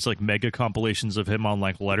these like mega compilations of him on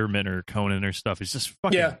like Letterman or Conan or stuff. He's just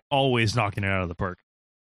fucking always knocking it out of the park.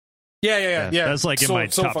 Yeah. That's like in my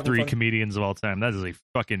top 3 funny. comedians of all time. That is a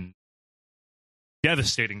fucking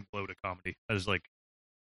devastating blow to comedy. That is like,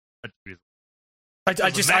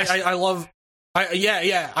 I love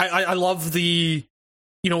the,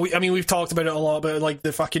 you know, we've talked about it a lot, but like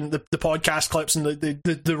the fucking the podcast clips and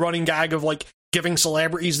the running gag of like giving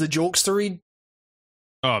celebrities the jokes to read.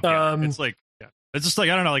 Oh, yeah. It's like, it's just like,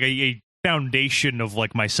 I don't know, like a foundation of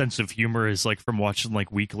like my sense of humor is like from watching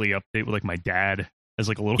like Weekly Update with like my dad as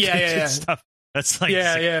like a little kid and stuff. That's like,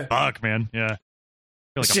 fuck, man. Yeah.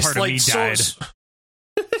 I feel like a part of me died.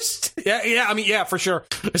 I mean, yeah, for sure.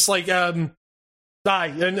 It's like, and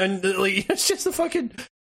like, it's just the fucking,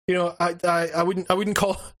 you know, I wouldn't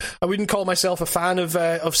call myself a fan of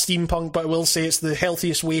steampunk, but I will say it's the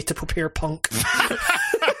healthiest way to prepare punk.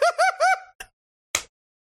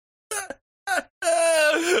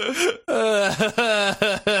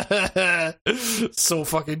 So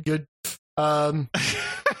fucking good. It's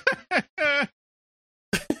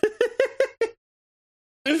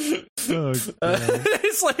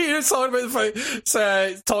like it's talking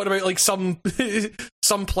about like some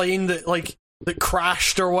plane that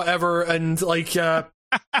crashed or whatever, and like you know,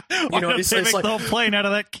 it's like the whole plane out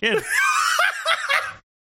of that kid.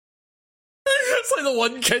 It's like the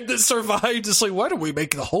one kid that survived. It's like, why don't we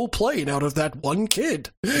make the whole plane out of that one kid?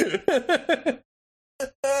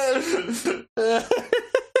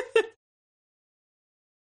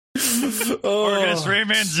 Organist Ray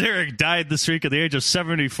Manzarek died this week at the age of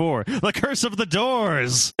 74. The Curse of the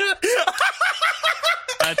Doors.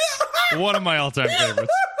 That's one of my all-time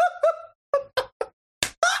favorites.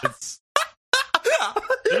 It's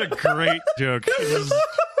a great joke.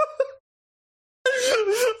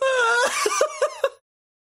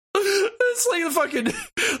 It's like the fucking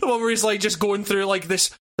the one where he's like just going through like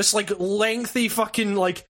this like lengthy fucking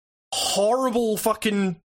like horrible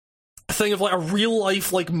fucking thing of like a real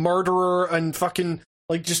life like murderer and fucking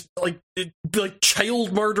like just like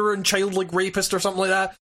child murderer and child like rapist or something like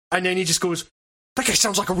that, and then he just goes, that guy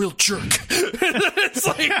sounds like a real jerk. It's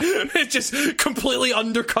like it just completely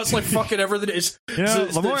undercuts like fucking everything it is. You know,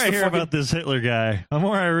 the more I hear about this Hitler guy, the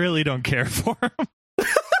more I really don't care for him.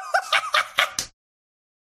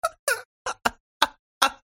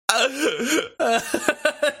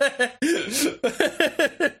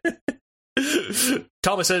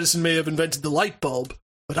 Thomas Edison may have invented the light bulb,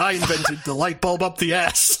 but I invented the light bulb up the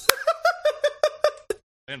ass.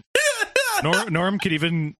 Norm could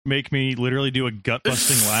even make me literally do a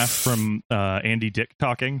gut-busting laugh from Andy Dick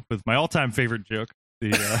talking with my all-time favorite joke.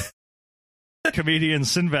 The comedian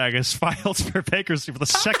Sinbad has filed for bankruptcy for the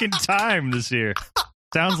second time this year.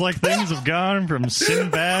 Sounds like things have gone from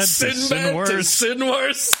Sinbad to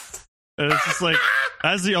Sinworse. It's just like,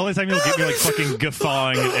 that's the only time you'll get me like fucking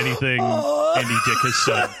guffawing at anything Andy Dick has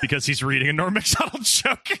said because he's reading a Norm Macdonald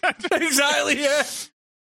joke. Exactly, yeah.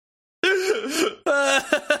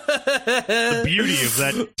 The beauty of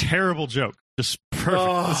that terrible joke. Just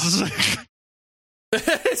perfect.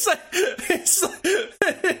 It's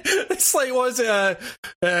like what was it?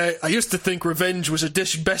 I used to think revenge was a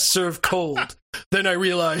dish best served cold. Then I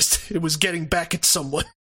realized it was getting back at someone.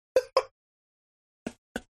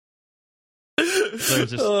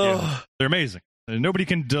 They're amazing. And nobody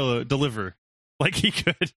can deliver like he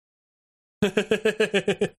could.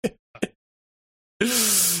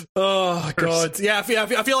 Oh god, yeah. I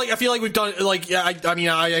feel like we've done like I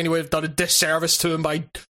anyway have done a disservice to him by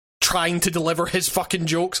trying to deliver his fucking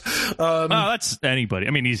jokes. That's anybody.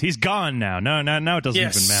 I mean, he's gone now. No, it doesn't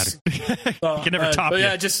even matter. He can never top you.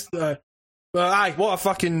 Yeah, just what a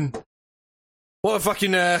fucking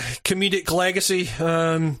comedic legacy.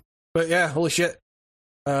 But yeah, holy shit.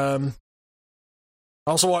 I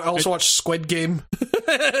also watched Squid Game.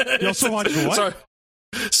 You also watched what? Sorry,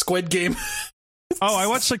 Squid Game. Oh, I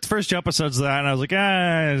watched like the first 2 episodes of that, and I was like,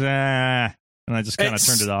 and I just kind of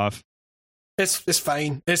turned it off. It's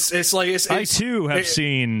fine. It's like I too have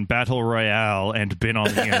seen Battle Royale and been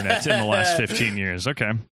on the internet in the last 15 years.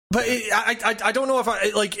 Okay. But I don't know if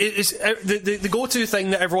it's the go-to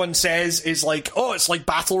thing that everyone says is like, oh, it's like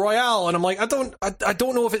Battle Royale, and I'm like, I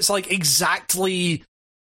don't know if it's like exactly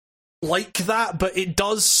like that, but it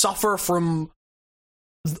does suffer from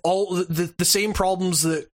all the same problems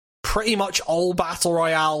that pretty much all Battle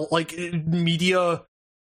Royale like media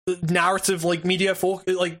narrative like media folk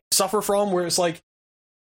like suffer from, where it's like,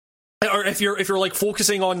 or if you're like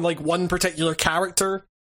focusing on like one particular character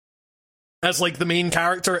as like the main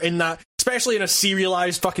character in that, especially in a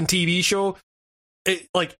serialized fucking TV show, it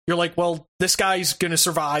like you're like, well, this guy's gonna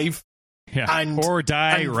survive, or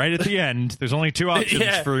die right at the end. There's only two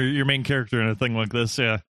options for your main character in a thing like this.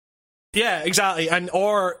 Yeah, exactly, and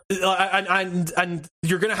you're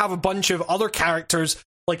gonna have a bunch of other characters.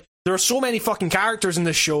 Like, there are so many fucking characters in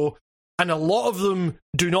this show, and a lot of them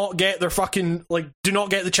do not get their fucking do not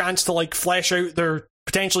get the chance to like flesh out their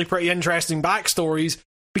potentially pretty interesting backstories,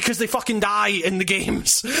 because they fucking die in the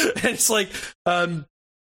games. It's like, so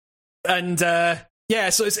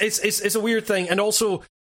it's a weird thing. And also,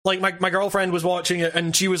 like, my girlfriend was watching it,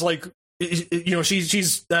 and she was like, you know,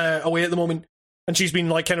 she's away at the moment, and she's been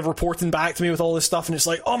like kind of reporting back to me with all this stuff, and it's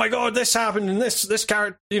like, oh my god, this happened, and this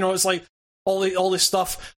character, you know, it's like all this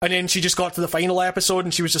stuff, and then she just got to the final episode,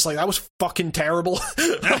 and she was just like, that was fucking terrible.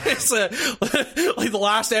 It's like the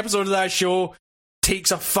last episode of that show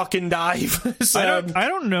takes a fucking dive. So, I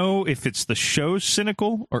don't know if it's the show's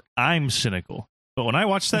cynical or I'm cynical, but when I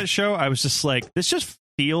watched that show, I was just like, this just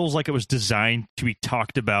feels like it was designed to be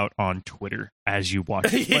talked about on Twitter as you watch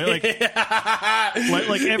it.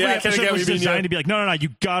 Like every episode was designed to be like, no, you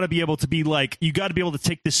gotta be able to be like, you gotta be able to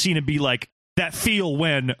take this scene and be like, that feel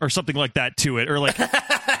when, or something like that to it, or like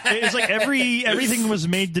it's like everything was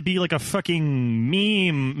made to be like a fucking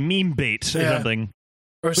meme bait or something.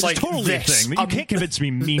 Or it's like totally a thing. You can't convince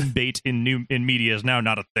me meme bait in media is now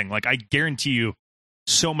not a thing. Like, I guarantee you,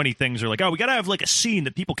 so many things are like, oh, we gotta have like a scene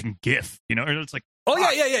that people can gif, you know? And it's like, oh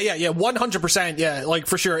yeah, 100%, yeah, like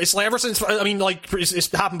for sure. It's like ever since, I mean, like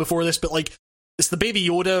it's happened before this, but like it's the Baby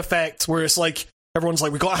Yoda effect, where it's like everyone's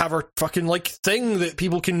like, we gotta have our fucking like thing that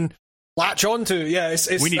people can latch onto. Yeah, it's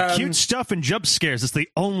we need cute stuff and jump scares. It's the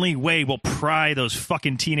only way we'll pry those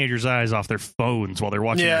fucking teenagers' eyes off their phones while they're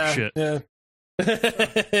watching that shit. Yeah.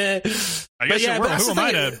 I guess who am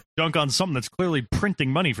I to dunk on something that's clearly printing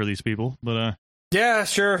money for these people? But yeah,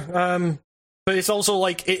 sure. But it's also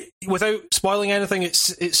like, without spoiling anything, it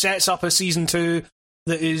sets up a season 2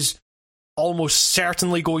 that is almost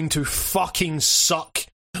certainly going to fucking suck.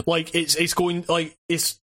 Like, it's going, like,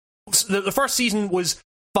 it's the first season was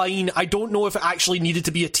fine. I don't know if it actually needed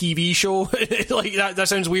to be a TV show. Like, that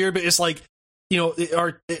sounds weird, but it's like, you know,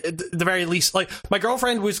 or at the very least, like, my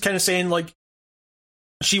girlfriend was kind of saying like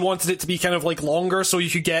she wanted it to be kind of like longer so you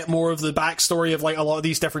could get more of the backstory of like a lot of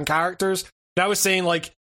these different characters. And I was saying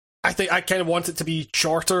like, I think I kind of want it to be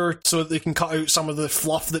shorter so that they can cut out some of the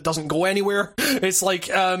fluff that doesn't go anywhere. It's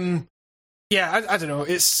like, I don't know.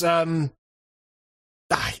 It's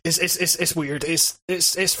weird.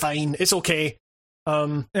 It's fine. It's okay.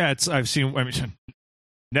 I've seen. I mean,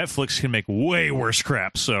 Netflix can make way worse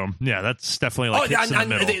crap. So yeah, that's definitely like hits in the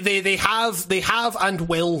middle. They have and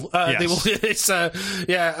will. Yes. They will. It's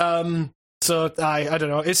So I don't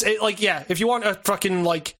know. It's like, yeah. If you want a fucking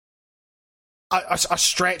like a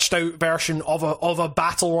stretched out version of a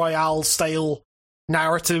battle royale style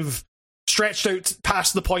narrative, stretched out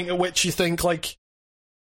past the point at which you think like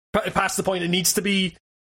past the point it needs to be,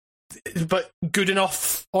 but good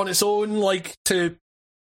enough on its own, like to,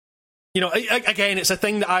 you know, again, it's a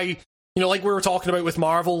thing that I, you know, like we were talking about with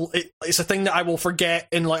Marvel, it's a thing that I will forget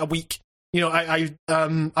in like a week. You know, I've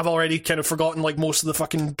already kind of forgotten like most of the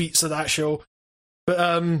fucking beats of that show, but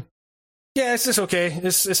yeah, it's just okay.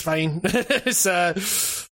 It's fine.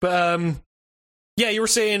 Yeah, you were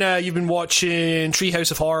saying you've been watching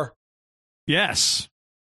Treehouse of Horror. Yes,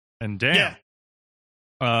 and damn.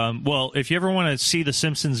 Yeah. Well, if you ever want to see The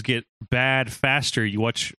Simpsons get bad faster, you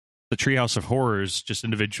watch the Treehouse of Horrors just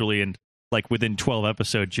individually, and like within 12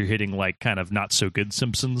 episodes, you're hitting like kind of not so good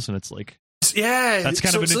Simpsons, and it's like, yeah, that's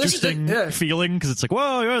kind of an interesting feeling, because it's like,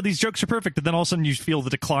 whoa, these jokes are perfect, and then all of a sudden you feel the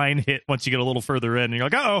decline hit once you get a little further in, and you're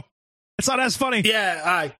like, oh, it's not as funny.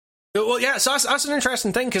 Yeah, well, yeah, so that's an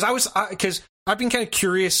interesting thing, because I've been kind of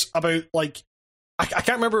curious about like, I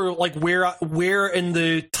can't remember like where in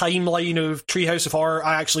the timeline of Treehouse of Horror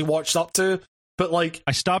I actually watched up to, but like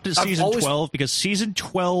I stopped at season 12 because season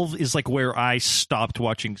 12 is like where I stopped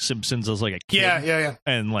watching Simpsons as like a kid. Yeah.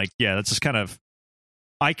 And like, yeah, that's just kind of,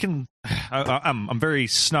 I'm very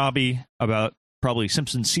snobby about probably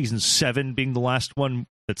Simpsons season 7 being the last one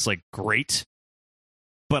that's like great,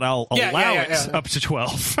 but I'll allow it up to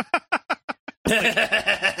 12.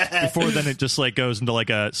 Before then it just like goes into like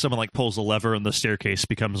someone like pulls a lever and the staircase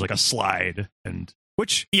becomes like a slide, and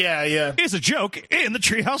which is a joke in the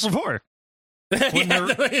Treehouse of Horror. When they're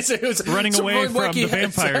running away from the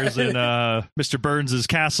vampires in Mr. Burns'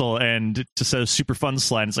 castle, and it just says super fun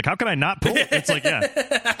slide. It's like, how can I not pull it? It's like,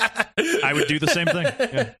 I would do the same thing.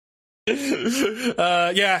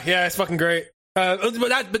 It's fucking great.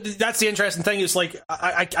 But that's the interesting thing. It's like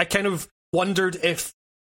I kind of wondered if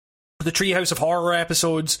the Treehouse of Horror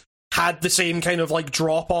episodes had the same kind of like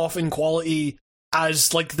drop off in quality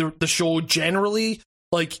as like the show generally,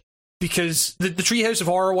 like. Because the Treehouse of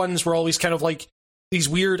Horror ones were always kind of like these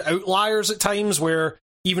weird outliers at times, where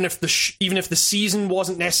even if the season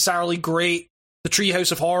wasn't necessarily great, the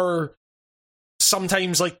Treehouse of Horror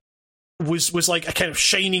sometimes like was like a kind of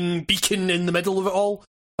shining beacon in the middle of it all.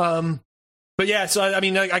 But yeah, so I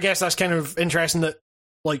mean, I guess that's kind of interesting that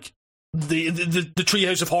like the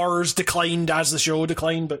Treehouse of Horrors declined as the show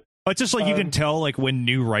declined, but. It's just like you can tell, like when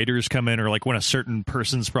new writers come in, or like when a certain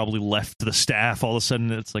person's probably left the staff. All of a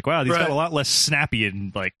sudden, it's like, wow, these got a lot less snappy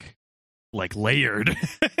and like layered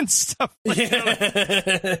and stuff. Like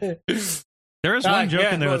that. There is one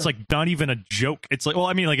joke in there that's like not even a joke. It's like, well,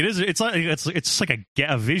 I mean, like it is. It's like it's like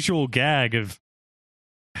a visual gag of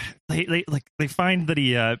they find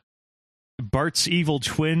that Bart's evil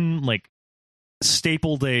twin like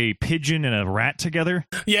stapled a pigeon and a rat together.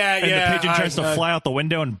 And the pigeon tries to fly out the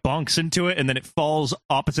window and bonks into it, and then it falls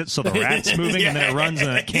opposite, so the rat's moving, and then it runs,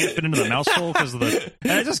 and it can't fit into the mouse hole because of the.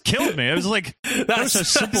 And it just killed me. It was like that's a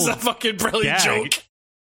simple, that's a fucking brilliant joke.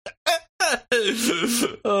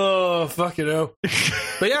 Oh fucking hell!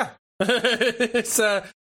 But yeah, it's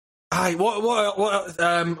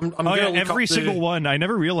every single one. I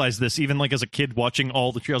never realized this, even like as a kid watching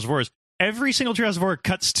all the Treehouse of Horrors. Every single Treehouse of Horror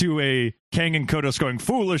cuts to a Kang and Kodos going,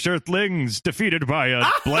 "Foolish Earthlings defeated by a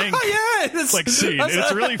blank." Like scene.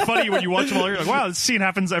 It's really funny when you watch them all. You're like, "Wow, this scene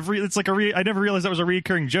happens every." It's like I never realized that was a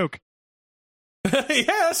recurring joke.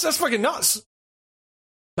 That's fucking nuts,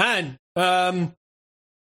 man. I'm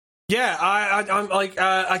like,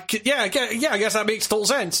 I guess that makes total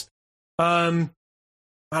sense. And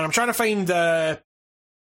I'm trying to find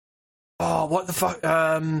what the fuck,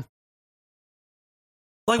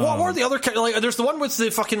 like, what were the other... Like, there's the one with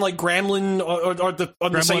the fucking, like, gremlin or the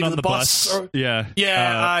on the side of the bus. Or,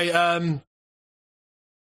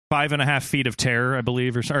 5.5 feet of terror, I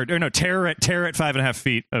believe. Or no, terror at 5.5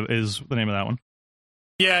 feet is the name of that one.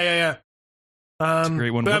 Yeah. It's a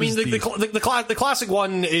great one. But, I mean, the classic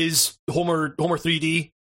one is Homer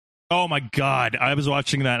 3D. Oh, my God. I was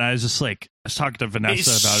watching that, and I was just like... I was talking to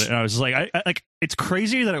Vanessa about it, and I was like... I like, it's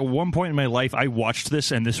crazy that at one point in my life, I watched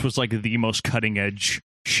this, and this was, like, the most cutting-edge...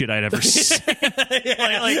 shit I'd ever seen.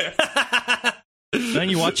 Then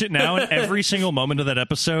you watch it now, and every single moment of that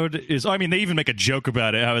episode is... I mean, they even make a joke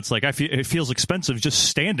about it, how it's like, it feels expensive just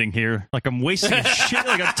standing here. Like, I'm wasting shit,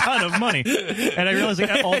 like a ton of money. And I realized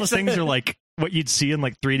like, all the things are like what you'd see in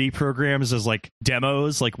like 3D programs as like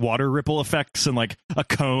demos, like water ripple effects and like a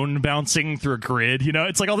cone bouncing through a grid. You know,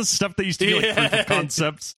 it's like all this stuff that used to be like proof of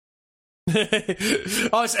concepts.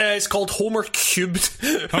 It's called Homer Cubed.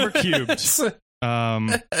 Homer Cubed. Oh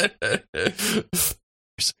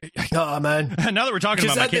man! Now that we're talking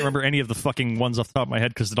about them, I can't remember any of the fucking ones off the top of my head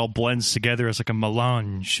because it all blends together as like a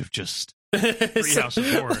melange of just Treehouse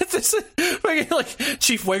of Horror. Like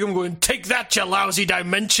Chief Wiggum going, "Take that, you lousy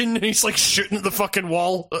dimension!" And he's like shooting at the fucking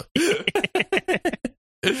wall.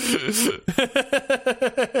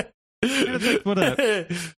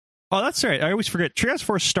 Oh, that's right. I always forget. Treehouse of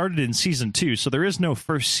Horror started in season 2, so there is no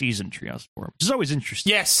first season Treehouse of Horror, which is always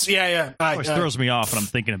interesting. Yes, yeah. It always throws me off when I'm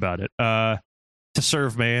thinking about it. To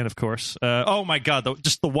Serve Man, of course. Oh my God,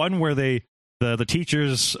 just the one where the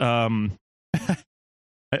teachers, I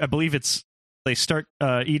believe they start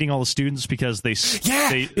eating all the students because their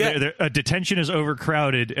detention is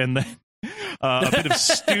overcrowded, and then a bit of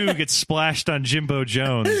stew gets splashed on Jimbo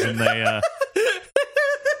Jones, and they.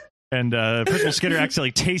 And Principal Skinner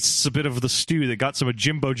accidentally tastes a bit of the stew that got some of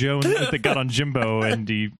Jimbo Jones that got on Jimbo, and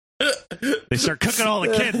they start cooking all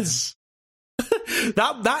the kids.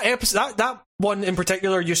 That episode, that one in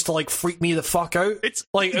particular, used to like freak me the fuck out. It's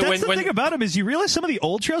like the thing about them is you realize some of the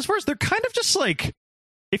old Treehouse of Horror, they're kind of just like.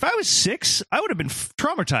 If I was 6, I would have been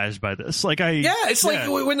traumatized by this. Like it's like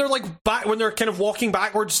when they're like when they're kind of walking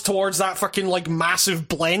backwards towards that fucking like massive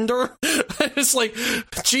blender. It's like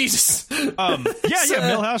Jesus.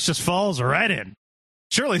 Milhouse just falls right in.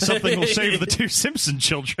 Surely something will save the 2 Simpson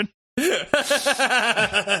children.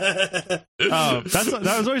 That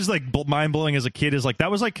was always like mind blowing as a kid. Is like that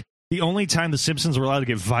was like the only time the Simpsons were allowed to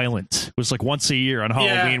get violent. It was like once a year on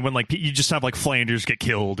Halloween when like you just have like Flanders get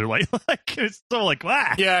killed or like it's so like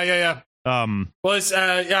wow. Yeah. Well, it's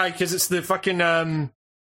because it's the fucking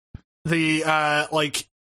like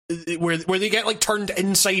where they get like turned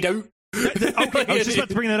inside out. Okay, I was just about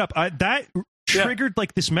to bring that up. That triggered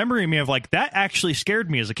like this memory in me of like that actually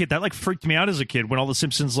scared me as a kid. That like freaked me out as a kid when all the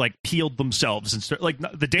Simpsons like peeled themselves and like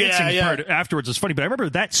the dancing part afterwards is funny, but I remember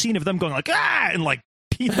that scene of them going like and like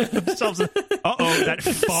peeling themselves. That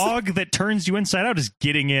fog that turns you inside out is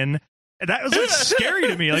getting in. And that was like scary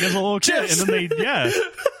to me, like as a little kid. And then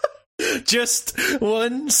just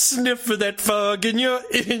one sniff of that fog and you're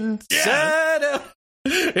inside out.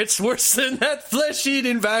 It's worse than that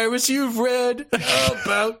flesh-eating virus you've read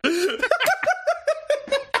about.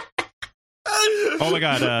 Oh my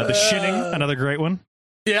god, the shinning, another great one.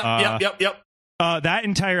 Yep. That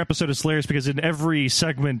entire episode is hilarious because in every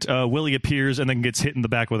segment, Willie appears and then gets hit in the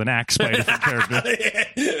back with an axe by a different character.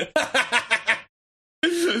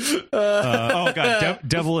 Oh god,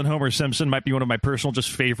 Devil and Homer Simpson might be one of my personal just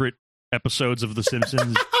favorite episodes of The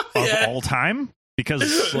Simpsons of all time.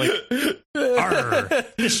 Because, like,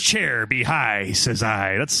 this chair be high, says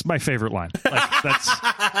I. That's my favorite line. Like, that's...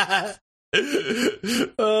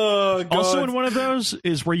 Oh, God. Also in one of those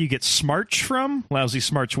is where you get Smarch from. Lousy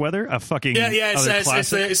Smarch Weather. A fucking it's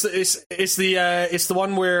the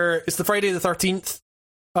one where... It's the Friday the 13th.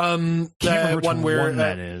 Can't remember which one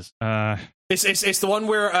that is. It's the one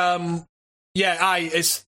where...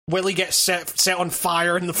 it's... Willie gets set on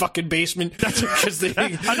fire in the fucking basement because they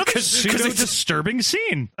another disturbing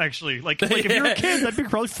scene. Actually, like if you're a kid, that'd be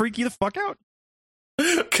probably freak you the fuck out.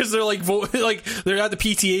 Because they're like they're at the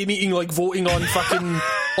PTA meeting, like voting on fucking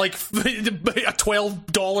like a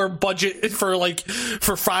 $12 budget for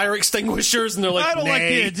fire extinguishers, and they're like, I don't like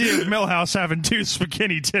the idea of Millhouse having 2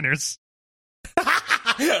 spaghetti dinners.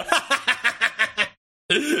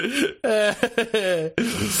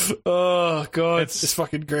 Oh god, it's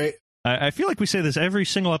fucking great. I feel like we say this every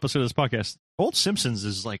single episode of this podcast. Old Simpsons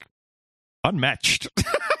is like unmatched.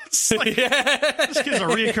 It's like, this is a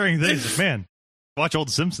reoccurring thing. Like, man, watch Old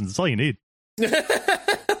Simpsons. That's all you need. But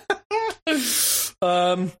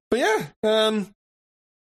yeah, I'm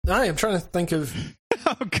trying to think of.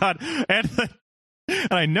 Oh god, and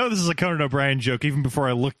I know this is a Conan O'Brien joke even before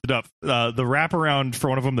I looked it up. The wraparound for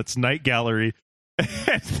one of them that's Night Gallery.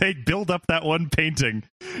 And they build up that one painting,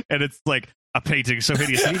 and it's like a painting so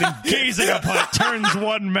hideous, and even gazing upon it turns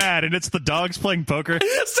one mad, and it's the dogs playing poker, and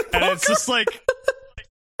it's just like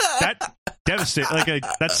that devastating. Like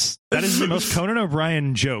that is the most Conan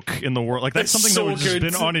O'Brien joke in the world. Like that's something that would just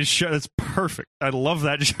been on his show. That's perfect. I love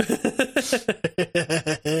that joke.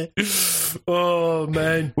 Oh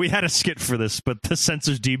man, we had a skit for this, but the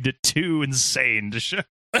censors deemed it too insane to show.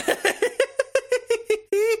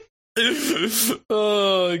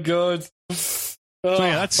 Oh god. So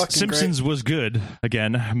yeah, that's Simpsons great. Was good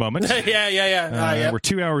again. Moment. Yeah. We're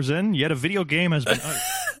 2 hours in. Yet a video game has been. Hey,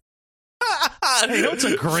 you know what's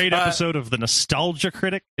a great episode of The Nostalgia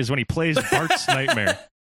Critic is when he plays Bart's Nightmare.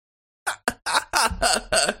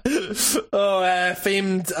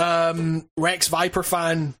 Famed Rex Viper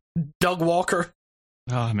fan Doug Walker.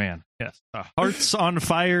 Oh man, yes, Hearts on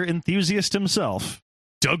Fire enthusiast himself,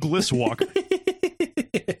 Douglas Walker.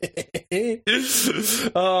 I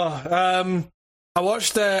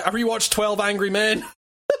rewatched 12 Angry Men.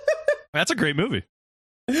 That's a great movie.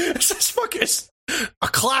 It's a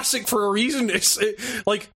classic for a reason. It's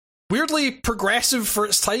like weirdly progressive for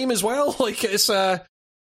its time as well. Like it's kind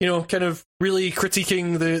of really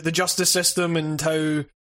critiquing the justice system and how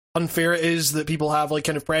unfair it is that people have like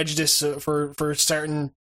kind of prejudice for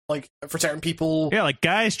certain people. Yeah, like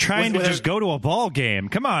guys trying to just go to a ball game.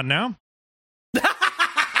 Come on now.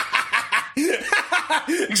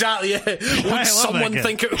 Exactly. Yeah. Would someone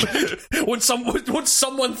think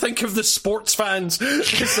of the sports fans?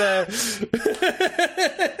 Just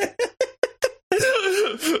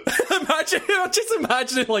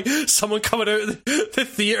imagining like someone coming out of the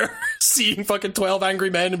theater seeing fucking 12 Angry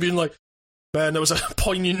Men and being like, man, that was a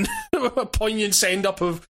poignant send up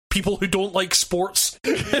of people who don't like sports.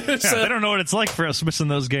 They don't know what it's like for us missing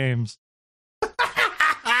those games.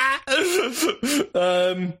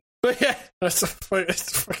 But yeah, it's a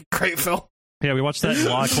fucking great film. Yeah, we watched that in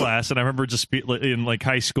law class, and I remember just in like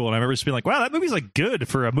high school, and I remember just being like, "Wow, that movie's like good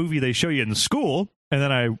for a movie they show you in school." And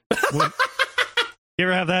then I went, you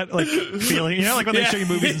ever have that like feeling? You know, like when they show you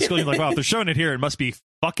movies in school, you're like, "Wow, if they're showing it here, it must be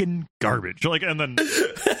fucking garbage." Like, and then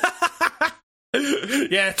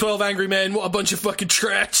Yeah, 12 Angry Men, what a bunch of fucking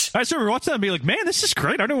trash. I just remember watching that and be like, man, this is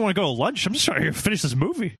great. I don't want to go to lunch. I'm just trying to finish this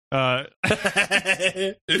movie. Oh,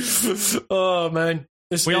 man.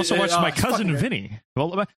 We also watched My Cousin Vinny.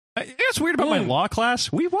 Well, it's weird about my law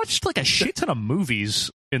class. We watched like a shit ton of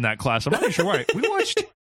movies in that class. I'm not really sure why. We watched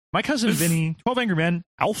My Cousin Vinny, 12 Angry Men,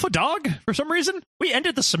 Alpha Dog, for some reason. We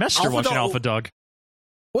ended the semester watching Alpha Dog.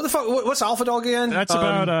 What the fuck? What's Alpha Dog again? That's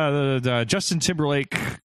about Justin Timberlake.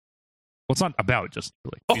 Well, it's not about Justin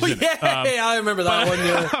Timberlake. I remember that one.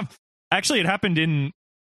 Yeah. Actually, it happened in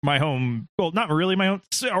my home. Well, not really my home.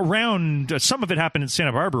 Around some of it happened in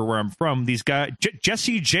Santa Barbara, where I'm from. These guys,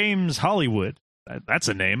 Jesse James Hollywood. That's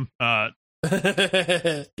a name. Like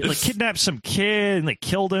kidnapped some kid and they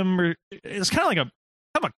killed him. Or it's kind of like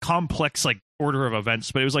a complex like order of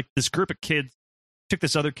events. But it was like this group of kids took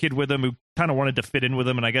this other kid with them who kind of wanted to fit in with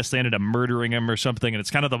them, and I guess they ended up murdering him or something. And it's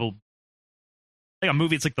kind of like a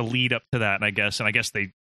movie. It's like the lead up to that, and I guess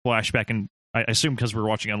they flash back, and I assume because we're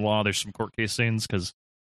watching on law, there's some court case scenes because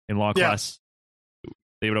in law class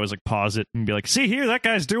they would always like pause it and be like, "See here, that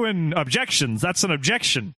guy's doing objections. That's an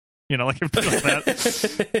objection." You know, like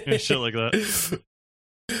that, and shit like that.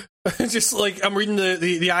 Just like I'm reading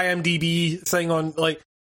the IMDb thing on like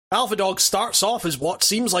Alpha Dog starts off as what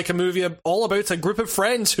seems like a movie all about a group of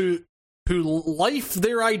friends who life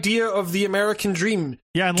their idea of the American dream.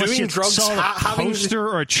 Yeah, unless doing you drugs, saw a poster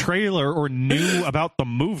or a trailer or knew about the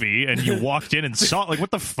movie and you walked in and saw it, like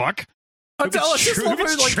what the fuck?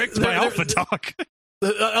 Tricked by Alpha Dog.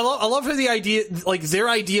 I love how the idea, like their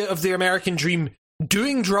idea of the American dream.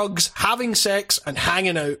 Doing drugs, having sex, and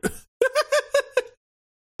hanging out.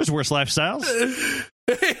 There's worse lifestyles.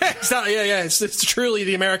 Exactly. Yeah. It's truly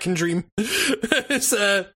the American dream.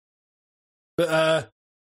 I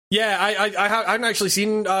haven't actually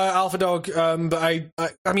seen Alpha Dog, but I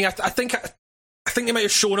think they might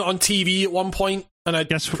have shown it on TV at one point, and I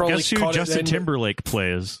guess probably who caught Justin it Timberlake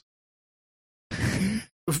plays.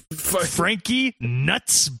 Frankie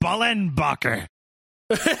Nuts Ballenbacher.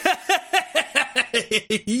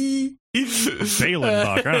 Ballenbacher.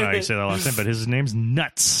 I don't know how you say that last name, but his name's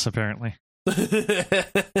Nuts, apparently.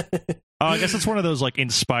 I guess it's one of those like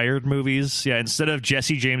inspired movies. Yeah, instead of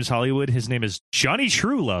Jesse James Hollywood, his name is Johnny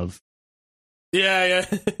Truelove. Yeah.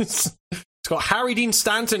 It's got Harry Dean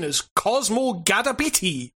Stanton as Cosmo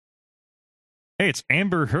Gadabiti. Hey, it's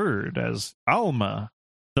Amber Heard as Alma,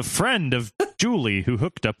 the friend of Julie who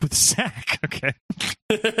hooked up with Zach. Okay.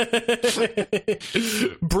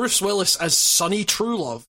 Bruce Willis as Sonny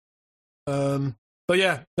Truelove. But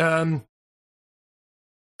yeah,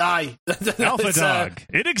 aye. Alpha Dog.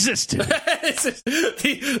 It existed.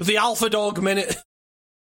 the Alpha Dog minute.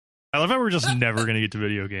 I love how we're just never going to get to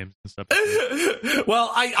video games and stuff.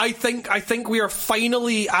 Well, I think we are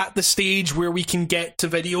finally at the stage where we can get to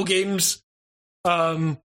video games.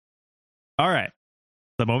 All right.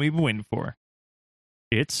 The moment you've been waiting for.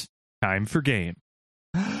 It's time for game.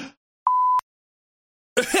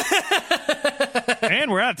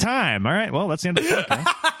 And we're out of time. All right. Well, that's the end of the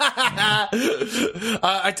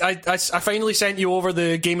podcast. I finally sent you over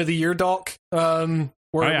the Game of the Year doc. We are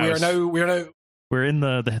now we're in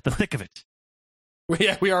the thick of it.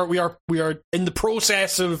 We are in the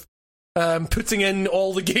process of putting in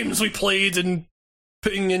all the games we played and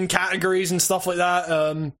putting in categories and stuff like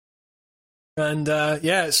that.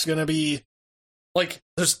 It's gonna be like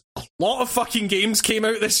there's a lot of fucking games came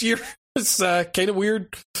out this year. It's kind of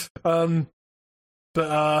weird, it's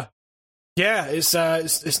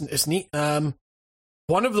neat. One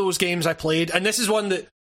of those games I played, and this is one that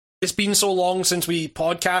it's been so long since we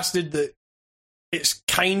podcasted that it's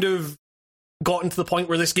kind of gotten to the point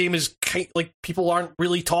where this game is like people aren't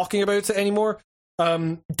really talking about it anymore.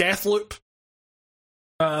 Deathloop.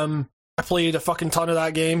 I played a fucking ton of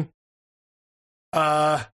that game.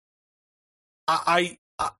 I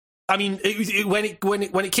mean, when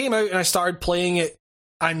it came out and I started playing it,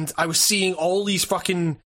 and I was seeing all these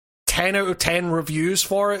fucking 10 out of 10 reviews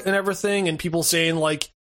for it and everything, and people saying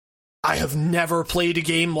like, I have never played a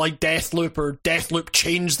game like Deathloop, or Deathloop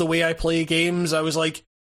changed the way I play games. I was like,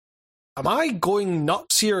 am I going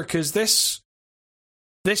nuts here? Because this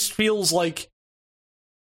feels like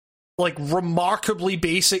remarkably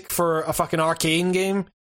basic for a fucking Arcane game.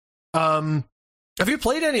 Have you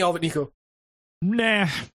played any of it, Nico? Nah.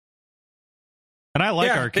 And I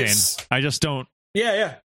like Arcane. I just don't.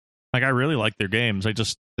 Yeah. Like, I really like their games.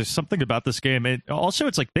 There's something about this game.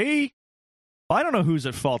 It's like I don't know who's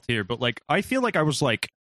at fault here, but like, I feel like I was like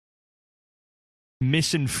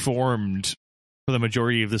misinformed for the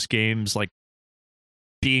majority of this game's like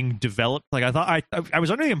being developed. Like, I thought I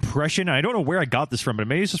was under the impression, I don't know where I got this from, but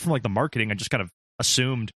maybe it's just from like the marketing. I just kind of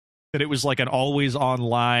assumed that it was like an always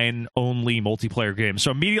online only multiplayer game.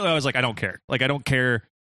 So immediately I was like, I don't care. Like, I don't care.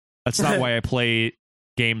 That's not why I play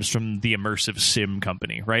games from the Immersive Sim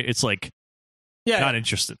company, right? It's like, not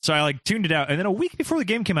interested. So I like tuned it out. And then a week before the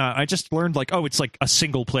game came out, I just learned like, oh, it's like a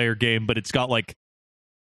single player game, but it's got like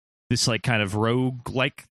this like kind of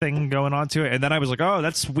rogue-like thing going on to it. And then I was like, oh,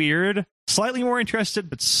 that's weird. Slightly more interested,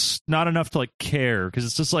 but not enough to like care. Because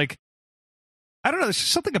it's just like, I don't know, there's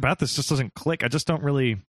just something about this just doesn't click. I just don't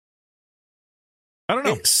really, I don't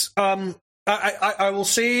know. It's, I will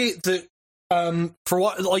say that for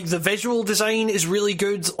what, like, the visual design is really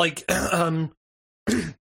good. Like,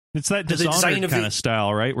 it's that Dishonored kind of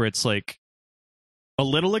style, right? Where it's like a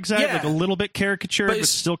little exact, like a little bit caricatured, but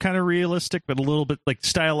still kind of realistic, but a little bit like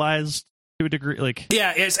stylized to a degree. Like,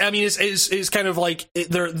 yeah, it's kind of like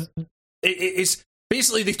it's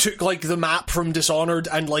basically they took like the map from Dishonored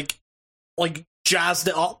and like jazzed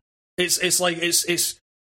it up. It's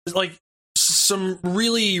like some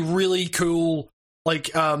really, really cool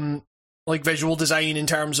like visual design in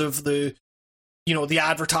terms of the, you know, the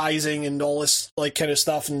advertising and all this like kind of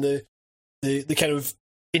stuff, and the kind of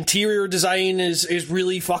interior design is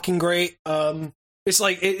really fucking great. It's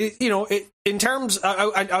like it you know, it in terms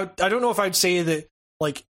I don't know if I'd say that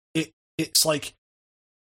like it's like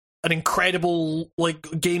an incredible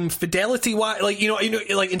like game fidelity wise, like you know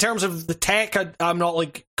like in terms of the tech I'm not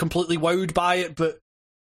like completely wowed by it, but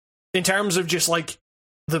in terms of just like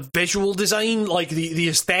the visual design, like the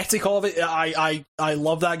aesthetic of it, I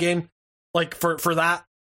love that game. Like for that,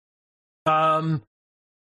 I'm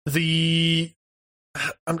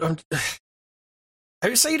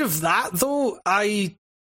outside of that though, I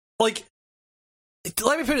like.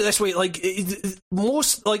 Let me put it this way: like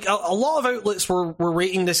most, like a lot of outlets were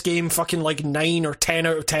rating this game fucking like 9 or 10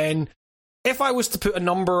 out of 10. If I was to put a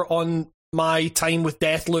number on my time with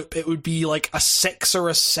Deathloop, it would be like a 6 or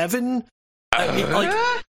a 7. Like,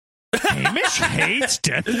 Hamish hates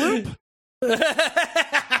Deathloop.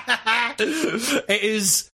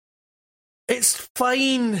 It's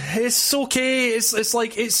fine. It's okay. It's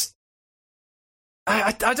like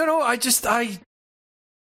I don't know. I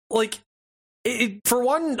like it, for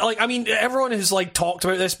one. Like, I mean, everyone has like talked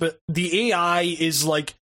about this, but the AI is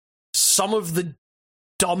like some of the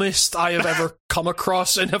dumbest I have ever come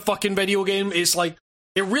across in a fucking video game. It's like,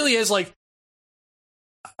 it really is like.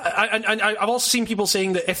 I've also seen people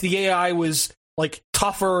saying that if the AI was like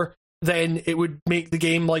tougher, then it would make the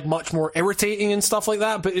game like much more irritating and stuff like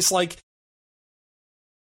that. But it's like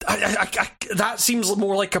that seems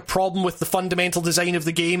more like a problem with the fundamental design of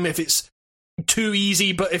the game. If it's too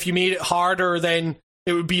easy, but if you made it harder, then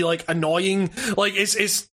it would be like annoying. Like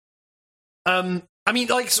it's I mean,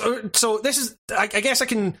 like so this is I guess I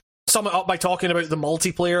can sum it up by talking about the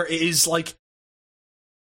multiplayer. It is like,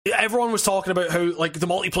 everyone was talking about how like the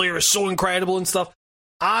multiplayer is so incredible and stuff.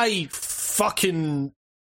 I fucking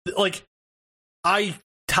like, I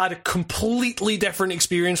had a completely different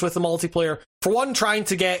experience with the multiplayer. For one, trying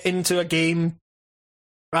to get into a game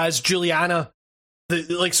as Juliana,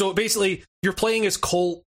 like, so basically you're playing as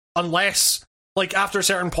Colt, unless like after a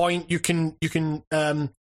certain point you can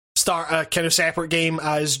start a kind of separate game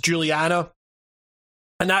as Juliana,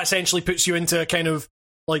 and that essentially puts you into a kind of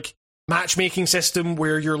like matchmaking system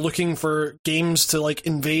where you're looking for games to like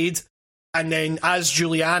invade, and then as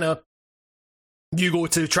Juliana you go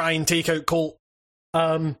to try and take out Colt.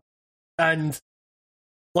 And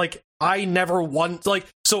like I never want, like,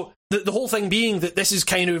 so the whole thing being that this is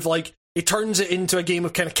kind of like, it turns it into a game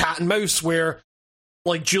of kind of cat and mouse, where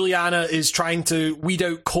like Juliana is trying to weed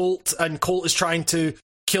out Colt and Colt is trying to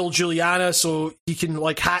kill Juliana so he can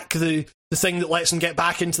like hack the thing that lets him get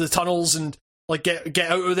back into the tunnels and like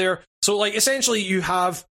get out of there. So like essentially you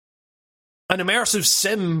have an immersive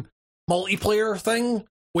sim multiplayer thing,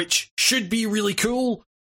 which should be really cool,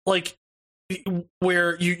 like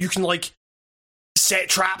where you can like set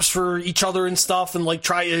traps for each other and stuff and like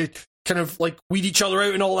try to kind of like weed each other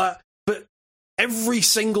out and all that. But every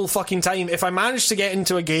single fucking time, if I managed to get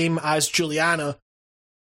into a game as Juliana,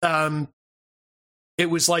 it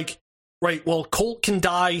was like, right, well, Colt can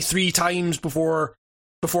die 3 times before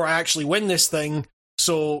I actually win this thing.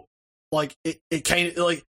 So like it kind of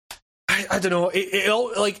like, I don't know, it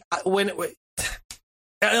all like when it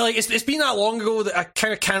like it's been that long ago that I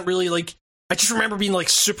kind of can't really like. I just remember being like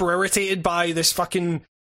super irritated by this fucking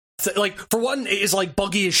like, for one, it is like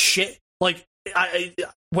buggy as shit. Like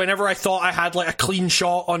whenever I thought I had like a clean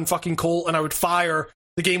shot on fucking Colt and I would fire,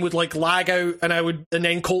 the game would like lag out and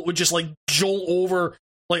then Colt would just like jolt over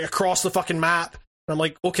like across the fucking map. And I'm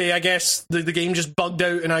like, okay, I guess the game just bugged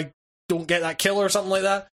out and I don't get that kill or something like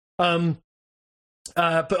that.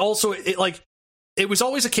 But also it like it was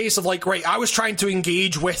always a case of like, right, I was trying to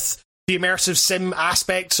engage with the immersive sim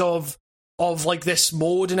aspects of like this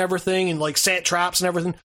mode and everything, and like set traps and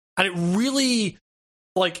everything, and it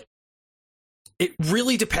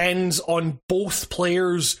really depends on both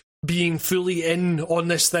players being fully in on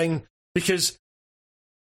this thing, because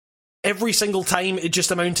every single time it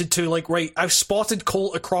just amounted to like, right, I've spotted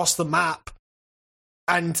Colt across the map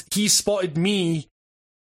and he's spotted me,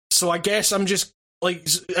 so I guess I'm just like,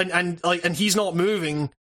 and he's not moving,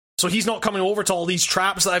 so he's not coming over to all these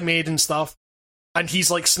traps that I've made and stuff, and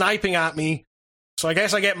he's like sniping at me, so I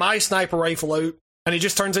guess I get my sniper rifle out, and it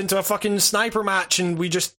just turns into a fucking sniper match, and we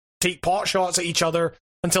just take pot shots at each other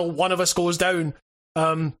until one of us goes down.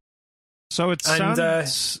 So it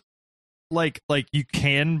sounds like you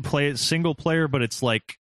can play it single player, but it's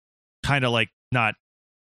like kind of like not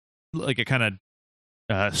like it kind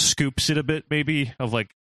of scoops it a bit, maybe, of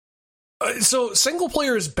like. So single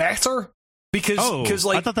player is better because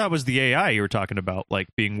like, I thought that was the AI you were talking about, like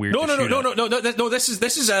being weird. No. This is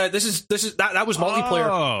that was multiplayer.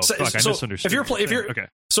 Oh, fuck, I misunderstood.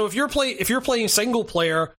 If you're playing single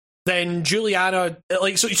player, then Juliana,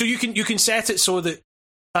 like, so you can set it so that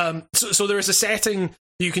so there is a setting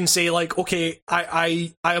you can say like, okay,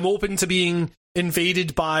 I am open to being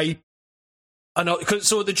invaded by another,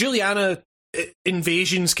 so the Juliana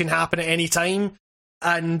invasions can happen at any time,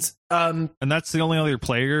 and that's the only other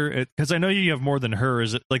player, because I know you have more than her.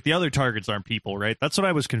 Is it like the other targets aren't people, right? That's what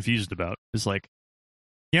I was confused about. Is like,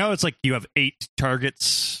 it's like you have 8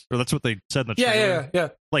 targets, or that's what they said in the trailer. Yeah.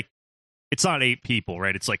 Like, it's not 8 people,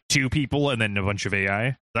 right? It's like 2 people and then a bunch of AI.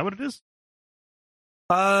 Is that what it is?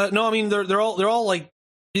 No, I mean they're all like,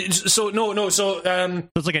 so no. So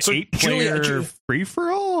it's like an 8-player free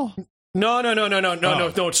for all. No.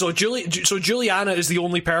 So Juliana is the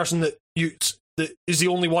only person that is the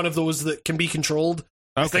only one of those that can be controlled.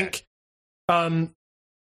 Okay. I think.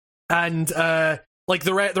 Like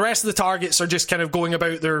the rest of the targets are just kind of going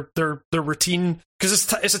about their routine,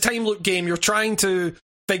 because it's a time loop game. You're trying to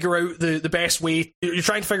figure out the best way. You're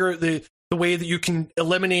trying to figure out the way that you can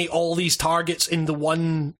eliminate all these targets in the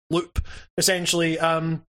one loop, essentially.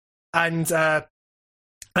 And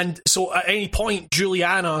so at any point,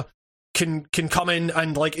 Juliana can come in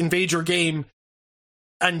and like invade your game,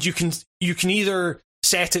 and you can either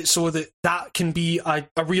set it so that can be a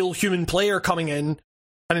real human player coming in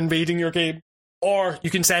and invading your game, or you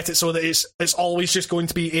can set it so that it's always just going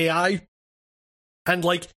to be AI. And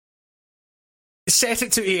like, set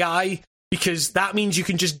it to AI, because that means you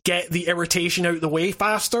can just get the irritation out of the way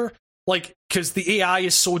faster. Like, because the AI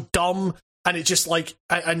is so dumb, and it just like,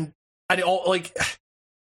 and it all like,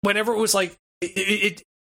 whenever it was like, it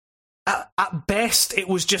at best it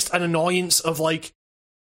was just an annoyance of like,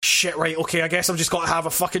 shit, right, okay, I guess I've just got to have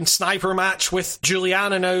a fucking sniper match with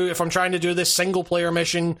Juliana now if I'm trying to do this single player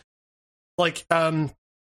mission. Like,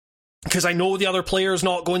 because I know the other player's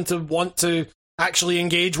not going to want to actually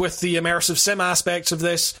engage with the immersive sim aspects of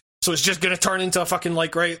this, so it's just going to turn into a fucking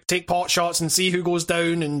like, right, take pot shots and see who goes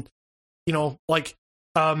down, and like,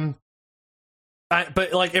 but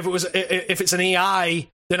like if it's an AI,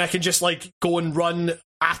 then I can just like go and run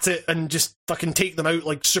at it and just fucking take them out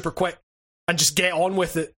like super quick and just get on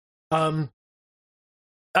with it. I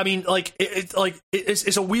mean, like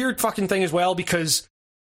it's a weird fucking thing as well, because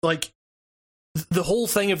like the whole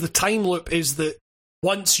thing of the time loop is that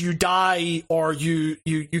once you die, or you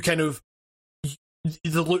kind of,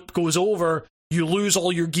 the loop goes over, you lose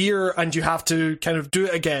all your gear and you have to kind of do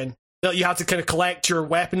it again. You have to kind of collect your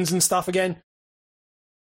weapons and stuff again.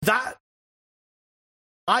 That,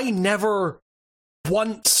 I never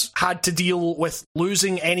once had to deal with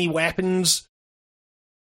losing any weapons,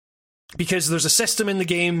 because there's a system in the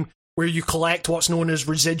game where you collect what's known as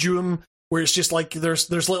residuum, where it's just like there's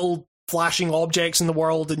little flashing objects in the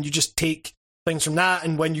world, and you just take things from that,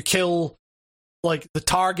 and when you kill like the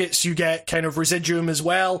targets, you get kind of residuum as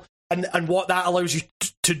well, and what that allows you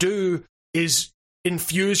to do is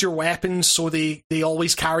infuse your weapons so they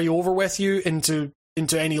always carry over with you into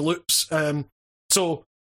any loops. So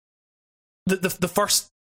the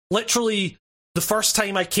first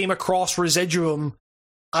time I came across residuum,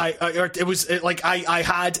 I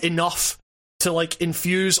had enough to like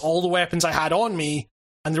infuse all the weapons I had on me,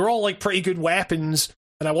 and they're all like pretty good weapons,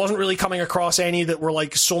 and I wasn't really coming across any that were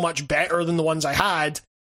like so much better than the ones I had.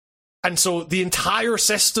 And so the entire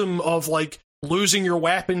system of like losing your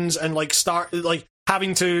weapons and like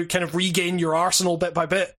having to kind of regain your arsenal bit by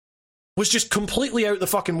bit was just completely out the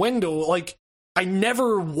fucking window. Like, I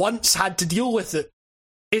never once had to deal with it.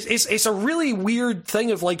 It's a really weird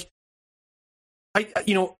thing of like,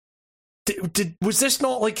 was this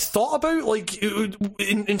not like thought about, like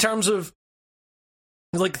in terms of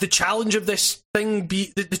like the challenge of this thing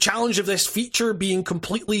the challenge of this feature being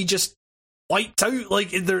completely just wiped out. Like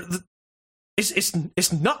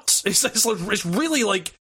it's nuts. It's really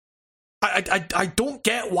like I don't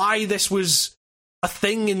get why this was a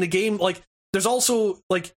thing in the game. Like there's also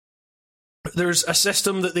like there's a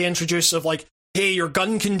system that they introduce of like, hey, your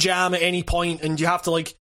gun can jam at any point and you have to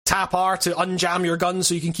like tap R to unjam your gun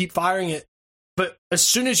so you can keep firing it. But as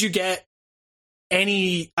soon as you get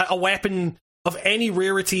a weapon of any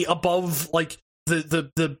rarity above like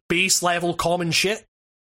the base level common shit,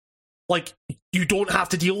 like you don't have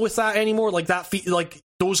to deal with that anymore. Like like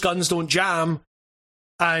those guns don't jam,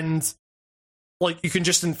 and like you can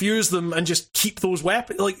just infuse them and just keep those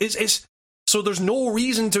weapons. Like it's so there's no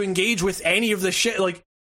reason to engage with any of this shit. Like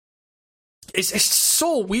it's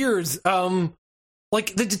so weird.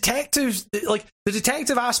 Like the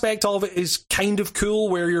detective aspect of it is kind of cool,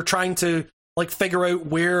 where you're trying to like figure out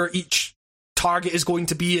where each target is going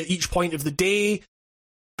to be at each point of the day.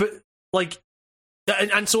 But like,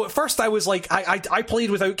 and so at first I was like, I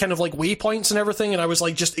played without kind of like waypoints and everything, and I was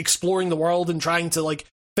like just exploring the world and trying to like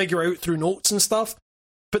figure out through notes and stuff.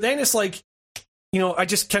 But then it's like, you know, I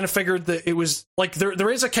just kind of figured that it was like there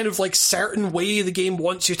is a kind of like certain way the game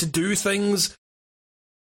wants you to do things,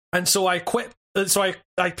 and so I quit. So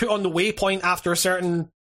I put on the waypoint after a certain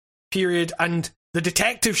period, and the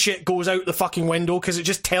detective shit goes out the fucking window because it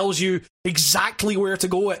just tells you exactly where to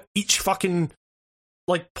go at each fucking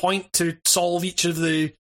like point to solve each of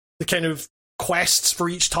the kind of quests for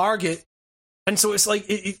each target. And so it's like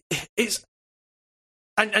it's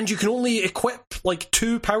and you can only equip like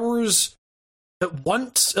 2 powers at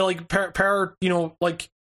once, like per you know, like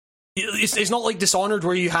it's not like Dishonored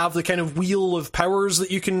where you have the kind of wheel of powers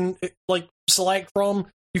that you can like select from.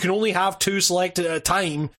 You can only have 2 selected at a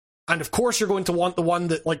time, and of course you're going to want the one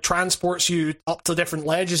that like transports you up to different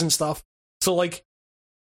ledges and stuff. So like,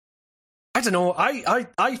 I don't know,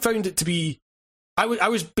 I found it to be, I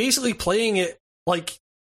was basically playing it like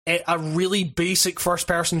a really basic first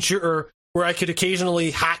person shooter where I could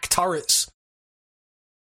occasionally hack turrets.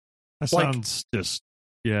 That sounds just,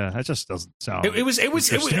 yeah, that just doesn't sound. It was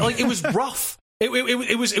like it was rough.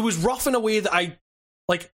 It was rough in a way that I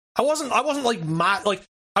wasn't like mad, like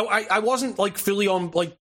I wasn't like fully on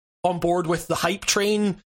board with the hype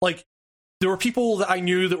train. Like there were people that I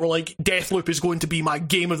knew that were like, Deathloop is going to be my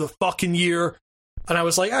game of the fucking year, and I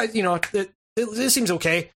was like, you know, it seems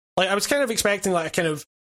okay. Like I was kind of expecting like a kind of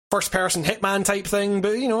first person Hitman type thing,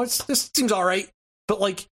 but you know, this seems all right. But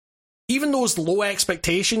like even those low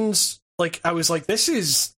expectations, like I was like, this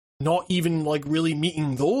is not even like really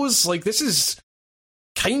meeting those. Like this is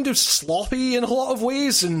kind of sloppy in a lot of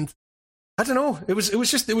ways, and I don't know. It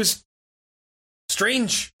was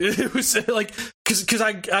strange. It was like because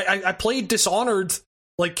I played Dishonored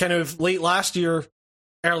like kind of late last year,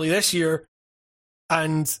 early this year,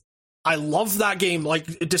 and I love that game.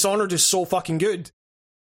 Like Dishonored is so fucking good,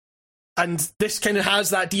 and this kind of has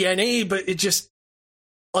that DNA, but it just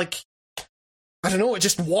like, I don't know, it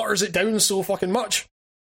just waters it down so fucking much.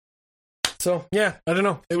 So yeah, I don't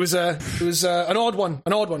know. It was an odd one.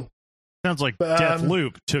 Sounds like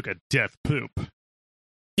Deathloop took a death poop.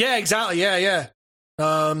 Yeah, exactly. Yeah.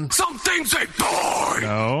 Some things ain't bored.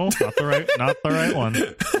 No, not the right one.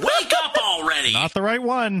 Wake up already. Not the right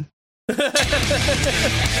one. There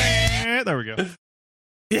we go.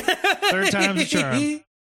 Third time's a charm.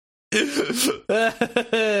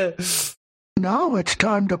 Now it's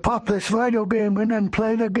time to pop this video game in and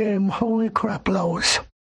play the game. Holy crap, Lois.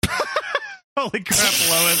 Holy crap,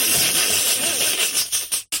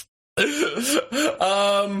 Lois.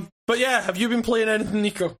 But yeah, have you been playing anything,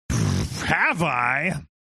 Nico? Have I?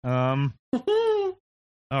 All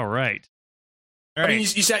right. I mean,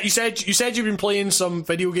 you said you've been playing some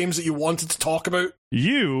video games that you wanted to talk about.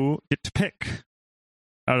 You get to pick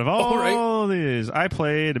out of all these. I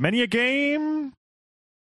played many a game.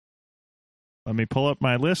 Let me pull up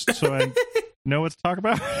my list so I know what to talk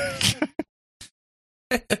about.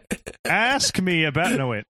 Ask me about. No,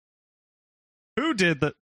 wait. Who did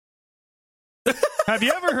the? Have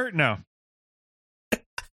you ever heard? No.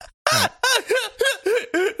 What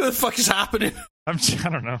the fuck is happening? I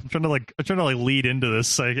don't know. I'm trying to lead into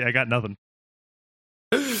this. I got nothing.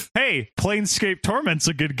 Hey, Planescape Torment's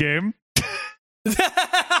a good game.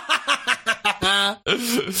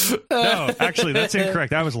 No, actually, that's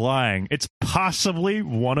incorrect. I was lying. It's possibly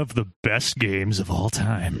one of the best games of all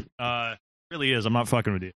time. It really is. I'm not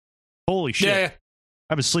fucking with you. Holy shit. Yeah.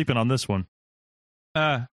 I was sleeping on this one.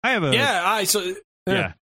 I have a I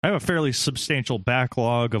have a fairly substantial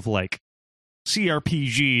backlog of like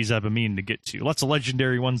CRPGs I've been meaning to get to. Lots of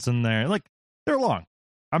legendary ones in there. Like, they're long.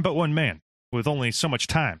 I'm but one man. with only so much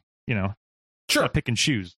time, you know. Sure. Pick and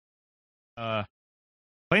choose.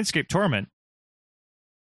 Planescape Torment.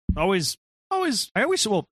 Well, as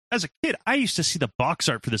a kid, I used to see the box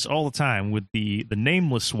art for this all the time with the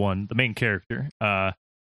nameless one, the main character, on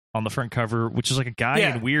the front cover, which is like a guy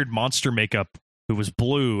in weird monster makeup who was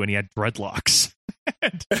blue and he had dreadlocks.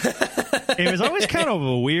 It was always kind of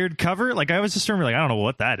a weird cover. Like, I was just remember, like, I don't know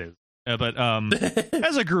what that is. But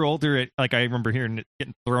as I grew older, I remember hearing it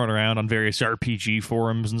getting thrown around on various RPG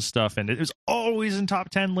forums and stuff, and it was always in top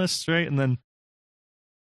 10 lists, right? And then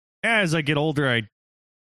as I get older, I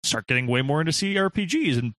start getting way more into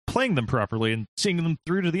CRPGs and playing them properly and seeing them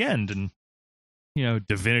through to the end, and you know,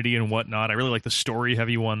 Divinity and whatnot. I really like the story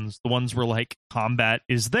heavy ones, the ones where like combat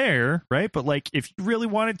is there, right? But like if you really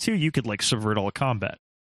wanted to, you could like subvert all the combat.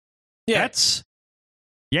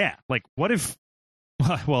 Like what if?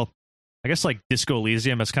 Well, I guess like Disco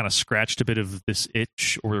Elysium has kind of scratched a bit of this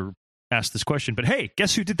itch or asked this question. But hey,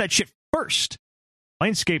 guess who did that shit first?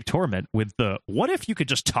 Planescape Torment with the what if you could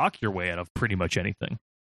just talk your way out of pretty much anything?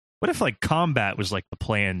 What if like combat was like the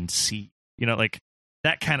plan C? You know, like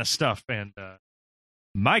that kind of stuff. And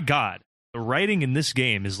my God, the writing in this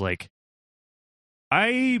game is like,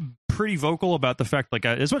 I'm pretty vocal about the fact, like,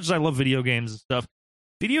 as much as I love video games and stuff,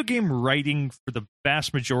 video game writing for the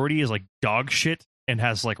vast majority is like dog shit and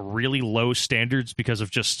has like really low standards because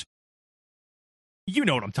of just, you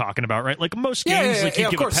know what I'm talking about, right? Like most games,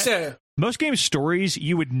 most game stories,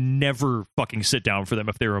 you would never fucking sit down for them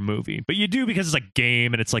if they were a movie, but you do because it's like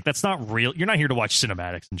game, and it's like that's not real. You're not here to watch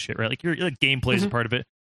cinematics and shit, right? Like your like, gameplay is a part of it.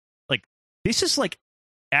 Like this is like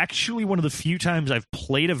actually one of the few times I've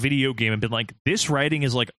played a video game and been like, this writing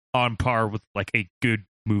is like on par with like a good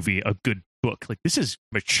movie, a good book. Like this is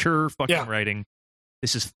mature fucking writing.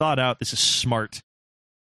 This is thought out. This is smart.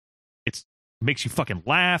 It makes you fucking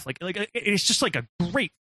laugh. Like it's just like a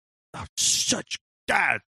great, such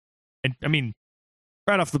God. And I mean,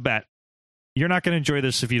 right off the bat, you're not going to enjoy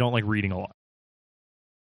this if you don't like reading a lot.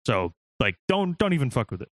 So, like, don't even fuck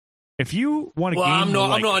with it. If you want a game, I'm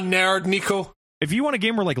not a nerd, Nico. If you want a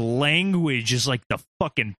game where like language is like the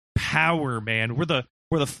fucking power, man, where the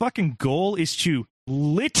fucking goal is to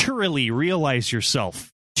literally realize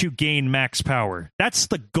yourself to gain max power. That's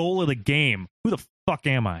the goal of the game. Who the fuck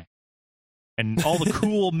am I? And all the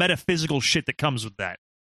cool metaphysical shit that comes with that.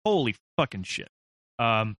 Holy fucking shit.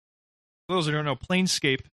 For those who don't know,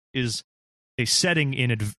 Planescape is a setting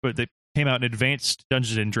that came out in Advanced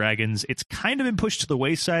Dungeons and Dragons. It's kind of been pushed to the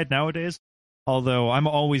wayside nowadays, although I'm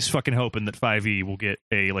always fucking hoping that 5e will get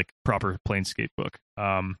a like proper Planescape book.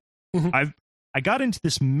 I got into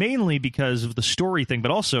this mainly because of the story thing,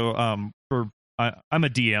 but also I'm a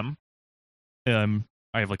DM.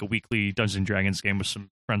 I have like a weekly Dungeons and Dragons game with some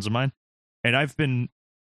friends of mine, and I've been.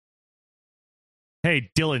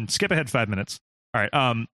 Hey, Dylan, skip ahead 5 minutes. All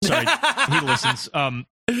right. Sorry, he listens.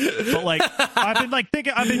 But like,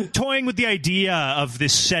 I've been toying with the idea of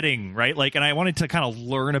this setting, right? Like, and I wanted to kind of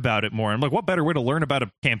learn about it more. I'm like, what better way to learn about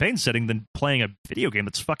a campaign setting than playing a video game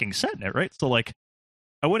that's fucking set in it, right? So like,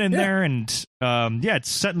 I went in there and it's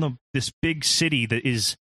set in this big city that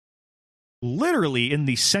is literally in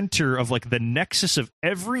the center of like the nexus of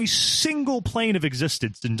every single plane of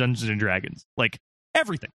existence in Dungeons and Dragons, like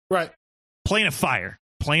everything. Right. Plane of fire,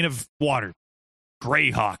 plane of water,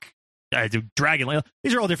 Greyhawk, Dragon.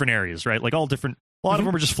 These are all different areas, right? Like all different. A lot of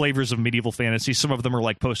them are just flavors of medieval fantasy. Some of them are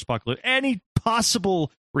like post-apocalyptic. Any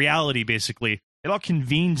possible reality, basically. It all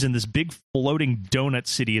convenes in this big floating donut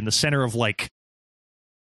city in the center of like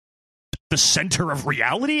the center of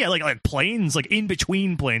reality, like planes, like in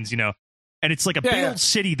between planes, you know. And it's like a big old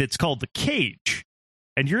city that's called the Cage,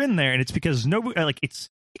 and you're in there, and it's because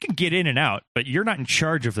you can get in and out, but you're not in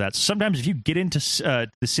charge of that. So sometimes if you get into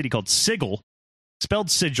the city called Sigil, spelled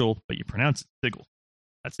sigil, but you pronounce it Sigil,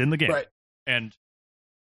 that's in the game. Right. And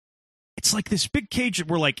it's like this big cage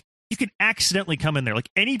where like you can accidentally come in there. Like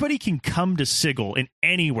anybody can come to Sigil in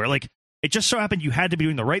anywhere. Like it just so happened you had to be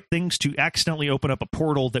doing the right things to accidentally open up a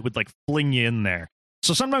portal that would like fling you in there.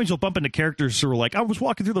 So sometimes you'll bump into characters who are like, I was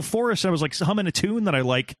walking through the forest and I was like humming a tune that I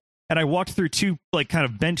like. And I walked through two like kind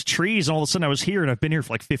of bent trees, and all of a sudden I was here, and I've been here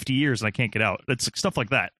for like 50 years, and I can't get out. It's like, stuff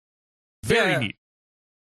like that. Very neat.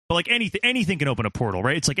 But like anything can open a portal,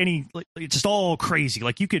 right? It's like it's just all crazy.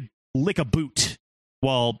 Like you could lick a boot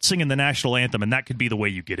while singing the national anthem, and that could be the way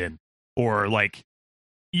you get in. Or like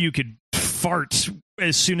you could fart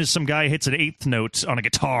as soon as some guy hits an eighth note on a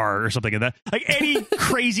guitar or something like that. Like any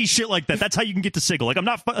crazy shit like that. That's how you can get to Sigil. Like I'm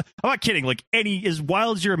not kidding. Like any as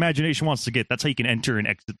wild as your imagination wants to get, that's how you can enter and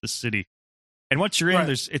exit the city. And once you're in,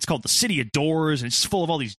 it's called the City of Doors, and it's full of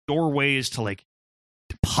all these doorways to like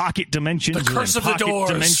pocket dimensions. The curse of the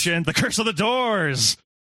doors. The curse of the doors.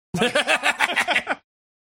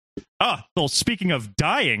 Well, speaking of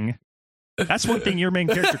dying, that's one thing your main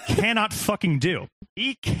character cannot fucking do.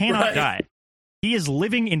 He cannot die. He is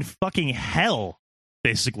living in fucking hell,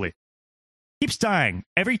 basically. Keeps dying.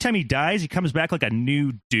 Every time he dies, he comes back like a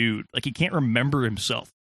new dude. Like, he can't remember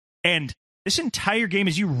himself. And this entire game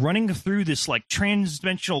is you running through this, like,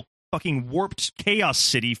 trans-dimensional fucking warped chaos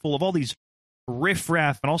city full of all these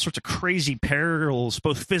riffraff and all sorts of crazy perils,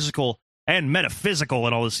 both physical and metaphysical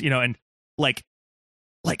and all this, and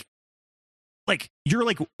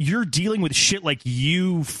you're dealing with shit like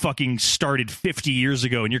you fucking started 50 years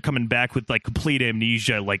ago, and you're coming back with like complete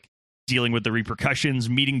amnesia, like dealing with the repercussions,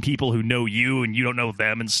 meeting people who know you and you don't know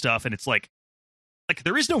them and stuff. And it's like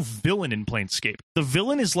there is no villain in Planescape. The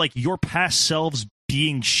villain is like your past selves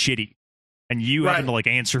being shitty, and you having to like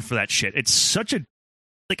answer for that shit. It's such a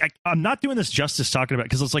I'm not doing this justice talking about it,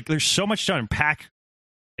 because it's like there's so much to unpack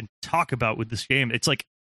and talk about with this game. It's like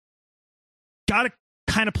gotta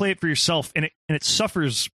kind of play it for yourself, and it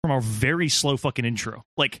suffers from a very slow fucking intro.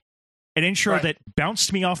 Like an intro that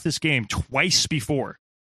bounced me off this game twice before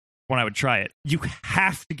when I would try it. You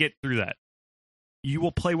have to get through that. You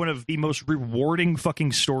will play one of the most rewarding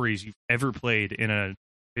fucking stories you've ever played in a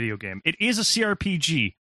video game. It is a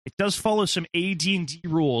CRPG. It does follow some AD&D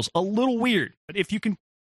rules. A little weird, but if you can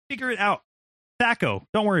figure it out, THAC0,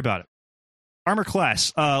 don't worry about it. Armor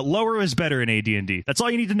class, lower is better in AD&D. That's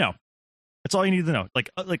all you need to know. That's all you need to know. Like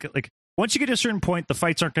once you get to a certain point, the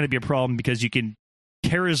fights aren't going to be a problem because you can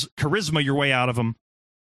charisma your way out of them.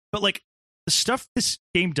 But like the stuff this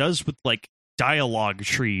game does with like dialogue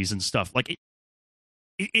trees and stuff, like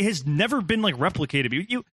it has never been like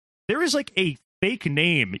replicated. There is like a fake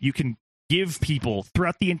name you can give people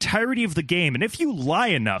throughout the entirety of the game, and if you lie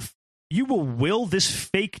enough, you will will this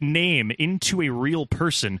fake name into a real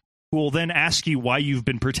person who will then ask you why you've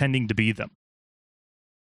been pretending to be them.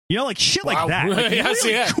 Like shit like that. Like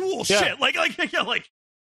really cool shit. Like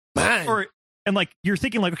man. And like you're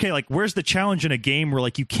thinking like, okay, like where's the challenge in a game where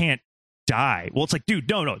like you can't die? Well, it's like, dude,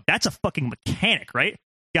 no, that's a fucking mechanic, right?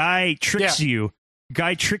 Guy tricks you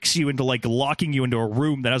into like locking you into a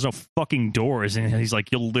room that has no fucking doors, and he's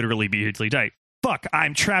like, you'll literally be here until you die. Fuck,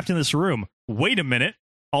 I'm trapped in this room. Wait a minute,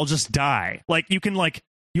 I'll just die. Like you can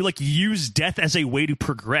use death as a way to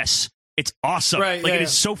progress. It's awesome. It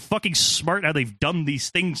is so fucking smart how they've done these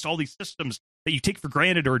things to all these systems that you take for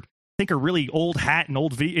granted or think are really old hat and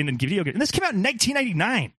old video games. And this came out in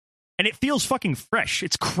 1999, and it feels fucking fresh.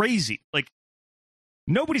 It's crazy. Like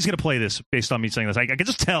nobody's gonna play this based on me saying this. I can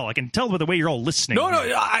just tell. I can tell by the way you're all listening. No,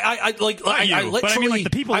 I literally. But I mean, like the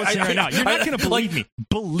people listening right now, you're not gonna believe me.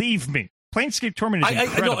 Believe me. Planescape Torment is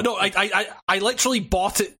incredible. I literally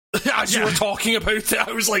bought it as you were talking about it.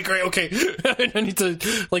 I was like, right, okay, I need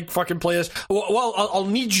to like fucking play this. Well, I'll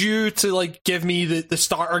need you to like give me the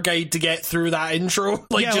starter guide to get through that intro.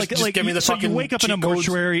 Just give me the fucking. So you wake up in a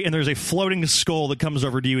mortuary and there's a floating skull that comes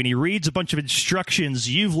over to you, and he reads a bunch of instructions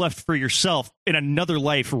you've left for yourself in another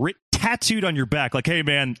life, tattooed on your back. Like, hey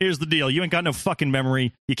man, here's the deal. You ain't got no fucking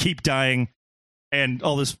memory. You keep dying. And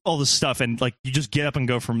all this stuff, and like you just get up and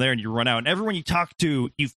go from there, and you run out. And everyone you talk to,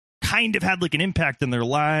 you've kind of had like an impact in their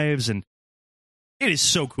lives, and it is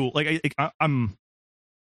so cool. Like I'm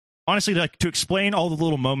honestly, like, to explain all the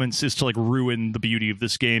little moments is to like ruin the beauty of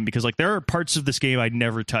this game, because like there are parts of this game I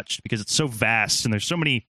never touched because it's so vast and there's so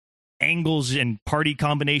many angles and party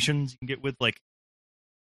combinations you can get with. Like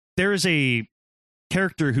there is a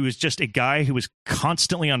character who is just a guy who is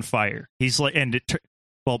constantly on fire. He's like,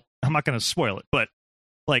 well, I'm not going to spoil it, but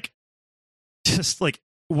like, just like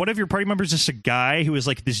one of your party members is just a guy who is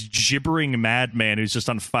like this gibbering madman who's just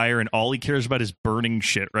on fire, and all he cares about is burning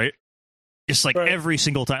shit, right? Just like every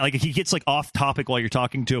single time, like he gets like off topic while you're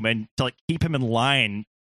talking to him, and to like keep him in line,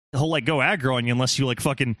 he'll like go aggro on you unless you like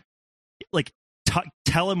fucking like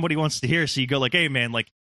tell him what he wants to hear. So you go like, hey man,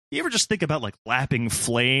 like you ever just think about like lapping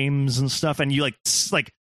flames and stuff, and you like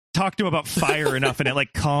talk to him about fire enough, and it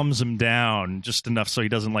like calms him down just enough so he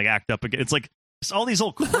doesn't like act up again. It's like it's all these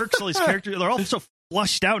little quirks, all these characters, they're all so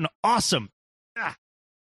flushed out and awesome.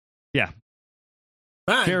 Yeah.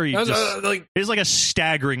 Man, very it's like a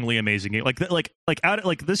staggeringly amazing game. Like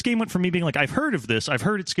this game went from me being like, I've heard of this, I've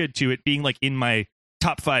heard it's good, to it being like in my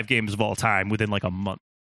top 5 games of all time within like a month.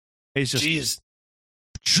 It's just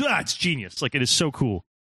it's genius. Like it is so cool.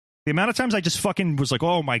 The amount of times I just fucking was like,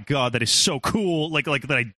 oh my god, that is so cool. Like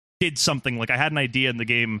that I did something, like I had an idea and the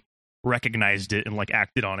game recognized it and like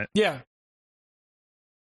acted on it. Yeah.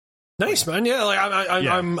 Nice, man. Yeah, like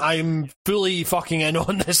I'm fully fucking in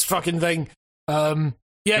on this fucking thing.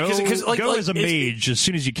 Yeah, because go as a mage as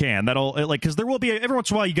soon as you can. That'll because there will be every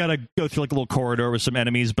once in a while you got to go through like a little corridor with some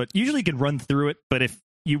enemies, but usually you can run through it. But if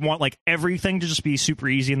you want like everything to just be super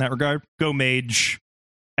easy in that regard, go mage,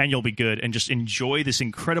 and you'll be good. And just enjoy this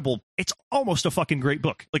incredible. It's almost a fucking great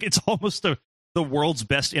book. Like it's almost the world's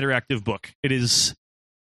best interactive book. It is.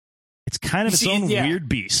 It's kind of its own weird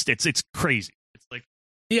beast. It's crazy. It's like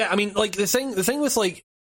I mean, like the thing with like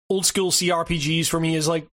old school CRPGs for me is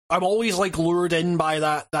like. I'm always like lured in by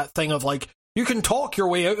that thing of like you can talk your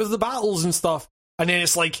way out of the battles and stuff, and then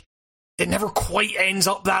it's like it never quite ends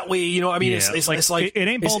up that way. You know what I mean? Yeah, it's like it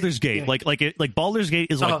ain't Baldur's Gate. Yeah. Like Baldur's Gate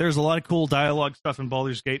is like there's a lot of cool dialogue stuff in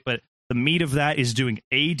Baldur's Gate, but the meat of that is doing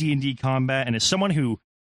AD&D combat. And as someone who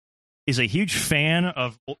is a huge fan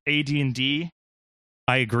of AD&D,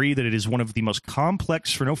 I agree that it is one of the most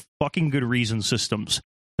complex for no fucking good reason systems.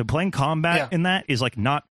 So playing combat in that is like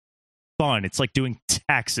not fun. It's like doing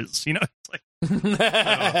taxes, you know. It's like,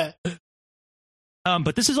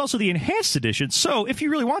 but this is also the enhanced edition. So if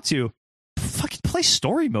you really want to, fucking play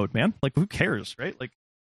story mode, man. Like who cares, right? Like,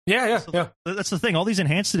 yeah. That's the thing. All these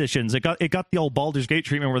enhanced editions, it got the old Baldur's Gate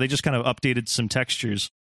treatment where they just kind of updated some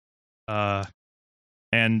textures,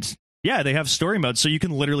 and yeah, they have story mode, so you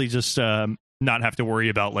can literally just not have to worry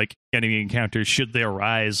about like enemy encounters should they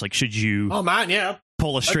arise. Like, should you? Oh man, yeah.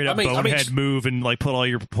 Pull a straight up bonehead move and like put all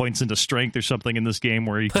your points into strength or something in this game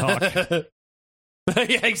where you talk. Yeah,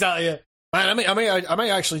 exactly. Yeah. Man, I might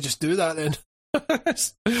actually just do that then.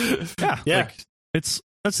 Yeah. Like, that's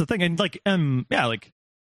the thing, and like like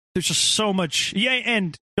there's just so much. Yeah,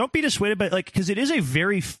 and don't be dissuaded, but like because it is a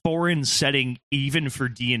very foreign setting even for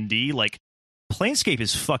D&D. Like Planescape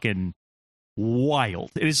is fucking wild.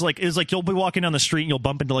 It's like you'll be walking down the street and you'll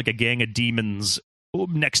bump into like a gang of demons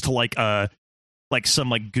next to like some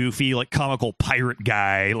like goofy like comical pirate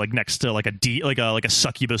guy like next to like a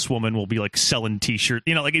succubus woman will be like selling t-shirt,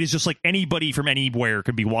 you know, like it is just like anybody from anywhere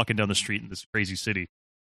could be walking down the street in this crazy city.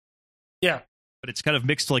 Yeah, but it's kind of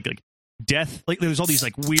mixed like death, like there's all these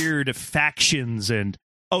like weird factions, and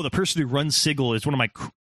the person who runs Sigil is one of my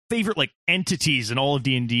favorite like entities in all of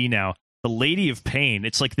D&D now, the Lady of Pain.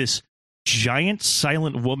 It's like this giant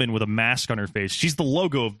silent woman with a mask on her face. She's the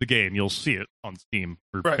logo of the game. You'll see it on Steam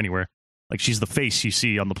or anywhere. Like, she's the face you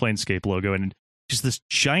see on the Planescape logo, and she's this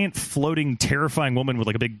giant, floating, terrifying woman with,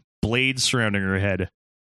 like, a big blade surrounding her head.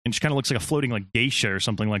 And she kind of looks like a floating, like, geisha or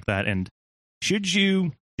something like that. And should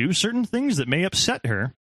you do certain things that may upset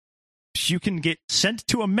her, you can get sent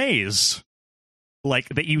to a maze, like,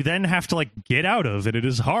 that you then have to, like, get out of, and it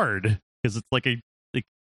is hard, because it's like it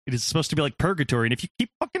is supposed to be like purgatory, and if you keep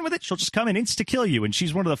fucking with it, she'll just come and insta-kill you, and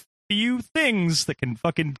she's one of the few things that can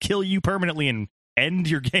fucking kill you permanently and end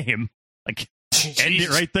your game. Like, end it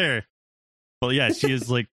right there. Well, yeah, she is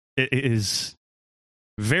like, it is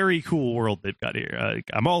very cool world they've got here.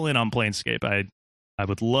 I'm all in on Planescape. I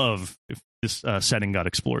would love if this setting got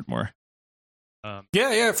explored more.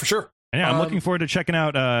 Yeah, for sure. And yeah, I'm looking forward to checking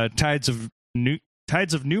out Tides of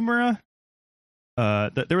Numera.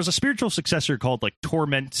 There was a spiritual successor called like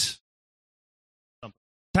Torment.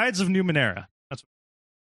 Tides of Numenera. That's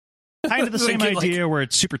kind of the same idea, where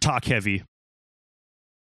it's super talk heavy.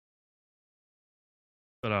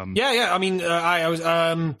 But yeah. I mean, I was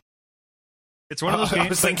it's one of those games. I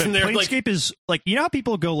was thinking there, Planescape is like, you know how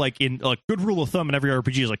people go like in like good rule of thumb in every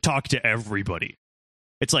RPG is like talk to everybody.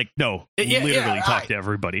 It's like no, literally talk to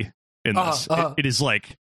everybody in this. It is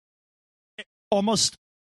like almost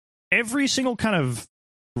every single kind of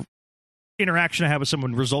interaction I had with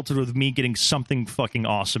someone resulted with me getting something fucking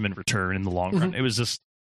awesome in return in the long run. It was just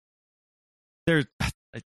I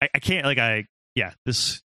can't like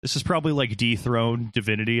This is probably like dethroned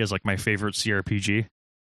Divinity as like my favorite CRPG.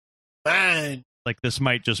 Man, like this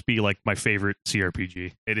might just be like my favorite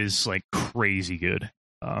CRPG. It is like crazy good.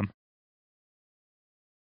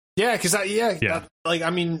 Yeah, because like I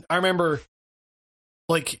mean, I remember,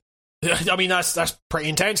 like, I mean that's pretty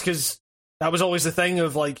intense because that was always the thing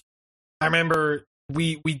of like, I remember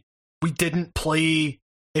we didn't play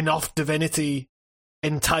enough Divinity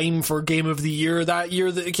in time for Game of the Year that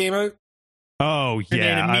year that it came out. Oh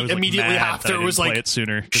yeah, I was immediately like, after it was like play it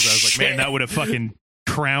sooner because I was like, man, that would have fucking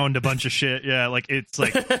crowned a bunch of shit. Yeah, like it's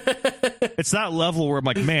it's that level where I'm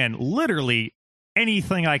like, man, literally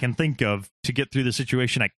anything I can think of to get through the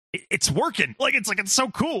situation, it's working. Like it's so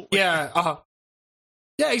cool. Yeah,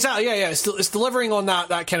 yeah, exactly. Yeah. It's delivering on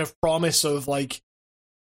that kind of promise of like,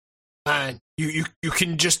 man, you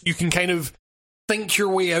can kind of think your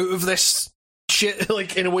way out of this shit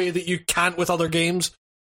like in a way that you can't with other games.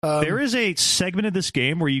 There is a segment of this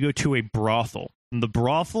game where you go to a brothel, and the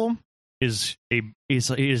brothel is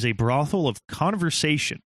a brothel of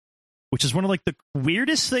conversation. which is one of like the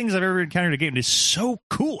weirdest things I've ever encountered in a game. It is so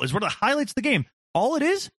cool. It's one of the highlights of the game. All it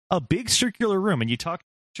is, a big circular room, and you talk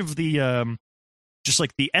to of the just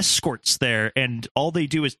like the escorts there, and all they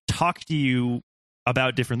do is talk to you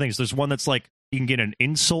about different things. There's one that's like you can get an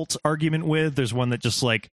insult argument with. There's one that just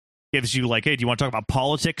like gives you like, hey, do you want to talk about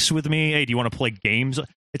politics with me? Hey, do you want to play games?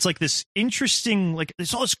 It's like this interesting, like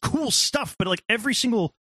there's all this cool stuff, but like every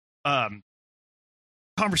single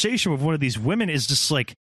conversation with one of these women is just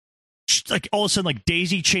like all of a sudden like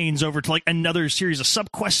daisy chains over to like another series of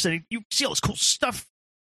subquests, and you see all this cool stuff.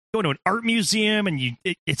 Go to an art museum, and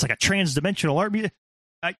it's like a trans-dimensional art museum.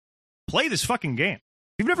 I play this fucking game.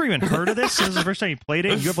 You've never even heard of this. This is the first time you played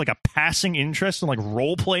it. And you have like a passing interest in like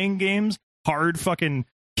role-playing games, hard fucking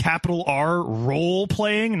capital R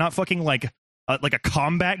role-playing, not fucking like a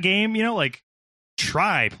combat game. You know, like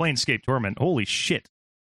try Planescape Torment. Holy shit!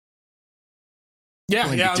 Yeah.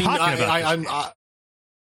 I mean,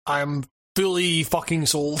 I'm fully fucking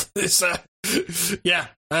sold. It's yeah,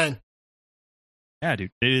 man. Yeah,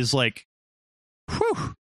 dude. It is like,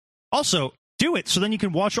 whew. Also, do it so then you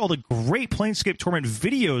can watch all the great Planescape Torment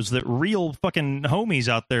videos that real fucking homies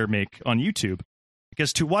out there make on YouTube.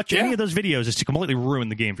 Because to watch any of those videos is to completely ruin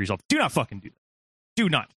the game for yourself. Do not fucking do that. Do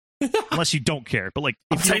not. Unless you don't care. But like,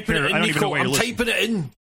 if you don't care, I don't even know why you're listening. I'm typing it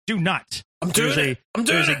in. Do not. I'm doing it.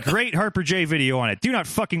 There's a great Harper J video on it. Do not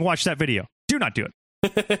fucking watch that video. Do not do it.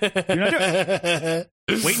 Do not do it.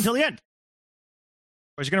 Wait until the end.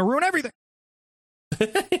 Or you're going to ruin everything.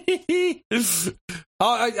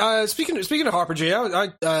 Speaking of Harper J, I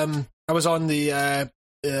was on the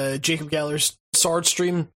Jacob Geller's Sword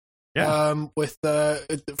stream, with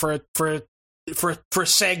for a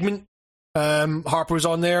segment. Harper was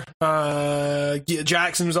on there.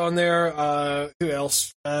 Jackson was on there. Who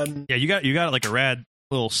else? Yeah, you got like a rad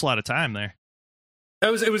little slot of time there. It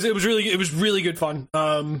was really good fun.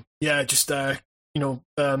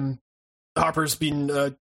 Harper's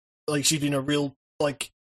been like she's been a real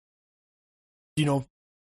like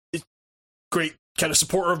great kind of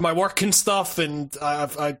supporter of my work and stuff, and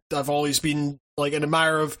I've always been like an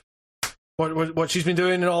admirer of what she's been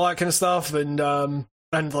doing and all that kind of stuff, and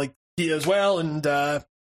like he as well, and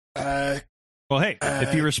well, hey,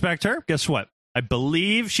 if you respect her, guess what? I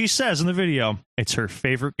believe she says in the video it's her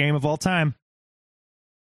favorite game of all time.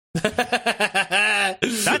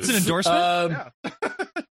 That's an endorsement.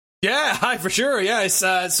 Yeah, hi, for sure. Yeah, it's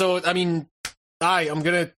so I mean, I'm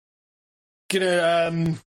gonna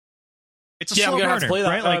it's a slow burner, play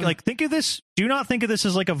that. Right? Like think of this. Do not think of this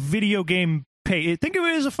as like a video game. Think of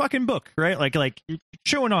it as a fucking book, right? Like you're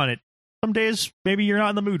chewing on it. Some days maybe you're not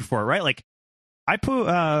in the mood for it, right? Like I put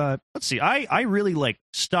let's see, I really like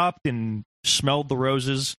stopped and smelled the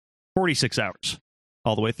roses 46 hours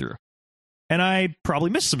all the way through. And I probably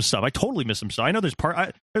missed some stuff. I totally missed some stuff. I know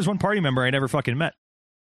there's one party member I never fucking met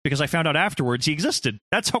because I found out afterwards he existed.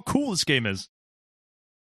 That's how cool this game is.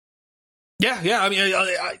 Yeah. I mean,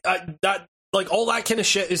 I that like all that kind of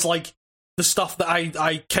shit is like the stuff that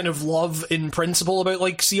I kind of love in principle about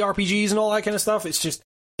like CRPGs and all that kind of stuff. It's just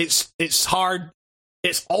it's hard.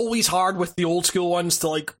 It's always hard with the old school ones to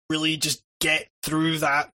like really just get through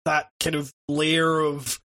that kind of layer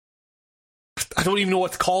of. I don't even know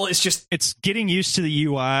what to call it. It's getting used to the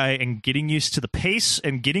UI and getting used to the pace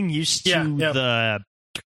and getting used to the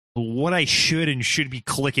what I should be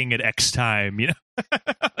clicking at X time, you know,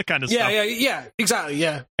 kind of stuff. Yeah, exactly.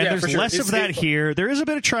 Yeah, and there's less of that here. There is a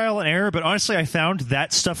bit of trial and error, but honestly, I found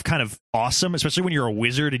that stuff kind of awesome, especially when you're a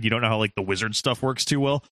wizard and you don't know how like the wizard stuff works too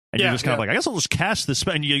well, and you're just kind of like, I guess I'll just cast this,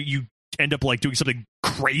 and you end up like doing something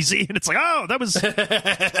crazy, and it's like, oh, that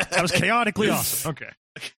was chaotically awesome. Okay.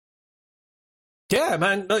 Yeah,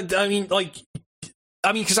 man. I mean,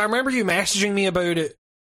 because I remember you messaging me about it,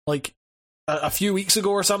 like a few weeks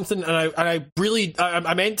ago or something, and I really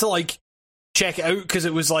meant to like check it out because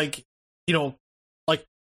it was like, you know, like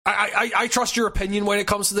I trust your opinion when it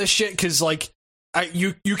comes to this shit because like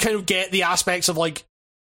you kind of get the aspects of like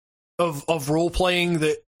of role playing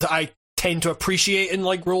that I tend to appreciate in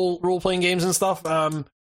like role playing games and stuff.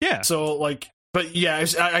 Yeah. So like, but yeah,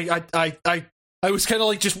 I was kind of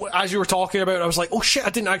like, just as you were talking about it, I was like, oh shit, I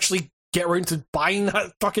didn't actually get around to buying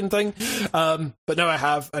that fucking thing. But now I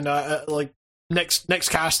have, and like next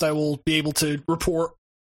cast I will be able to report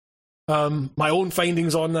my own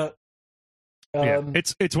findings on that.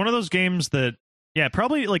 It's one of those games that, yeah,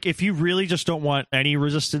 probably like if you really just don't want any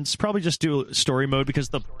resistance, probably just do story mode, because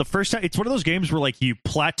the first time, it's one of those games where like you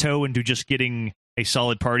plateau into just getting a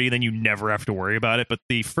solid party, then you never have to worry about it. But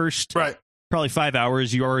the first probably 5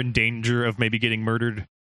 hours, you are in danger of maybe getting murdered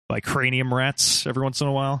by cranium rats every once in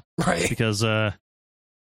a while. Right. Because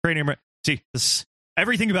cranium rats... See, this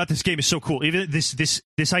Everything about this game is so cool. Even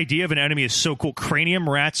this idea of an enemy is so cool. Cranium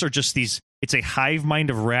rats are just these. It's a hive mind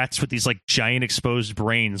of rats with these like giant exposed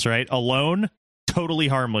brains. Right, alone, totally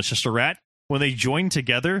harmless, just a rat. When they join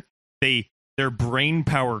together, their brain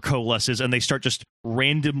power coalesces and they start just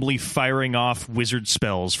randomly firing off wizard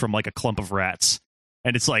spells from like a clump of rats,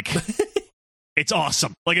 and it's like. It's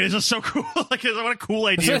awesome. Like, it is just so cool. Like, what a cool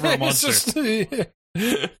idea for a monster.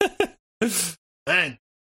 Man.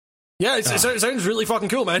 Yeah, it sounds really fucking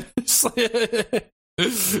cool, man. Like,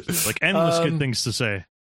 endless good things to say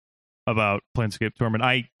about Planescape Torment.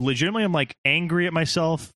 I legitimately am, like, angry at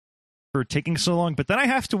myself for taking so long, but then I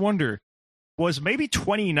have to wonder, was maybe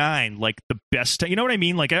 29, like, the best time? You know what I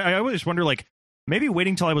mean? Like, I always wonder, like, maybe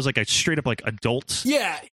waiting till I was, like, a straight-up, like, adult.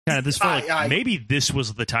 Yeah. Kind of this felt like maybe this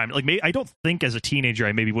was the time. Like, maybe, I don't think as a teenager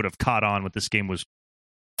I maybe would have caught on what this game was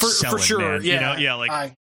selling, for sure. man. Yeah, you know? Yeah, like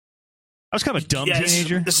I was kind of a dumb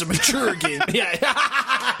teenager. This is a mature game. Yeah.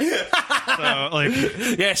 Like,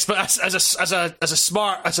 yes, but as a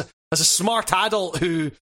smart adult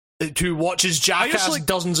who watches Jackass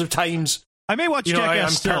dozens of times. I may watch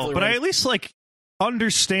Jackass still, but I at least like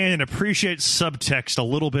understand and appreciate subtext a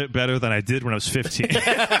little bit better than I did when I was 15. The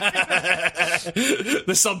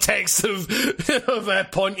subtext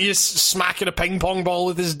of Pontius smacking a ping pong ball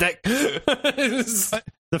with his dick. The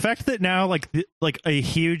fact that now like a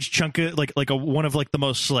huge chunk of one of like the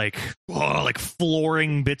most like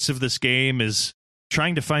flooring bits of this game is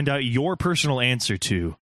trying to find out your personal answer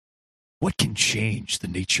to what can change the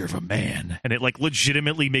nature of a man, and it like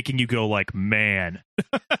legitimately making you go like, man.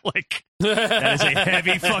 Like, that is a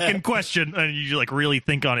heavy fucking question, and you like really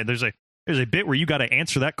think on it. There's a bit where you got to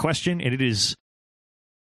answer that question, and it's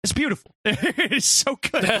beautiful. It is so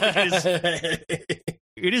good.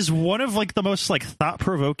 It is one of like the most like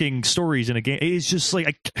thought-provoking stories in a game. It's just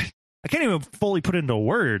like I can't even fully put it into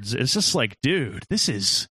words. It's just like, dude, this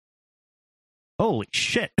is holy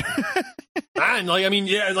shit. Man, like, I mean,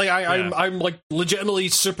 yeah, like I'm like legitimately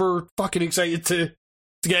super fucking excited to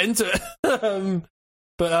get into it.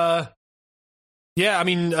 But yeah, I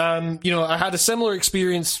mean, you know, I had a similar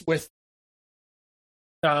experience with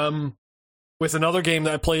another game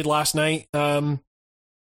that I played last night. You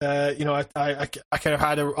know, I kind of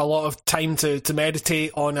had a lot of time to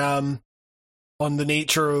meditate on the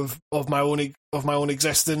nature of my own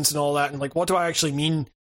existence and all that, and like, what do I actually mean?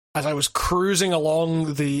 As I was cruising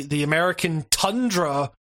along the American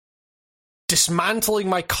tundra, dismantling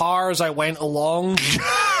my car as I went along.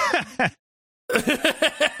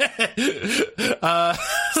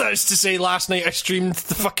 That's to say, last night I streamed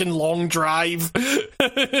the fucking Long Drive.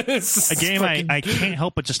 A game I can't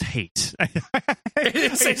help but just hate.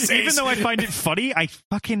 Even though I find it funny, I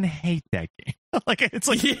fucking hate that game. Like, it's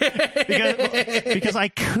like, because I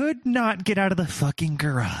could not get out of the fucking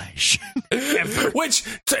garage. which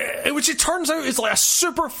it turns out is like a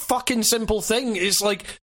super fucking simple thing. It's like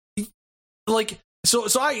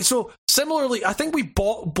so similarly, I think we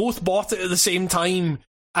both bought it at the same time,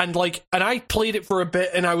 and I played it for a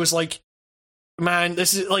bit, and I was like, man,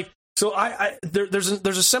 this is like, so there's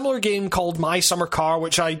a similar game called My Summer Car,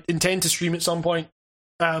 which I intend to stream at some point,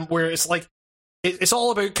 where it's like, it's all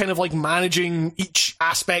about kind of like managing each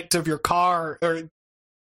aspect of your car, or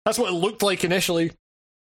that's what it looked like initially.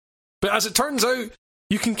 But as it turns out,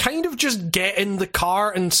 you can kind of just get in the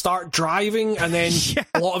car and start driving, and then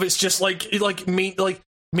a lot of it's just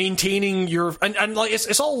maintaining your and like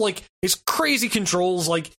it's all like, it's crazy controls.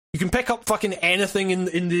 Like, you can pick up fucking anything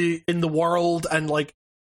in the world, and like,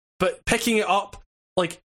 but picking it up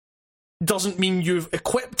like doesn't mean you've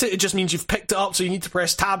equipped it. It just means you've picked it up, so you need to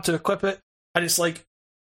press tab to equip it. And it's like,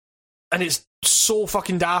 and it's so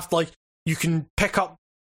fucking daft. Like, you can pick up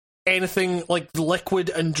anything like liquid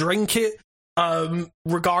and drink it,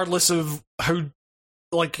 regardless of how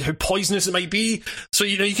poisonous it might be. So,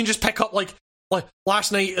 you know, you can just pick up like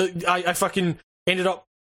last night I fucking ended up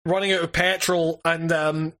running out of petrol,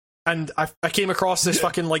 and I came across this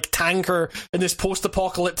fucking like tanker in this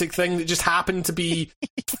post-apocalyptic thing that just happened to be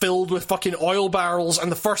filled with fucking oil barrels,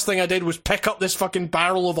 and the first thing I did was pick up this fucking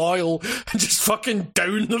barrel of oil and just fucking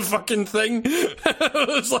down the fucking thing. I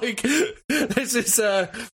was like, this is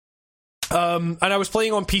and I was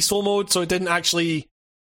playing on peaceful mode, so it didn't actually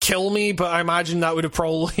kill me, but I imagine that would have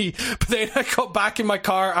probably. But then I got back in my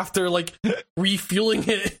car after like refueling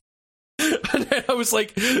it. And then I was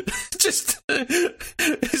like, just,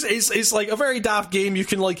 it's like a very daft game. You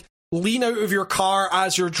can like lean out of your car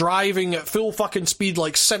as you're driving at full fucking speed,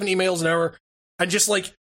 like 70 miles an hour. And just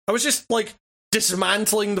like, I was just like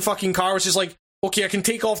dismantling the fucking car. I was just like, okay, I can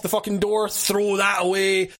take off the fucking door, throw that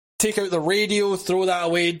away, take out the radio, throw that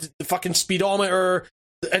away, the fucking speedometer,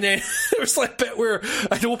 and then there was like a bit where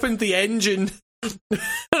I'd opened the engine,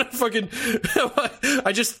 and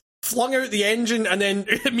I just flung out the engine, and then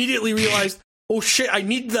immediately realised, oh shit, I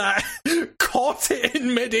need that. Caught it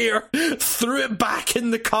in midair, threw it back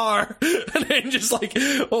in the car, and then just like,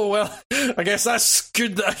 oh well, I guess that's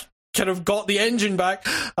good that I kind of got the engine back.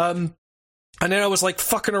 And then I was like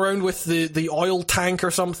fucking around with the oil tank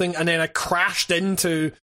or something, and then I crashed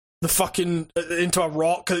into a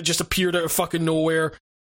rock that just appeared out of fucking nowhere,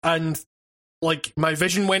 and like my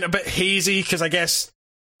vision went a bit hazy because I guess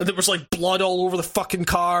there was like blood all over the fucking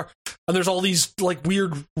car, and there's all these like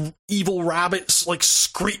weird evil rabbits like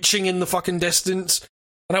screeching in the fucking distance,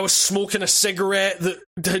 and I was smoking a cigarette that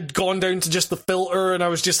had gone down to just the filter, and I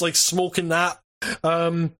was just like smoking that.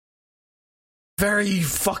 Very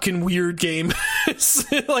fucking weird game.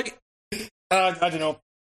 It's like I don't know.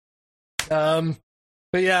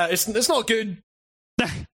 But yeah, it's not good,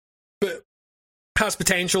 but has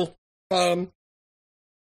potential. Man.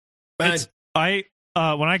 When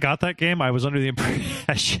I got that game, I was under the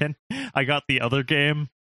impression I got the other game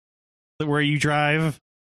where you drive,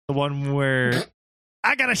 the one where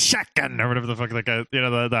I got a shotgun or whatever the fuck that guy,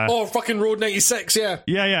 oh, fucking Road 96, yeah.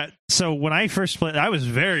 Yeah. So when I first played, I was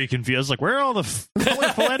very confused. Like, where are all the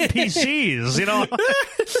colorful NPCs?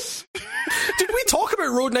 Did we talk about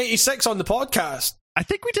Road 96 on the podcast? I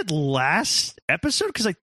think we did last episode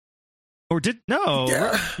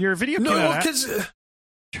your video came out. Because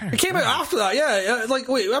it came out after that, yeah. Like,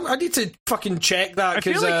 wait, I need to fucking check that. I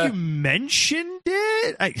feel like you mentioned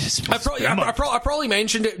it. I probably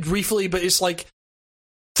mentioned it briefly, but it's like,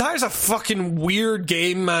 that is a fucking weird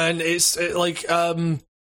game, man. I don't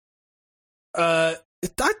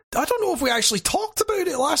know if we actually talked about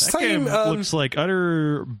it last time. Game looks like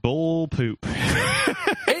utter bull poop.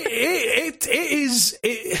 It is.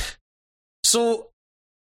 So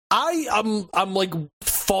I'm like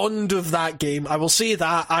fond of that game. I will say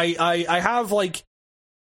that I have like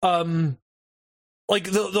the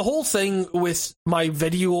whole thing with my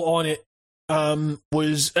video on it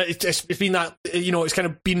was it's been that, it's kind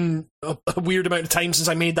of been a weird amount of time since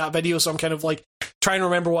I made that video, so I'm kind of like trying to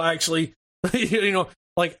remember what I actually the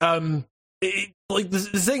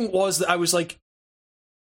thing was that I was like,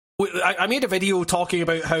 I made a video talking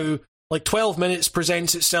about how like 12 Minutes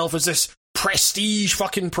presents itself as this prestige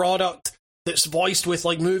fucking product that's voiced with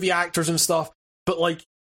like movie actors and stuff, but like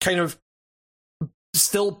kind of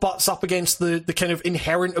still butts up against the kind of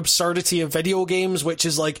inherent absurdity of video games, which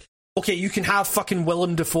is like, okay, you can have fucking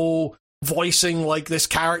Willem Dafoe voicing like this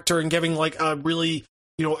character and giving like a really,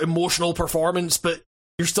 emotional performance, but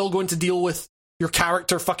you're still going to deal with your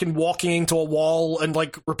character fucking walking into a wall and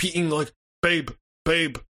like repeating like, babe,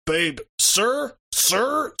 sir,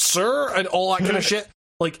 and all that kind of shit.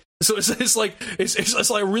 Like, so it's like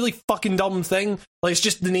a really fucking dumb thing. Like, it's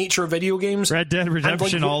just the nature of video games. Red Dead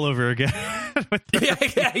Redemption all over again.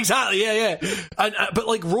 yeah, exactly. Yeah. And but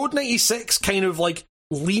like Road 96 kind of like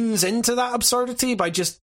leans into that absurdity by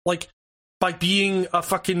just like by being a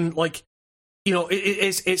fucking like,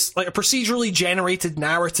 it's like a procedurally generated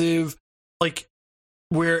narrative, like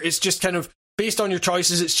where it's just kind of based on your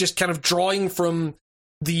choices. It's just kind of drawing from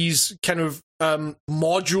these kind of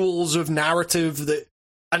modules of narrative that.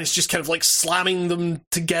 And it's just kind of like slamming them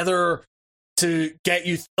together to get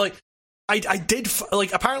you like I did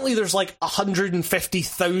like apparently there's like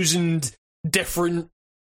 150,000 different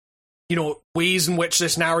ways in which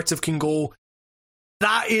this narrative can go.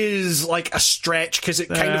 That is like a stretch because it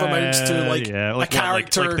kind of amounts to like a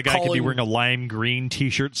character like the guy could be wearing a lime green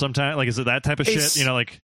t-shirt sometime. Like, is it that type of shit?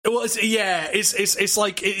 Well, it's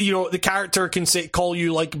like the character can call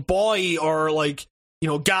you like boy or like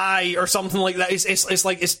guy or something like that. It's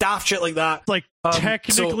like it's daft shit like that. Like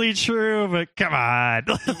technically true, but come on.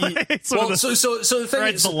 So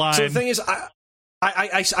the thing is,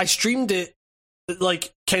 I streamed it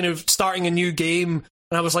like kind of starting a new game,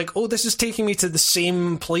 and I was like, oh, this is taking me to the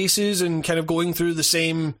same places and kind of going through the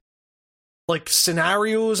same like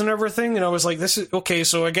scenarios and everything. And I was like, this is okay.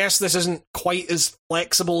 So I guess this isn't quite as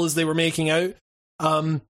flexible as they were making out.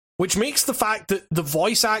 Which makes the fact that the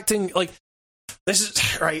voice acting like. This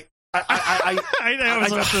is right. I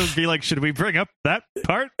was about to be like, should we bring up that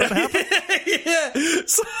part that happened? Yeah.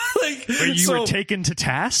 So, like, where you were taken to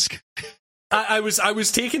task? I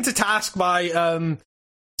was taken to task by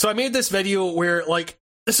so I made this video where like,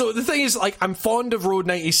 so the thing is like, I'm fond of Road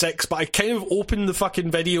 96, but I kind of opened the fucking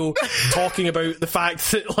video talking about the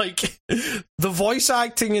fact that like the voice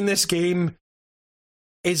acting in this game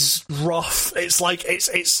is rough. It's like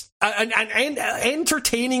it's and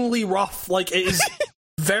entertainingly rough. Like, it is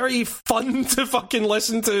very fun to fucking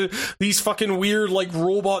listen to these fucking weird like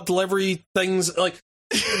robot delivery things. Like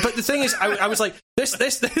but the thing is, I was like,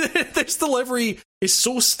 this delivery is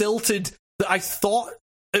so stilted that I thought,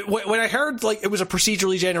 when I heard like it was a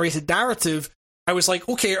procedurally generated narrative, I was like,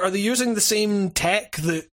 okay, are they using the same tech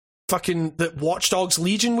that Watch Dogs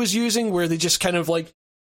Legion was using, where they just kind of like,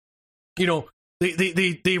 you know,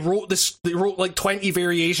 they wrote like 20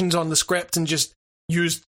 variations on the script and just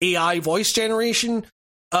used AI voice generation.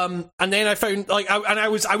 And then I found like, I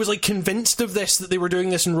was like convinced of this, that they were doing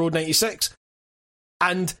this in Road 96,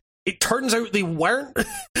 and it turns out they weren't.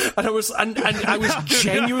 And I was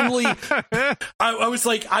genuinely,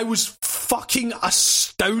 I was fucking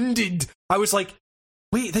astounded. I was like,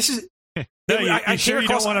 wait, this is. No, you sure you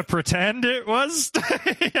don't want to pretend it was?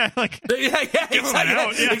 Exactly.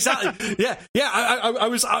 Yeah. I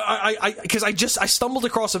was because I stumbled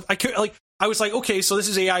across I was like, okay, so this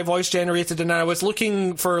is AI voice generated, and I was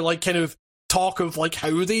looking for like kind of talk of like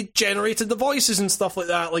how they generated the voices and stuff like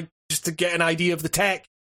that, like just to get an idea of the tech,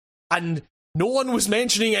 and no one was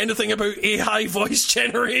mentioning anything about AI voice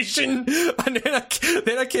generation. And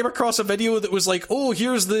then I came across a video that was like, oh,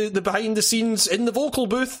 here's the behind the scenes in the vocal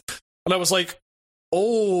booth. And I was like,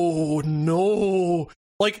 oh no.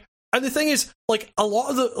 Like, and the thing is, like, a lot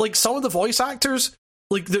of the, like, some of the voice actors,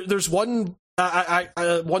 like, there's one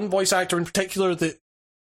voice actor in particular that,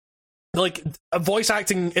 like, voice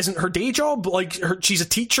acting isn't her day job. Like, she's a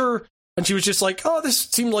teacher, and she was just like, oh, this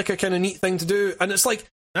seemed like a kind of neat thing to do. And it's like,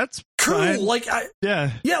 that's cool. Fine. Like, I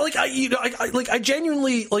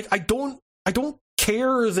genuinely, like, I don't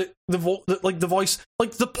care that the voice,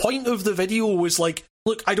 like, the point of the video was like,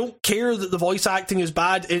 look, I don't care that the voice acting is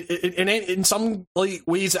bad. In some like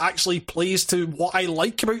ways, it actually plays to what I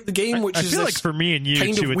like about the game, which I is feel like for me and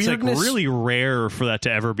you too, it's weirdness. Like really rare for that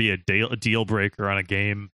to ever be a deal breaker on a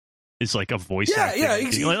game. Is like a voice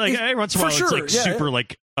acting. Like every once in a while, sure, it's like super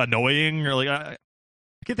like annoying, or like I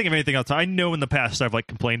can't think of anything else. I know in the past I've like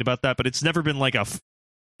complained about that, but it's never been like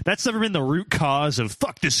that's never been the root cause of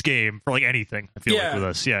fuck this game for like anything. I feel like with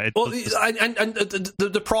us, and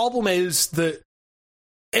the problem is that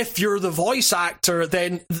if you're the voice actor,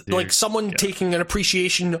 then like someone taking an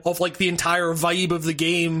appreciation of like the entire vibe of the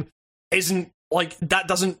game isn't like, that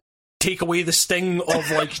doesn't take away the sting of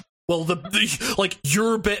like, well, the like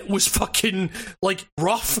your bit was fucking like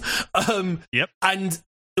rough. And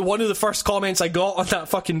one of the first comments I got on that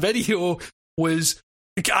fucking video was,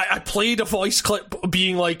 I played a voice clip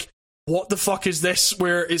being like, what the fuck is this?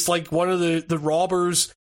 Where it's like one of the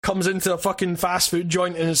robbers comes into a fucking fast food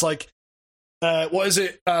joint and is like, what is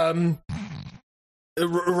it? Wrong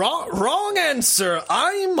answer.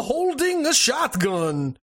 I'm holding a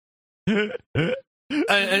shotgun. and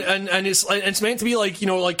it's meant to be like, you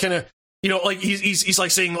know, like kind of, you know, like he's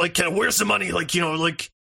like saying like, kind of, where's the money? Like, you know,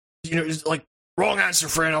 like wrong answer,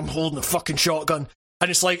 friend. I'm holding a fucking shotgun.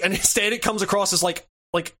 And it's like, and instead it comes across as like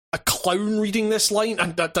a clown reading this line.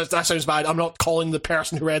 And that sounds bad. I'm not calling the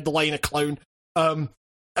person who read the line a clown.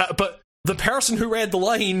 But the person who read the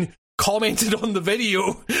line commented on the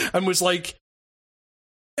video and was like,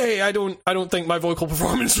 hey, I don't think my vocal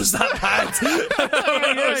performance was that bad.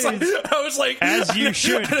 I was like, as you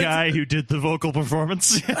should, guy who did the vocal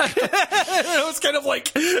performance. I was kind of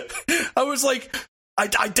like, I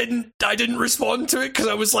didn't respond to it because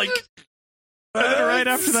I was like, and then right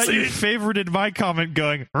after that, you favorited my comment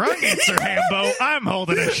going, wrong answer, Hambo, I'm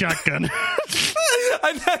holding a shotgun.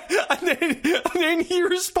 and then he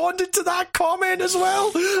responded to that comment as well.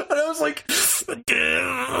 And I was like, it's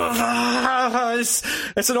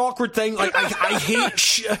an awkward thing. Like, I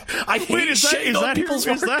hate I hate Wait, is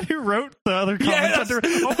that who wrote the other comment under?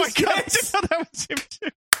 Oh my god, I didn't know that was him too.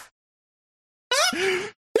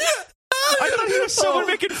 I thought he was someone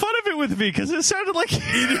making fun of it with me because it sounded like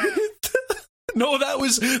no, that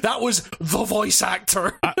was the voice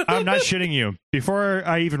actor. I'm not shitting you. Before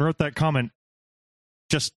I even wrote that comment,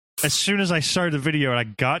 just as soon as I started the video and I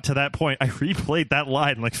got to that point, I replayed that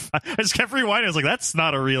line. Like, I just kept rewinding. I was like, "That's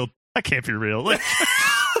not a real. That can't be real." Like,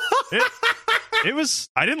 it was.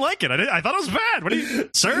 I didn't like it. I thought it was bad. What do you,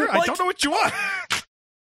 sir? Like, I don't know what you want.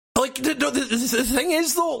 Like, the thing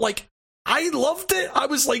is though, like, I loved it. I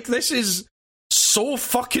was like, this is so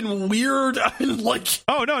fucking weird. And like,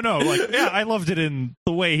 oh no, like, yeah, I loved it in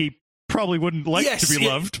the way he probably wouldn't like to be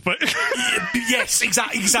loved, but yes,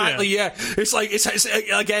 exactly. Yeah. It's like, it's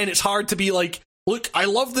again, it's hard to be like, look, I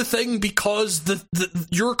love the thing because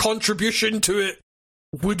your contribution to it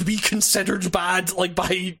would be considered bad, like,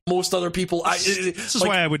 by most other people. This is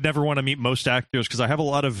why I would never want to meet most actors, because I have a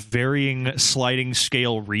lot of varying sliding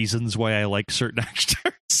scale reasons why I like certain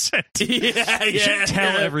actors. You shouldn't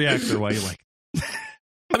tell every actor why you like it.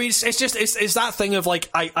 I mean, it's just that thing of like,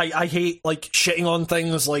 I hate like shitting on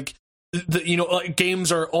things like like,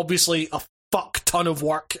 games are obviously a fuck ton of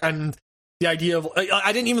work, and the idea of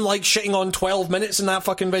I didn't even like shitting on 12 minutes in that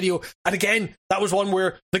fucking video. And again, that was one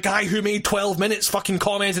where the guy who made 12 minutes fucking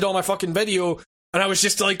commented on my fucking video, and I was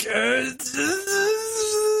just like, he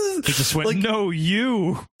just went, like, no,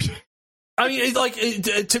 you. I mean, like,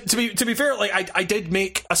 to be fair, like, I did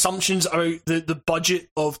make assumptions about the budget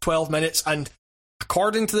of 12 minutes, and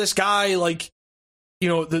according to this guy, like, you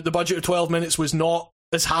know, the budget of 12 minutes was not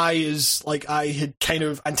as high as, like, I had kind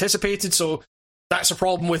of anticipated, so that's a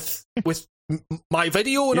problem with my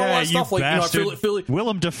video and all that stuff. Like, bastard. You know, I feel like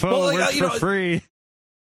Willem Dafoe works for free.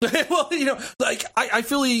 Well, you know, like, I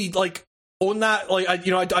fully, like, own that. Like,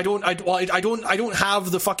 I don't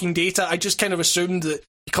have the fucking data. I just kind of assumed that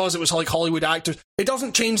because it was like Hollywood actors, it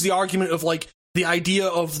doesn't change the argument of, like, the idea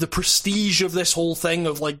of the prestige of this whole thing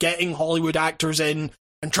of, like, getting Hollywood actors in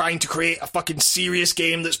and trying to create a fucking serious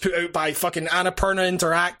game that's put out by fucking Annapurna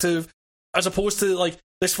Interactive, as opposed to, like,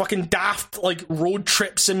 this fucking daft, like, road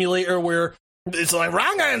trip simulator where it's like,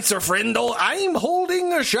 wrong answer, friendo, I'm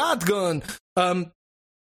holding a shotgun. You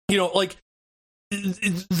know, like,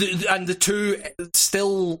 the two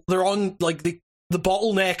still, they're on, like, the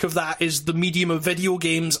bottleneck of that is the medium of video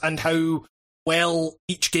games and how well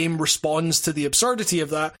each game responds to the absurdity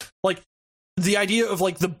of that. Like, the idea of,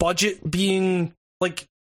 like, the budget being, like,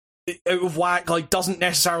 out of whack, like, doesn't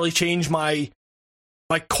necessarily change my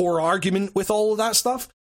core argument with all of that stuff.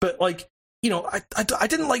 But, like, you know, I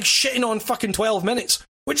didn't like shitting on fucking 12 minutes,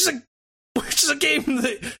 which is a game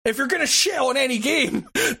that, if you're gonna shit on any game,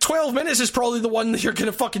 12 minutes is probably the one that you're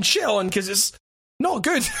gonna fucking shit on, because it's not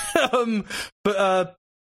good. But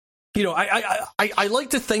you know, I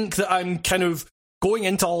like to think that I'm kind of going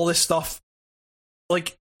into all this stuff,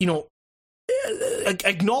 like, you know,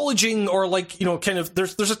 acknowledging, or, like, you know, kind of,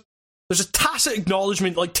 there's a tacit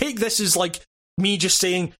acknowledgement, like, take this as, like, me just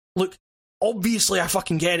saying, look, obviously I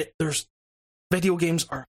fucking get it. There's video games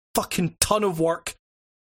are a fucking ton of work.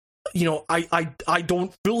 You know, I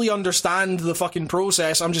don't fully understand the fucking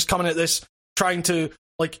process. I'm just coming at this trying to,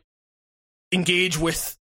 like, engage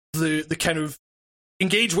with the kind of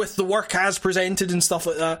engage with the work as presented and stuff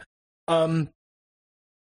like that.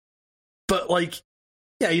 But, like,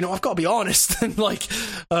 yeah, you know, I've got to be honest, and, like,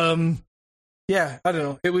 yeah, I don't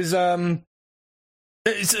know. It was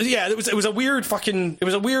it was a weird fucking, it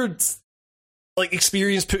was a weird, like,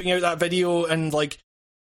 experience putting out that video, and, like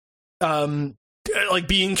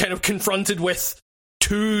being kind of confronted with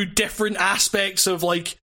two different aspects of,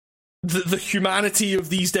 like, the humanity of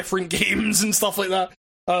these different games and stuff like that.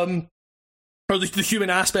 Or the human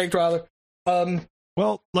aspect, rather.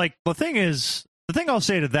 Well, like, the thing I'll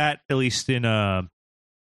say to that, at least in not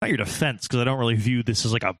your defense, because I don't really view this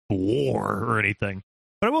as, like, a war or anything,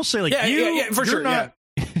 but I will say, like,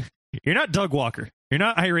 you're not Doug Walker. You're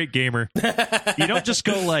not Irate Gamer. You don't just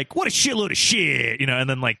go, like, what a shitload of shit, you know, and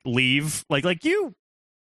then, like, leave. Like you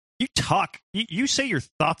talk. You say your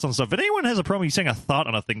thoughts on stuff. If anyone has a problem with you saying a thought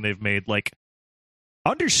on a thing they've made, like,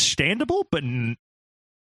 understandable, but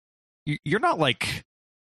you're not, like,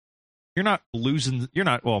 you're not losing. You're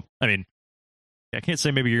not. Well, I mean, I can't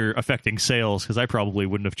say maybe you're affecting sales, because I probably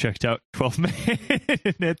wouldn't have checked out 12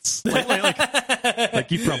 minutes.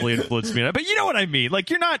 Like you probably influenced me, but you know what I mean. Like,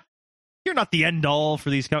 you're not the end all for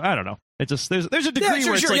these. I don't know. It just there's a degree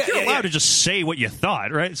where it's like you're allowed to just say what you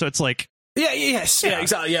thought, right? So it's like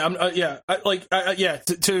exactly.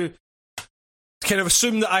 To kind of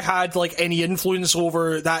assume that I had, like, any influence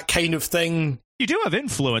over that kind of thing. You do have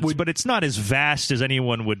influence, but it's not as vast as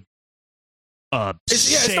anyone would say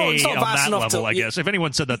it's not on vast that enough level. to, I guess if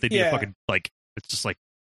anyone said that, they'd be a fucking, like, it's just like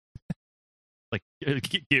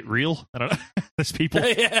get real. I don't know. There's people.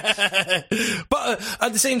 Yeah. But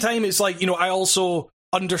at the same time, it's like, you know, I also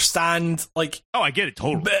understand, like, oh, I get it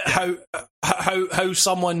totally. How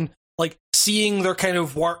someone, like, seeing their kind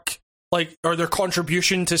of work, like, or their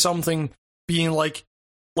contribution to something being like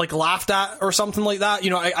laughed at or something like that.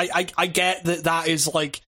 You know, I get that is,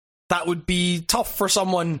 like, that would be tough for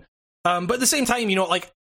someone. But at the same time, you know, like,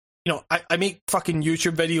 you know, I make fucking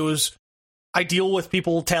YouTube videos. I deal with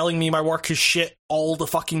people telling me my work is shit all the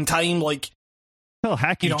fucking time. Like, tell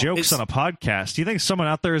hacky jokes on a podcast. Do you think someone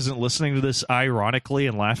out there isn't listening to this ironically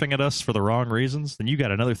and laughing at us for the wrong reasons? Then you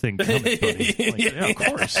got another thing coming, buddy. Like, yeah, of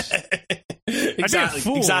course. Exactly, I'd be a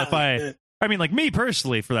fool if I mean, like, me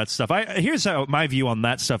personally, for that stuff. Here's how my view on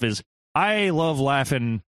that stuff is. I love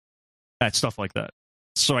laughing at stuff like that.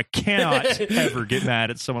 So I cannot ever get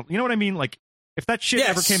mad at someone. You know what I mean? Like, if that shit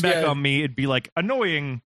ever came back on me, it'd be, like,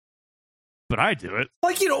 annoying, but I do it.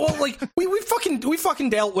 Like, you know, well, like, we fucking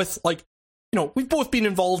dealt with, like, you know, we've both been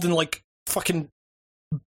involved in, like, fucking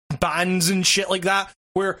bands and shit like that.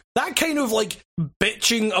 where that kind of like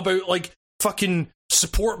bitching about like fucking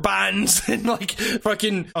support bands and like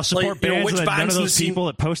fucking support like, bands, which and bands none of those people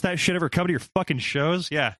that post that shit ever come to your fucking shows.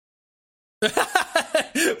 Yeah. But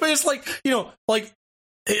it's like, like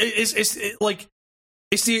it's like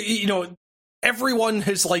it's the everyone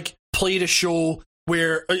has like played a show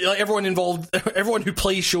where everyone who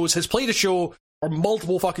plays shows has played a show or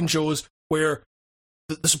multiple fucking shows where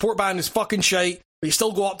the support band is fucking shite, but you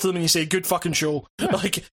still go up to them and you say good fucking show. Yeah.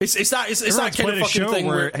 Like it's that kind of fucking thing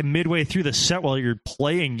where midway through the set while you're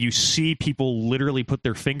playing, you see people literally put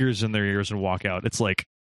their fingers in their ears and walk out. It's like,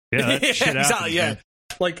 yeah, that shit happens, exactly, yeah. Man.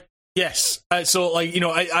 Like, yes. So like,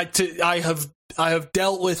 I have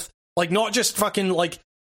dealt with like not just fucking like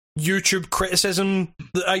YouTube criticism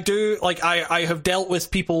that I do. Like I have dealt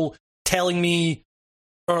with people telling me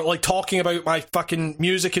or like talking about my fucking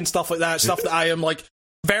music and stuff like that, stuff that I am like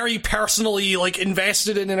very personally like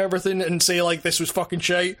invested in and everything, and say like this was fucking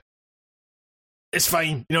shite. It's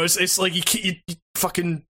fine, it's like you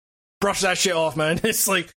fucking brush that shit off, man. It's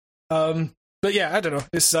like but yeah, I don't know.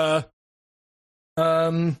 It's yeah,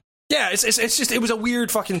 it's just, it was a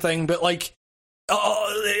weird fucking thing, but like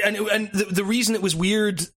and the reason it was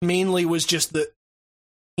weird mainly was just that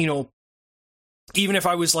even if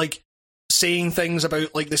I was like saying things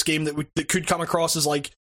about like this game that could come across as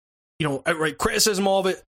like outright criticism of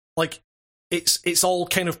it, like it's all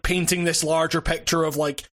kind of painting this larger picture of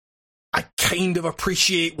like I kind of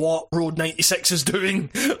appreciate what Road 96 is doing,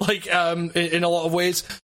 like in a lot of ways,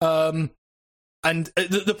 and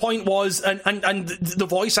the point was, and the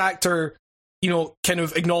voice actor kind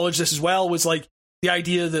of acknowledged this as well, was like the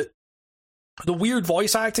idea that the weird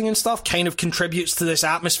voice acting and stuff kind of contributes to this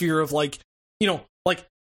atmosphere of like like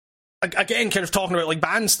again, kind of talking about like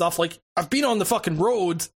band stuff. Like I've been on the fucking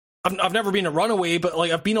road. I've never been a runaway, but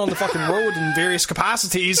like I've been on the fucking road in various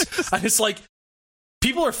capacities, and it's like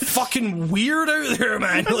people are fucking weird out there,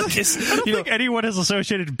 man. Like I don't think anyone has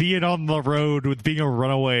associated being on the road with being a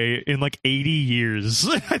runaway in like 80 years.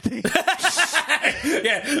 I think.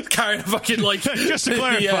 Yeah, kind of fucking like. Just to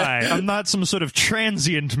clarify, I'm not some sort of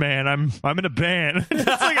transient man. I'm in a band. It's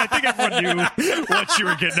like, I think everyone knew what you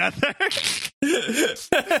were getting at there.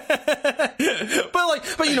 but like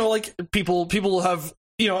people have.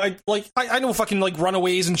 I know fucking like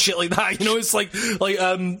runaways and shit like that. It's like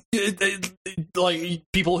like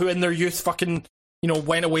people who in their youth fucking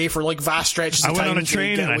went away for like vast stretches of time. I went on a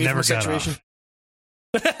train and I never got off.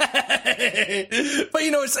 But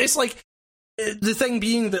it's like the thing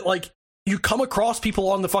being that like you come across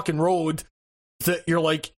people on the fucking road that you're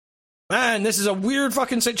like, man, this is a weird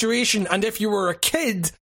fucking situation. And if you were a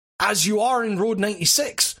kid, as you are in Road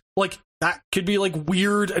 96, like that could be like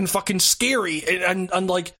weird and fucking scary, and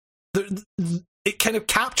like it kind of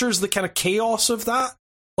captures the kind of chaos of that,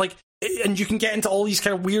 like, and you can get into all these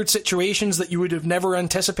kind of weird situations that you would have never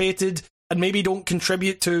anticipated, and maybe don't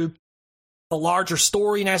contribute to a larger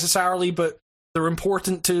story necessarily, but they're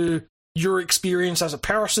important to your experience as a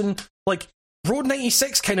person. Like Road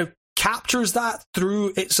 96 kind of captures that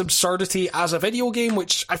through its absurdity as a video game,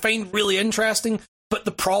 which I find really interesting. But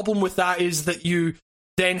the problem with that is that you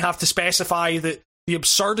then have to specify that the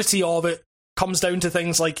absurdity of it comes down to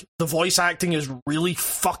things like the voice acting is really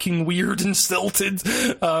fucking weird and stilted.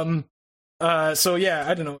 So yeah,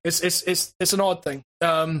 I don't know. It's an odd thing.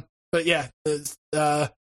 But yeah, I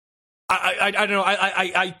don't know.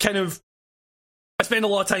 I kind of I spend a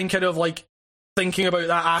lot of time kind of like thinking about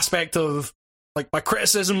that aspect of like my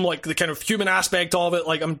criticism, like the kind of human aspect of it.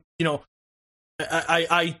 Like I'm,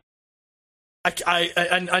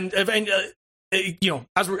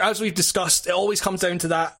 as we've discussed, it always comes down to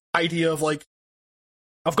that idea of like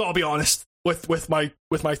I've got to be honest with my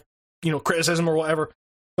criticism or whatever,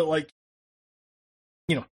 but like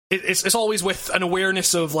it's always with an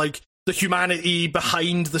awareness of like the humanity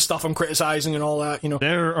behind the stuff I'm criticizing and all that.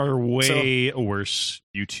 There are way worse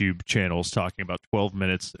YouTube channels talking about 12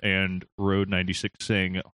 minutes and Road 96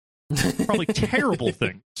 saying probably terrible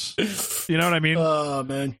things. You know what I mean? Oh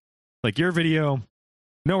man, like your video.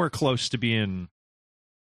 Nowhere close to being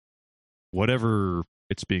whatever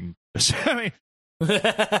it's being. I mean,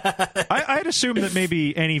 I'd assume that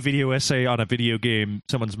maybe any video essay on a video game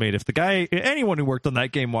someone's made, if anyone who worked on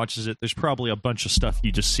that game watches it, there's probably a bunch of stuff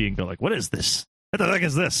you just see and go like, what is this? What the heck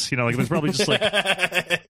is this? Like there's probably just like,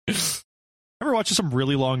 ever watching some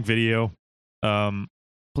really long video? I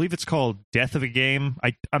believe it's called Death of a Game.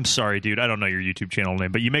 I'm sorry, dude. I don't know your YouTube channel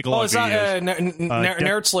name, but you make a lot of videos.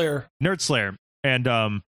 Nerd Slayer. Nerd Slayer. And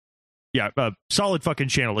solid fucking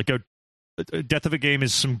channel. Like Death of a Game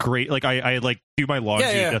is some great, like I like do my laundry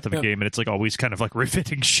Death of a Game, and it's like always kind of like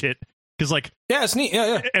riveting shit because like it's neat.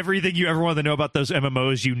 Yeah. Everything you ever wanted to know about those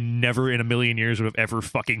MMOs you never in a million years would have ever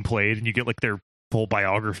fucking played, and you get like their full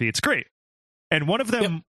biography. It's great. And one of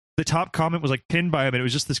them, the top comment was like pinned by him, and it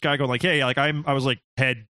was just this guy going like, "Hey, like I was like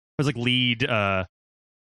lead, not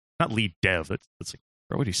lead dev. That's like,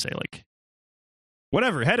 what do you say? Like,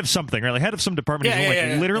 whatever, head of something, right? Like head of some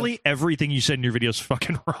department." Literally everything you said in your video is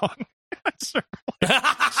fucking wrong.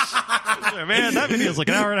 Man, that video is like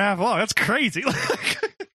an hour and a half long. That's crazy.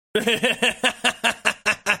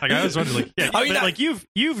 Like I was wondering, like,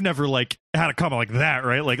 you've never like had a comment like that,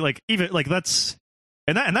 right? Like even like that's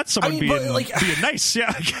that's someone being nice,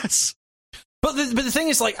 I guess. But the thing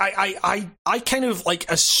is, like, I kind of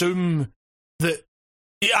like assume that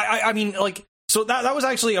I mean, like, so that was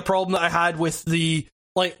actually a problem that I had with the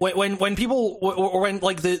like when people or when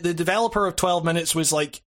like the developer of 12 Minutes was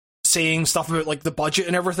like saying stuff about like the budget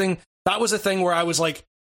and everything. That was a thing where I was like,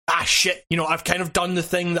 shit, I've kind of done the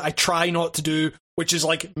thing that I try not to do, which is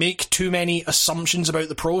like make too many assumptions about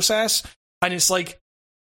the process. And it's like,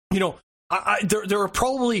 there are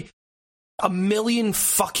probably a million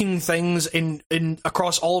fucking things in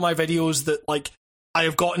across all of my videos that like I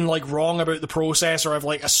have gotten like wrong about the process, or I've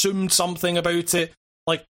like assumed something about it.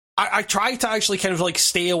 Like I try to actually kind of like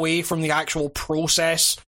stay away from the actual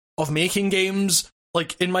process of making games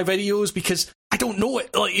like in my videos, because I don't know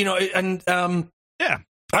it, like, and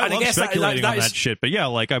I love speculating on that shit, but yeah,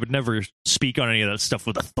 like I would never speak on any of that stuff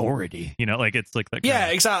with authority, like it's like that. Yeah,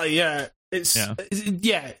 exactly. Yeah, it's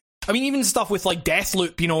I mean, even stuff with like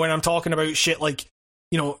Deathloop, when I'm talking about shit like,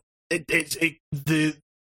 the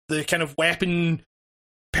kind of weapon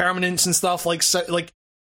permanence and stuff, like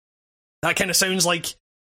that kind of sounds like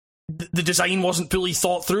the design wasn't fully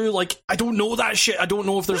thought through. Like, I don't know that shit. I don't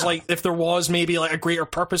know if there's like, if there was maybe like a greater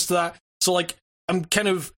purpose to that. So like, I'm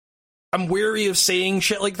wary of saying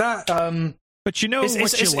shit like that. But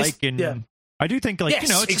I do think like, it's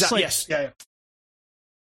exactly, just like,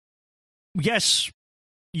 yes,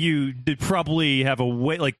 you did probably have a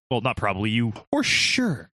way, like, well, not probably, you for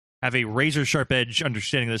sure have a razor sharp edge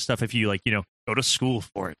understanding of this stuff if you like, go to school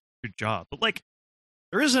for it. Good job. But like,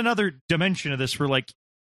 there is another dimension of this where like,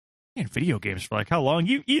 in video games for like how long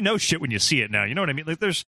you know shit when you see it now. You know what I mean? Like,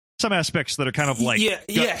 there's some aspects that are kind of like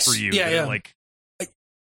for you. Like, I'm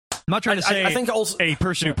not trying to say I think also, a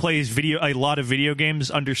person who plays a lot of video games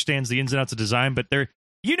understands the ins and outs of design, but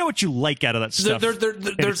what you like out of that stuff.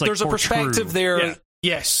 There's a perspective there. Yeah.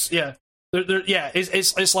 Yes, yeah.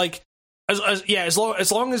 It's like as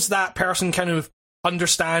long as that person kind of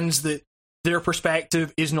understands that their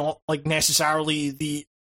perspective is not like necessarily the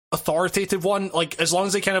authoritative one, like as long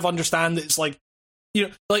as they kind of understand that it's like,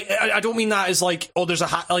 like I don't mean that as like, oh, there's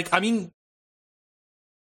like, I mean,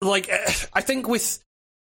 like I think with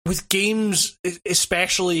games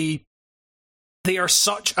especially, they are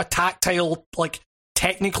such a tactile, like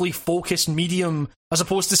technically focused medium as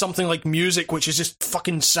opposed to something like music, which is just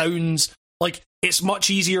fucking sounds. Like, it's much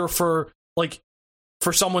easier for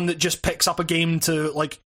someone that just picks up a game to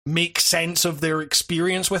like make sense of their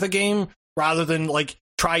experience with a game rather than like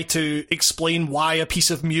try to explain why a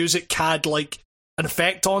piece of music had like an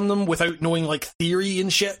effect on them without knowing like theory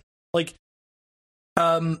and shit. Like,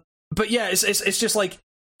 but yeah, it's just like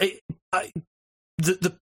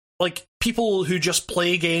the like people who just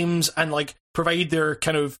play games and like provide their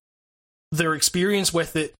kind of their experience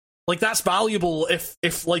with it. Like, that's valuable if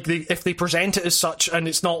they present it as such, and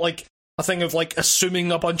it's not like a thing of like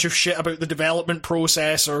assuming a bunch of shit about the development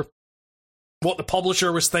process or what the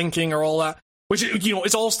publisher was thinking or all that. Which,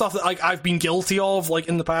 it's all stuff that like I've been guilty of like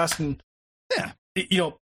in the past, and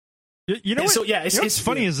what's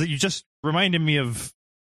funny is that you just reminded me of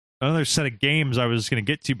another set of games I was going to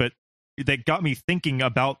get to, but that got me thinking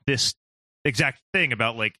about this exact thing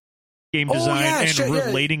about like game design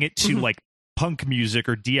relating it to like punk music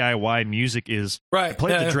or DIY music is right. I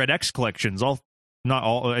played the Dread X collections, not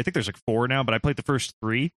all. I think there's like 4 now, but I played the first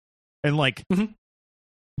 3, and like.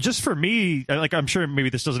 Just for me, like, I'm sure maybe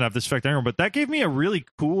this doesn't have this effect anymore, but that gave me a really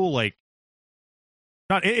cool, like,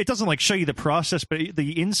 it doesn't like show you the process, but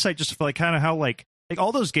the insight just for like kind of how like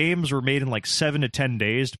all those games were made in like 7 to 10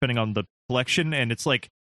 days, depending on the collection. And it's like,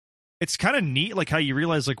 it's kind of neat, like how you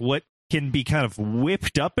realize like what can be kind of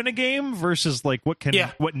whipped up in a game versus like what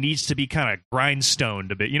needs to be kind of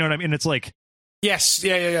grindstoned a bit. You know what I mean? It's like, yes.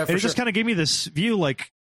 Yeah. And it just kind of gave me this view, like,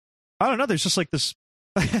 I don't know, there's just like this.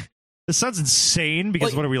 This sounds insane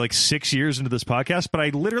because what are we, like 6 years into this podcast? But I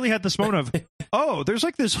literally had this moment of, oh, there's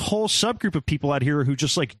like this whole subgroup of people out here who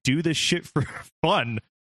just like do this shit for fun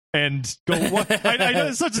and go, what? I know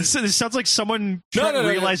it sounds like someone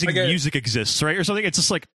realizing music exists, right? Or something. It's just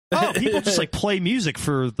like, oh, people just like play music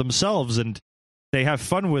for themselves. And they have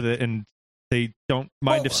fun with it and they don't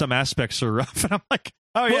mind if some aspects are rough. And I'm like,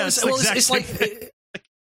 oh yeah, it's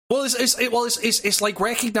like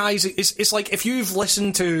recognizing. It's like if you've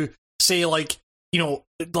listened to, say, like, you know,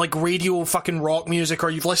 like radio fucking rock music, or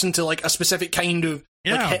you've listened to like a specific kind of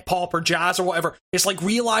like hip hop or jazz or whatever. It's like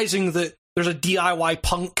realizing that there's a DIY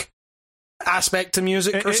punk aspect to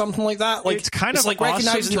music or something like that. Like, it's kind of like awesome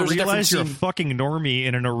recognizing to there's realize you're a scene. fucking normie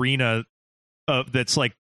in an arena that's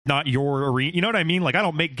like not your arena. You know what I mean? Like, I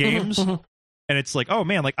don't make games, and it's like, oh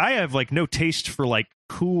man, like I have like no taste for like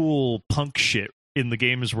cool punk shit in the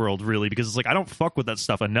games world, really, because it's like I don't fuck with that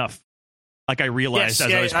stuff enough. Like, I realized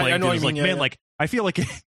as I was playing, I was like, man, like I feel like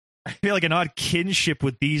an odd kinship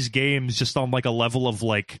with these games, just on like a level of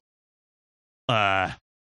like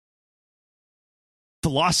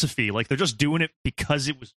philosophy. Like, they're just doing it because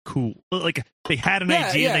it was cool. Like, they had an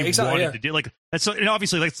idea and they wanted to do. Like, that's, and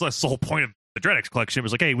obviously that's the whole point of the DreadX collection. It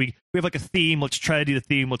was like, hey, we have like a theme. Let's try to do the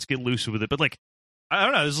theme. Let's get loose with it. But like, I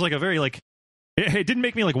don't know. This is like a very like. It didn't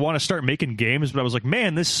make me like want to start making games, but I was like,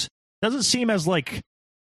 man, this doesn't seem as like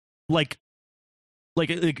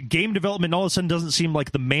game development all of a sudden doesn't seem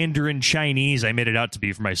like the Mandarin Chinese I made it out to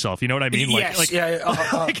be for myself. You know what I mean? Yes,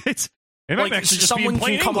 like it's. It might like actually just someone be in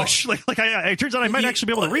plain can come English. It turns out I might actually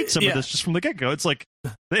be able to read some of this just from the get-go. It's like,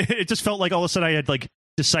 it just felt like all of a sudden I had like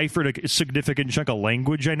deciphered a significant chunk of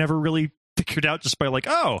language I never really figured out just by like,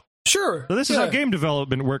 oh, sure. So this is how game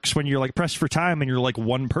development works when you're like pressed for time and you're like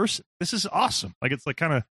one person. This is awesome. Like, it's like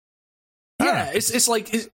kind of. Yeah, it's like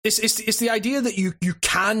it's the idea that you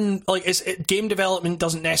can like game development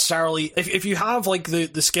doesn't necessarily, if you have like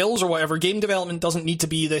the skills or whatever, game development doesn't need to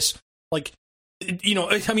be this like, you know,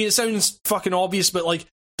 I mean, it sounds fucking obvious, but like,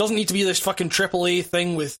 doesn't need to be this fucking AAA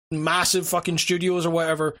thing with massive fucking studios or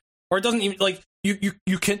whatever, or it doesn't even like you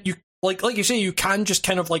can like you say, you can just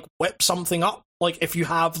kind of like whip something up, like if you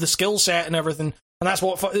have the skill set and everything. And that's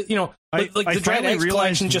what, you know, like I the finally DreadX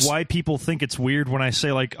realized just why people think it's weird when I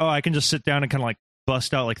say like, oh, I can just sit down and kind of like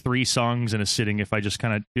bust out like 3 songs in a sitting if I just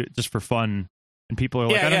kind of do it just for fun. And people are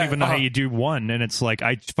like, I don't even know how you do one. And it's like,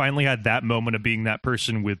 I finally had that moment of being that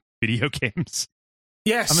person with video games.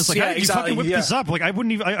 Yes, I'm just like, how did you fucking whip this up? Like, I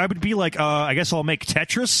wouldn't even. I would be like, I guess I'll make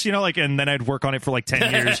Tetris, you know, like, and then I'd work on it for like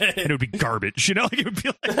 10 years, and it would be garbage, you know, like it would be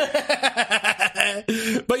like.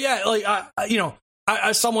 But yeah, like, you know,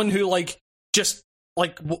 as someone who like just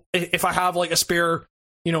like if I have like a spare,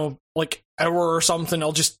 you know, like hour or something,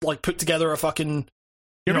 I'll just like put together a fucking.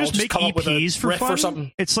 You ever just make EPs for fun? Or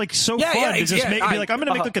something. It's like so fun to just be like, I'm going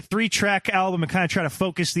to make like a 3-track album and kind of try to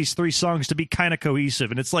focus these 3 songs to be kind of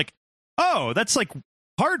cohesive, and it's like, oh, that's like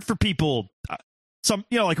hard for people, some,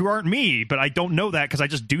 you know, like who aren't me, but I don't know that because I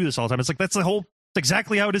just do this all the time. It's like that's the whole. It's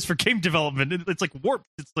exactly how it is for game development. It's like warped.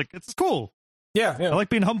 It's like it's cool. Yeah. I like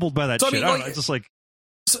being humbled by that shit. I mean, like, it's just like.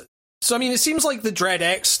 So I mean, it seems like the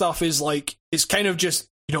DreadX stuff is kind of just,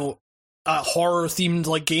 you know, a horror themed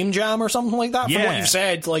like game jam or something like that. From what you've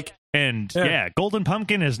said, like, and Golden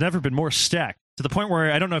Pumpkin has never been more stacked to the point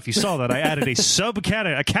where I don't know if you saw that I added a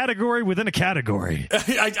a category within a category.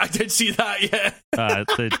 I did see that. Yeah,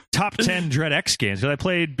 the top 10 DreadX games. I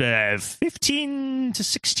played 15 to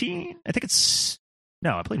 16. I think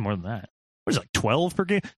I played more than that. What is it, like 12 per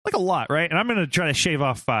game? Like a lot, right? And I'm going to try to shave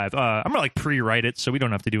off 5. I'm going to like pre-write it so we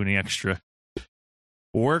don't have to do any extra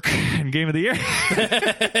work in Game of the Year.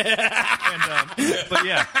 But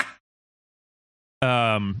yeah.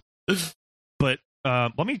 I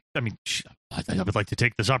would like to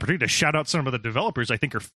take this opportunity to shout out some of the developers I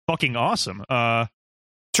think are fucking awesome.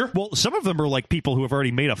 Sure. Well, some of them are like people who have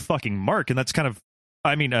already made a fucking mark, and that's kind of,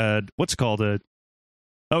 I mean, what's it called?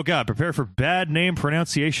 Oh God, prepare for bad name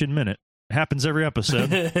pronunciation minute. It happens every episode.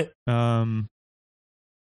 You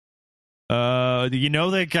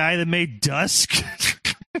know that guy that made Dusk?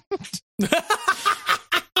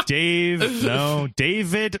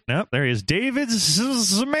 David. No, there he is. David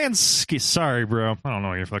Szymanski. Sorry, bro. I don't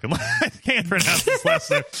know your fucking. I can't pronounce his last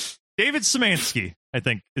name. David Szymanski, I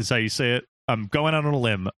think is how you say it. I'm going out on a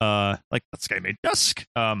limb. Like this guy made Dusk.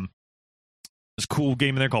 There's a cool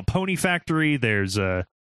game in there called Pony Factory. There's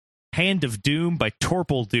Hand of Doom by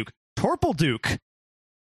Torpal Duke. Torpal Duke,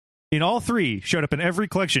 in all 3, showed up in every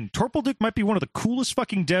collection. Torpal Duke might be one of the coolest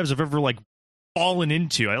fucking devs I've ever like fallen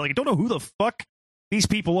into. I don't know who the fuck these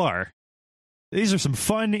people are. These are some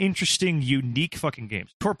fun, interesting, unique fucking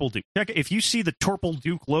games. Torpal Duke. If you see the Torpal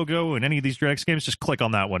Duke logo in any of these DreadX games, just click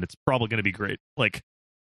on that one. It's probably going to be great. Like,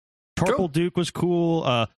 Torpal Duke was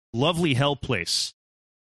cool. Lovely Hell Place.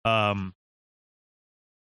 They're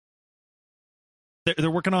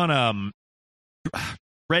working on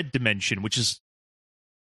Red Dimension, which is,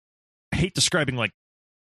 I hate describing like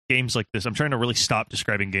games like this. I'm trying to really stop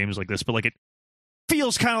describing games like this, but like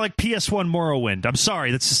feels kind of like PS1 Morrowind. I'm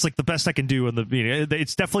sorry, that's just like the best I can do.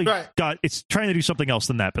 It's definitely it's trying to do something else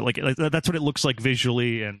than that, but like that's what it looks like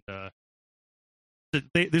visually. And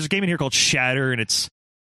there's a game in here called Shatter, and it's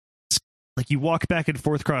like you walk back and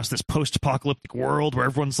forth across this post-apocalyptic world where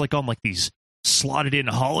everyone's like on like these slotted in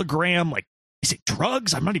hologram, like, is it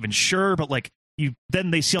drugs? I'm not even sure, but like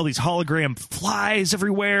then they see all these hologram flies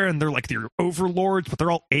everywhere, and they're like their overlords, but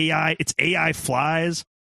they're all AI. It's AI flies.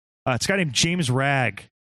 It's a guy named James Ragg.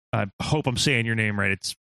 I hope I'm saying your name right.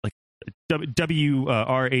 It's like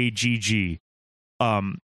WRAGG.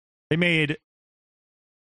 They made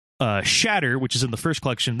Shatter, which is in the first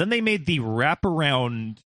collection. Then they made the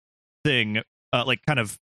wraparound thing, like kind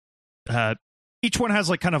of each one has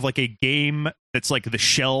like kind of like a game that's like the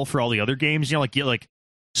shell for all the other games. You know, like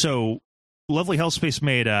so Lovely Hellspace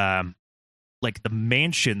made like the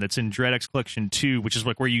mansion that's in Dread X Collection 2, which is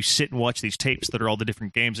like where you sit and watch these tapes that are all the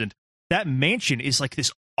different games. And that mansion is like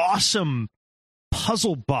this awesome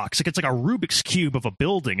puzzle box. Like it's like a Rubik's Cube of a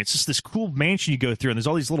building. It's just this cool mansion you go through, and there's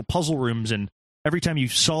all these little puzzle rooms, and every time you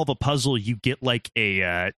solve a puzzle, you get like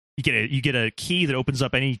you get a key that opens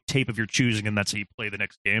up any tape of your choosing, and that's how you play the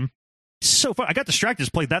next game. It's so fun. I got distracted,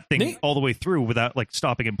 just played that thing all the way through without like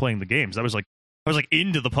stopping and playing the games. I was like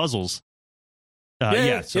into the puzzles.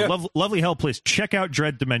 Lovely Hell Place. Check out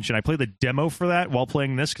Dread Dimension. I played the demo for that while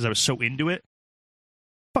playing this because I was so into it.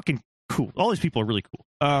 Fucking cool. All these people are really cool.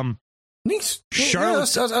 Neat. That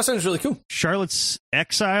sounds really cool. Charlotte's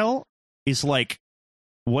Exile is like,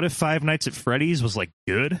 what if Five Nights at Freddy's was like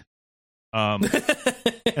good?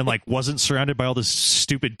 And like wasn't surrounded by all this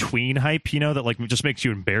stupid tween hype, you know, that like just makes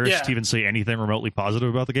you embarrassed to even say anything remotely positive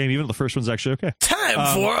about the game, even though the first one's actually okay.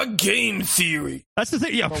 Time for a game theory. That's the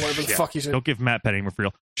thing. Yeah, whatever the fuck you said. Don't give Matt Petty for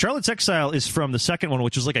real. Charlotte's Exile is from the second one,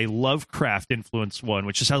 which is like a Lovecraft influence one,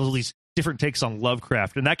 which just has all these different takes on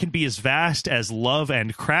Lovecraft, and that can be as vast as love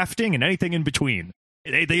and crafting and anything in between.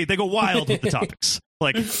 They go wild with the topics,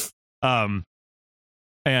 like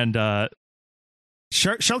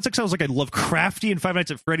Charlotte's Exile is like a Lovecraftian Five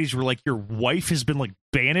Nights at Freddy's, where like your wife has been like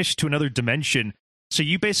banished to another dimension. So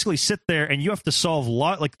you basically sit there and you have to solve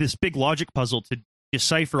like this big logic puzzle to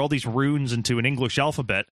decipher all these runes into an English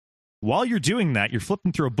alphabet. While you're doing that, you're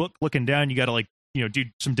flipping through a book, looking down. You got to like do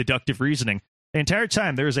some deductive reasoning. The entire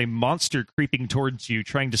time there is a monster creeping towards you,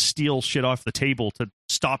 trying to steal shit off the table to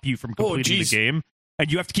stop you from completing the game, and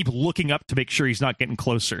you have to keep looking up to make sure he's not getting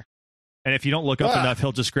closer. And if you don't look up enough,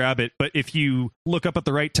 he'll just grab it. But if you look up at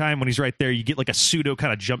the right time when he's right there, you get like a pseudo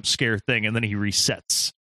kind of jump scare thing, and then he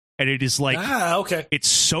resets. And it is like, it's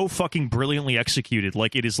so fucking brilliantly executed.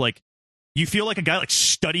 Like, it is like, you feel like a guy like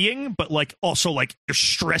studying, but like also like you're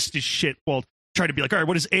stressed as shit while trying to be like, all right,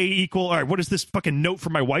 what does A equal? All right, what does this fucking note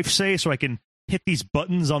from my wife say? So I can hit these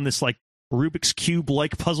buttons on this like Rubik's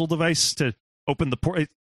Cube-like puzzle device to open the port.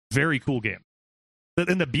 Very cool game.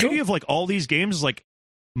 And the beauty of like all these games is like,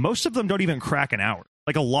 most of them don't even crack an hour.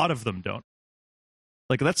 Like a lot of them don't.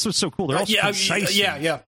 Like that's what's so cool. They're all concise.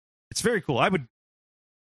 Yeah. It's very cool. I would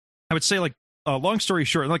say like long story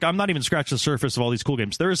short, like I'm not even scratching the surface of all these cool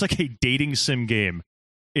games. There is like a dating sim game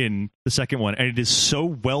in the second one, and it is so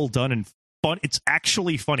well done and fun. It's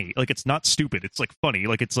actually funny. Like it's not stupid. It's like funny.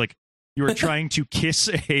 Like it's like you are trying to kiss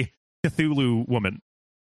a Cthulhu woman,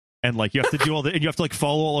 and like you have to do all the, and you have to like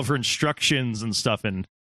follow all of her instructions and stuff, and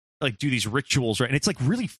like do these rituals, right? And it's like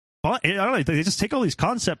really fun. I don't know, they just take all these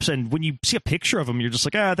concepts, and when you see a picture of them, you're just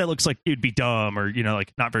like, that looks like it'd be dumb, or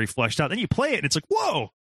like not very fleshed out. Then you play it and it's like,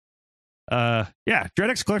 whoa. Dread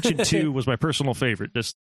X Collection 2 was my personal favorite.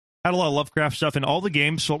 Just had a lot of Lovecraft stuff, and all the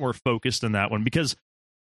games felt more focused in that one because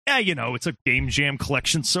it's a Game Jam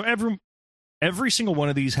collection, so every single one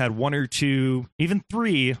of these had one or two, even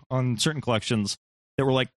three on certain collections that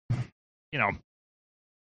were like,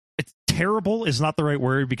 it's terrible is not the right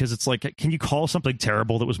word, because it's like, can you call something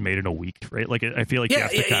terrible that was made in a week, right? Like, I feel like you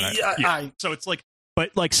have to kind of, so it's like,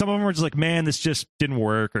 but like some of them were just like, man, this just didn't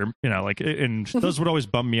work, or like, and those would always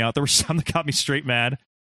bum me out. There were some that got me straight mad.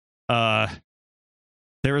 There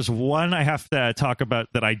is one I have to talk about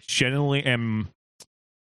that I genuinely am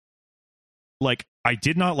like, I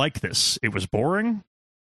did not like this. It was boring.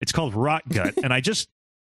 It's called Rot Gut, and this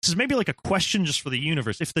is maybe like a question just for the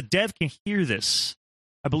universe. If the dev can hear this,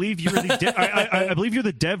 I believe you're the I believe you're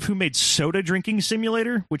the dev who made Soda Drinking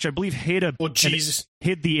Simulator, which I believe hid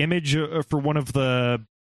the image for one of the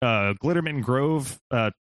Glittermitten Grove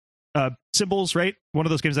symbols, right? One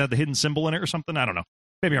of those games that had the hidden symbol in it or something. I don't know.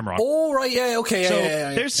 Maybe I'm wrong. Oh, right. Yeah. Okay. So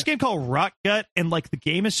yeah. There's this game called Rot Gut, and like the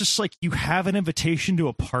game is just like you have an invitation to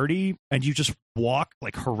a party, and you just walk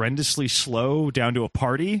like horrendously slow down to a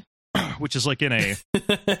party, which is like in a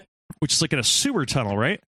sewer tunnel,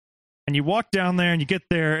 right? And you walk down there, and you get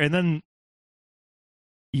there, and then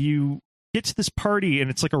you get to this party,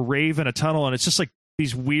 and it's like a rave in a tunnel, and it's just like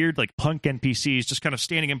these weird like punk NPCs just kind of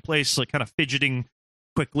standing in place, like kind of fidgeting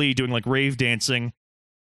quickly, doing like rave dancing.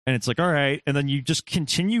 And it's like, all right. And then you just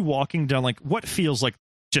continue walking down like what feels like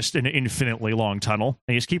just an infinitely long tunnel.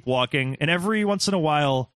 And you just keep walking. And every once in a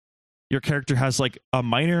while, your character has like a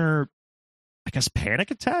minor, I guess,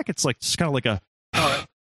 panic attack. It's like just kind of like a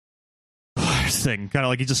thing. Kind of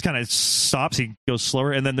like he just kind of stops. He goes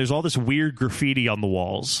slower. And then there's all this weird graffiti on the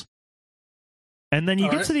walls. And then you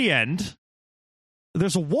get to the end.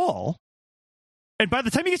 There's a wall. And by the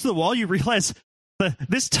time you get to the wall, you realize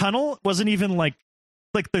this tunnel wasn't even like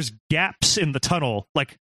there's gaps in the tunnel,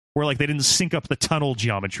 like where like they didn't sync up the tunnel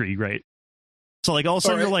geometry, right? So like all of a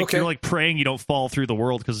sudden you're like praying you don't fall through the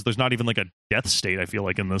world because there's not even like a death state, I feel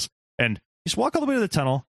like, in this. And you just walk all the way to the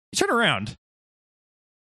tunnel, you turn around,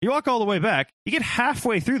 you walk all the way back, you get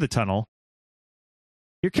halfway through the tunnel,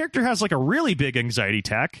 your character has like a really big anxiety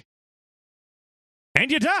attack,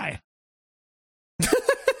 and you die.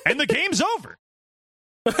 And the game's over.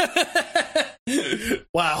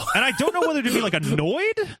 Wow. And I don't know whether to be like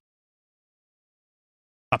annoyed,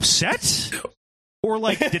 upset, or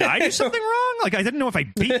like, did I do something wrong? Like, I didn't know if I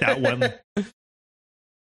beat that one.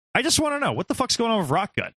 I just want to know what the fuck's going on with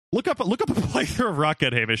Rock Gut. Look up a playthrough of Rock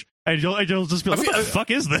Gut, Hamish, and you'll just be like, what the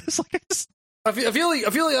fuck is this? Like, I feel like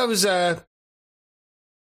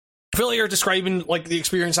you're describing like the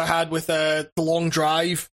experience I had with the long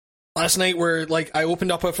drive last night, where like I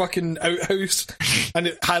opened up a fucking outhouse and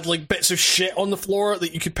it had like bits of shit on the floor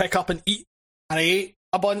that you could pick up and eat, and I ate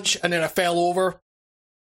a bunch and then I fell over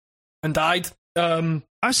and died. I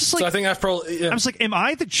was just like, so I think that's probably. Yeah. I was like, am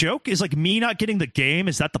I the joke? Is like me not getting the game?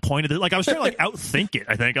 Is that the point of it? Like I was trying to like outthink it.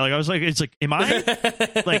 I think like I was like, it's like, am I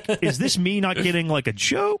like, is this me not getting like a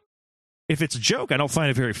joke? If it's a joke, I don't find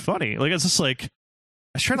it very funny. Like it's just like I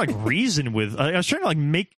was trying to like reason with. I was trying to like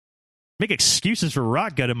make excuses for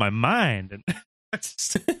Rock Gut in my mind, and I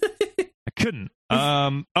couldn't.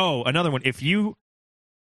 Another one. If you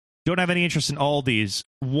don't have any interest in all these,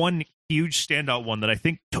 one huge standout one that I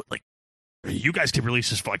think like you guys could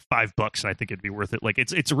release this for like $5, and I think it'd be worth it. Like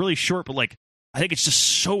it's really short, but like I think it's just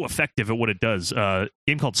so effective at what it does.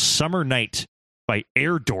 Game called Summer Night by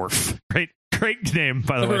Airdorf. Great name,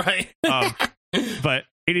 by the way. Right. But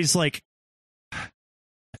it is like,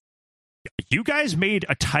 you guys made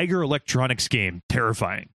a Tiger Electronics game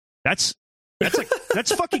terrifying. That's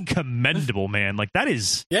fucking commendable, man. Like that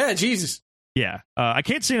is. Yeah, Jesus. Yeah. I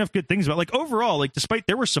can't say enough good things about like overall, like despite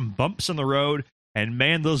there were some bumps on the road, and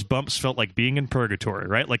man, those bumps felt like being in purgatory,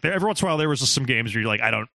 right? Like every once in a while there was just some games where you're like,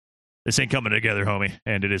 this ain't coming together, homie,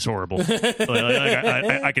 and it is horrible.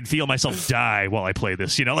 I can feel myself die while I play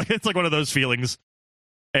this, you know? Like it's like one of those feelings.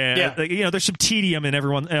 And you know, there's some tedium in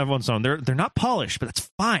everyone's own. They're not polished, but that's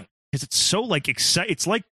fine. Because it's so like it's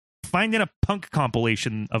like finding a punk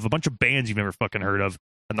compilation of a bunch of bands you've never fucking heard of,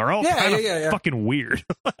 and they're all kind of fucking weird,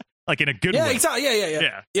 like in a good way. Yeah, exactly.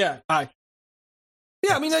 Yeah.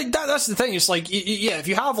 I mean, like, that's the thing. It's like, if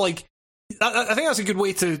you have like, I think that's a good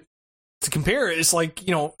way to compare it. It's like,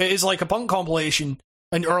 you know, it is like a punk compilation,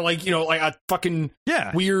 or like, you know, like a fucking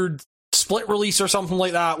weird split release or something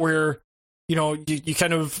like that, where you know you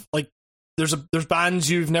kind of like there's bands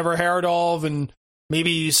you've never heard of, and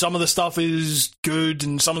maybe some of the stuff is good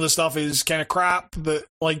and some of the stuff is kind of crap, but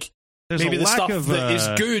like there's maybe the stuff that is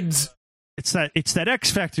good. It's that X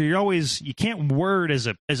factor. You can't word as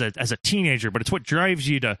a teenager, but it's what drives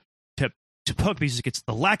you to punk music. It's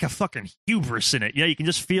the lack of fucking hubris in it. Yeah, you can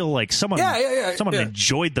just feel like someone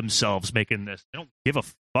enjoyed themselves making this. They don't give a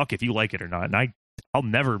fuck if you like it or not. And I'll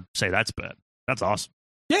never say that's bad. That's awesome.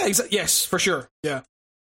 Yeah, yes, for sure. Yeah.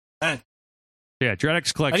 Man. Yeah, Dread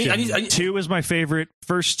X Collection. 2 is my favorite.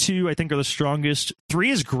 First 2, I think, are the strongest. 3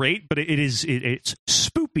 is great, but it's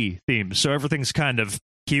spoopy themed, so everything's kind of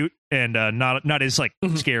cute and not as like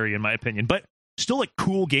scary in my opinion, but still like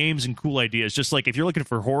cool games and cool ideas. Just like if you're looking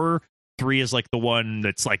for horror, 3 is like the one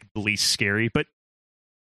that's like the least scary. But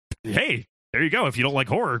hey, there you go. If you don't like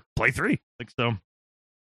horror, play 3. Like so.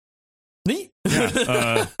 Neat.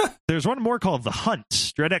 Yeah, there's one more called The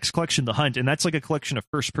Hunt, Dread X Collection, The Hunt, and that's like a collection of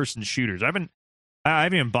first-person shooters. I haven't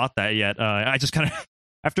even bought that yet. I just kind of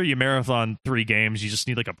after you marathon 3 games, you just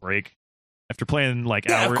need like a break. After playing like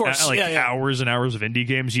hours and hours of indie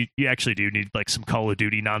games, you actually do need like some Call of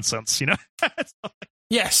Duty nonsense, you know?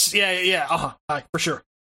 Yes, for sure.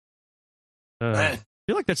 I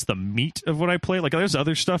feel like that's the meat of what I play. Like there's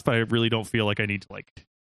other stuff, but I really don't feel like I need to like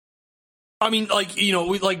I mean, like, you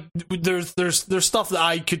know, there's stuff that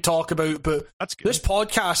I could talk about, but that's good. This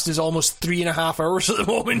podcast is almost 3.5 hours at the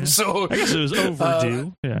moment, so I guess it was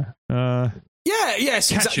overdue.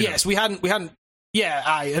 Yes, we hadn't.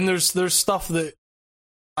 Yeah, and there's stuff that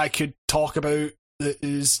I could talk about that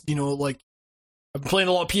is, you know, like, I'm playing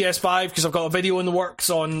a lot of PS5 because I've got a video in the works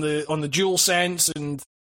on the DualSense and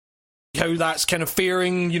how that's kind of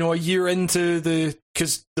faring, you know, a year into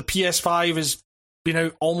because the PS5 has been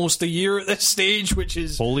out almost a year at this stage, which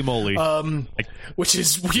is holy moly, which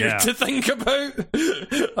is weird to think about.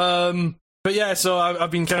 But yeah, so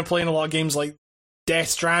I've been kind of playing a lot of games like Death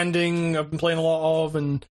Stranding. I've been playing a lot of,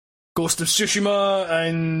 and Ghost of Tsushima,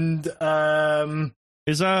 and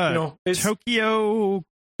is Tokyo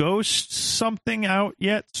Ghost something out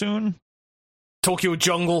yet soon? Tokyo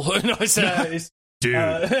Jungle. No, dude,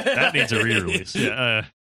 that needs a re-release. Yeah.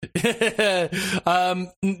 What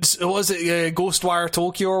was it? Ghostwire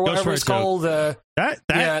Tokyo or whatever it's called. That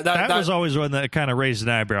was always one that kind of raised an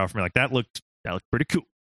eyebrow for me. Like that looked pretty cool.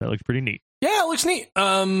 That looked pretty neat. Yeah, it looks neat.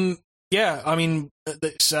 Yeah, I mean,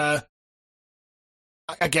 it's. I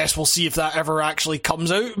guess we'll see if that ever actually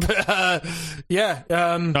comes out. But yeah.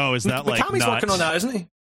 Is that like Mikami's working on that, isn't he?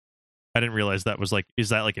 I didn't realize that was like. Is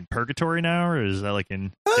that like in purgatory now, or is that like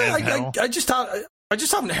in dev hell? I just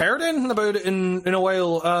haven't heard anything about it in a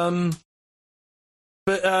while.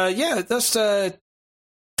 But yeah, that's Tango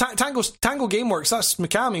Gameworks. That's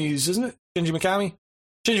Mikami's, isn't it? Shinji Mikami.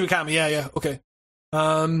 Yeah. Okay.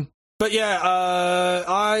 But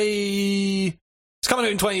yeah, it's coming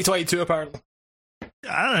out in 2022 apparently.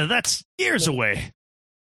 That's years away.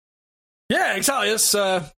 Yeah, exactly. It's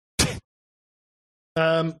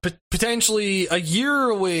potentially a year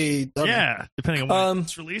away. Yeah, depending on when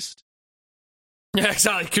it's released. Yeah,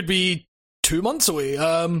 exactly. It could be 2 months away.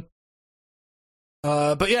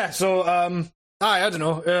 But yeah, so I don't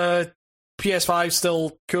know. PS5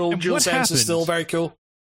 still cool. DualSense is still very cool.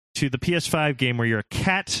 To the PS5 game where you're a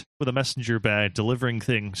cat with a messenger bag delivering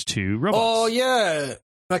things to robots. Oh yeah,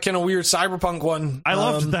 that kind of weird cyberpunk one. I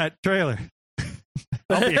loved that trailer.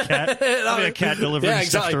 I'll be a cat. I'll be a cat delivering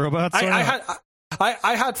stuff to robots. I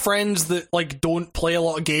had friends that like don't play a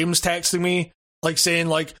lot of games texting me like saying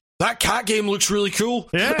like, that cat game looks really cool.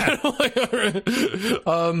 Yeah.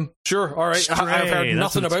 Sure. All right. Stray, I've heard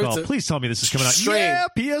nothing about it. Please tell me this is coming out. Stray. Yeah,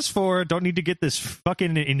 PS4. Don't need to get this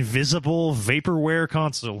fucking invisible vaporware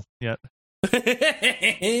console yet.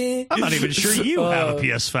 I'm not even sure you have a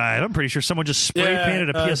PS5. I'm pretty sure someone just spray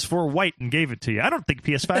painted a PS4 white and gave it to you. I don't think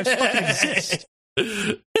PS5s fucking exist.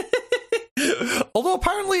 Although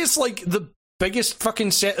apparently it's like the biggest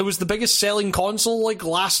fucking set. It was the biggest selling console like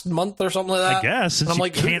last month or something like that. I guess since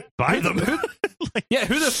you can't buy them. Yeah,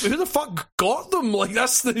 who the fuck got them? Like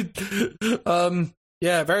that's the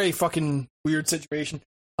very fucking weird situation.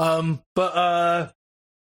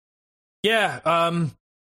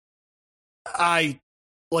 I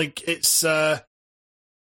like it's so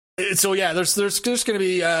yeah. There's gonna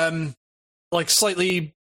be like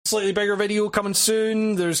slightly bigger video coming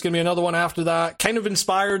soon. There's going to be another one after that, kind of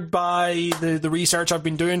inspired by the research I've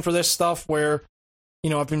been doing for this stuff, where, you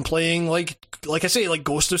know, I've been playing, like I say, like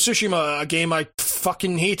Ghost of Tsushima, a game I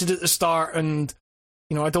fucking hated at the start, and,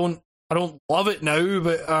 you know, I don't love it now,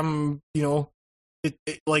 but, you know, it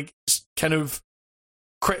like, it's kind of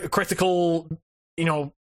critical, you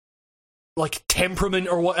know, like temperament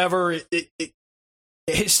or whatever, it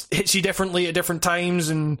hits you differently at different times,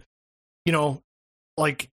 and, you know,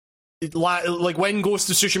 like when Ghost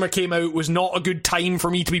of Tsushima came out was not a good time for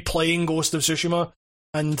me to be playing Ghost of Tsushima,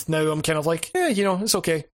 and now I'm kind of like, yeah, you know, it's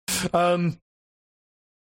okay. There's a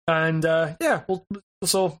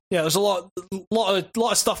lot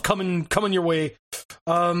of stuff coming your way.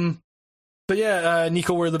 But yeah,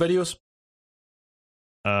 Nico, where are the videos?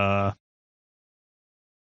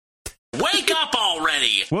 Wake up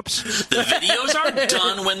already! Whoops. The videos are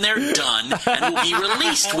done when they're done, and will be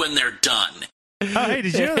released when they're done. Oh, hey,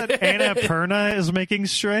 did you know that Annapurna is making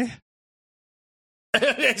Stray?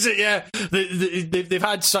 Is it? Yeah, they've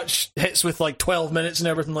had such hits with like 12 minutes and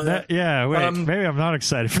everything like that. Yeah, wait, maybe I'm not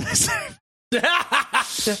excited for this.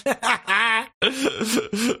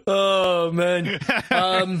 Oh man,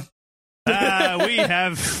 we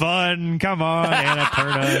have fun. Come on,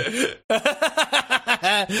 Annapurna.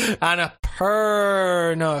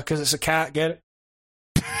 Annapurna, because it's a cat. Get it?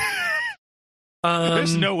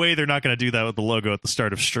 There's no way they're not going to do that with the logo at the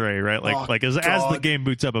start of Stray, right? Like as the game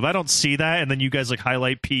boots up, if I don't see that and then you guys like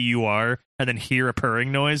highlight PUR and then hear a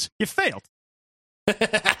purring noise, you failed.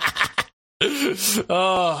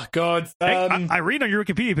 Oh God! Hey, I read on your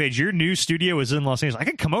Wikipedia page your new studio is in Los Angeles. I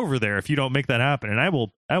can come over there if you don't make that happen, and I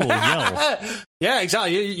will yell. Yeah,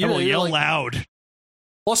 exactly. I will yell loud.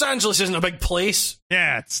 Los Angeles isn't a big place.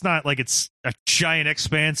 Yeah, it's not like it's a giant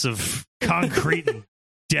expanse of concrete and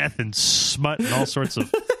death and smut and all sorts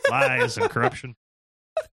of lies and corruption.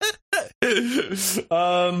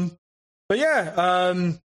 But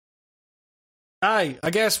yeah, I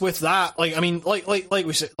guess with that, like, I mean, like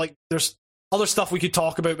we said, like, there's other stuff we could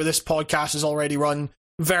talk about, but this podcast is already run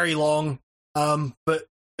very long. But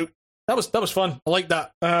that was fun. I like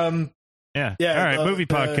that. Yeah. All right, movie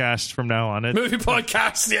podcast from now on. Movie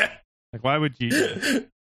podcast, yeah. Like, why would you?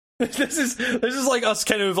 This is like us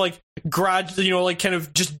kind of like like kind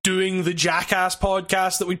of just doing the Jackass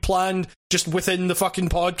podcast that we planned just within the fucking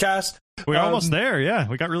podcast. We're almost there. Yeah,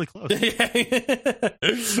 we got really close.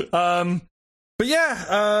 But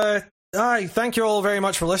yeah, thank you all very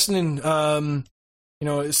much for listening.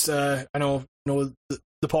 It's I know the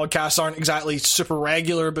podcasts aren't exactly super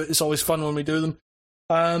regular, but it's always fun when we do them.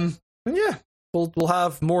 And yeah, we'll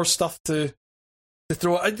have more stuff to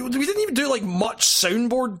throw. We didn't even do like much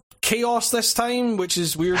soundboard chaos this time, which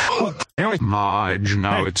is weird. Marge,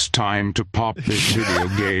 now it's time to pop this video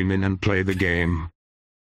game in and play the game.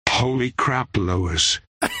 Holy crap, Lois.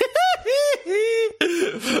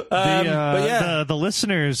 The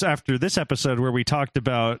listeners after this episode where we talked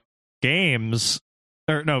about games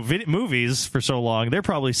movies for so long, they're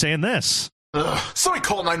probably saying this. Somebody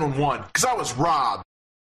call 911 because I was robbed.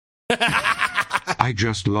 I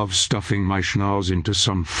just love stuffing my schnoz into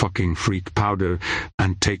some fucking freak powder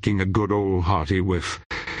and taking a good old hearty whiff.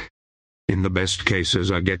 In the best cases,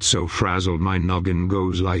 I get so frazzled my noggin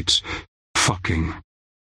goes lights fucking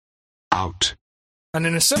out. And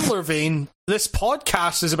in a similar vein, this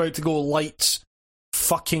podcast is about to go lights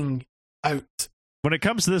fucking out. When it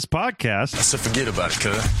comes to this podcast, so forget about it,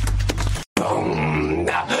 cuz.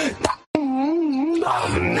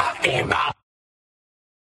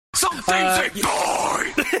 Some things they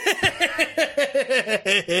die.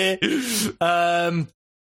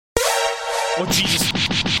 Oh Jesus!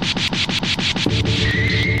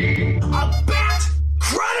 A bat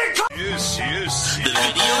credit card. Yes. The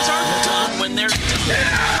videos are done when they're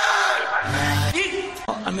done.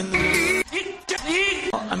 I'm in the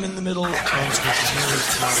middle. I'm in the middle.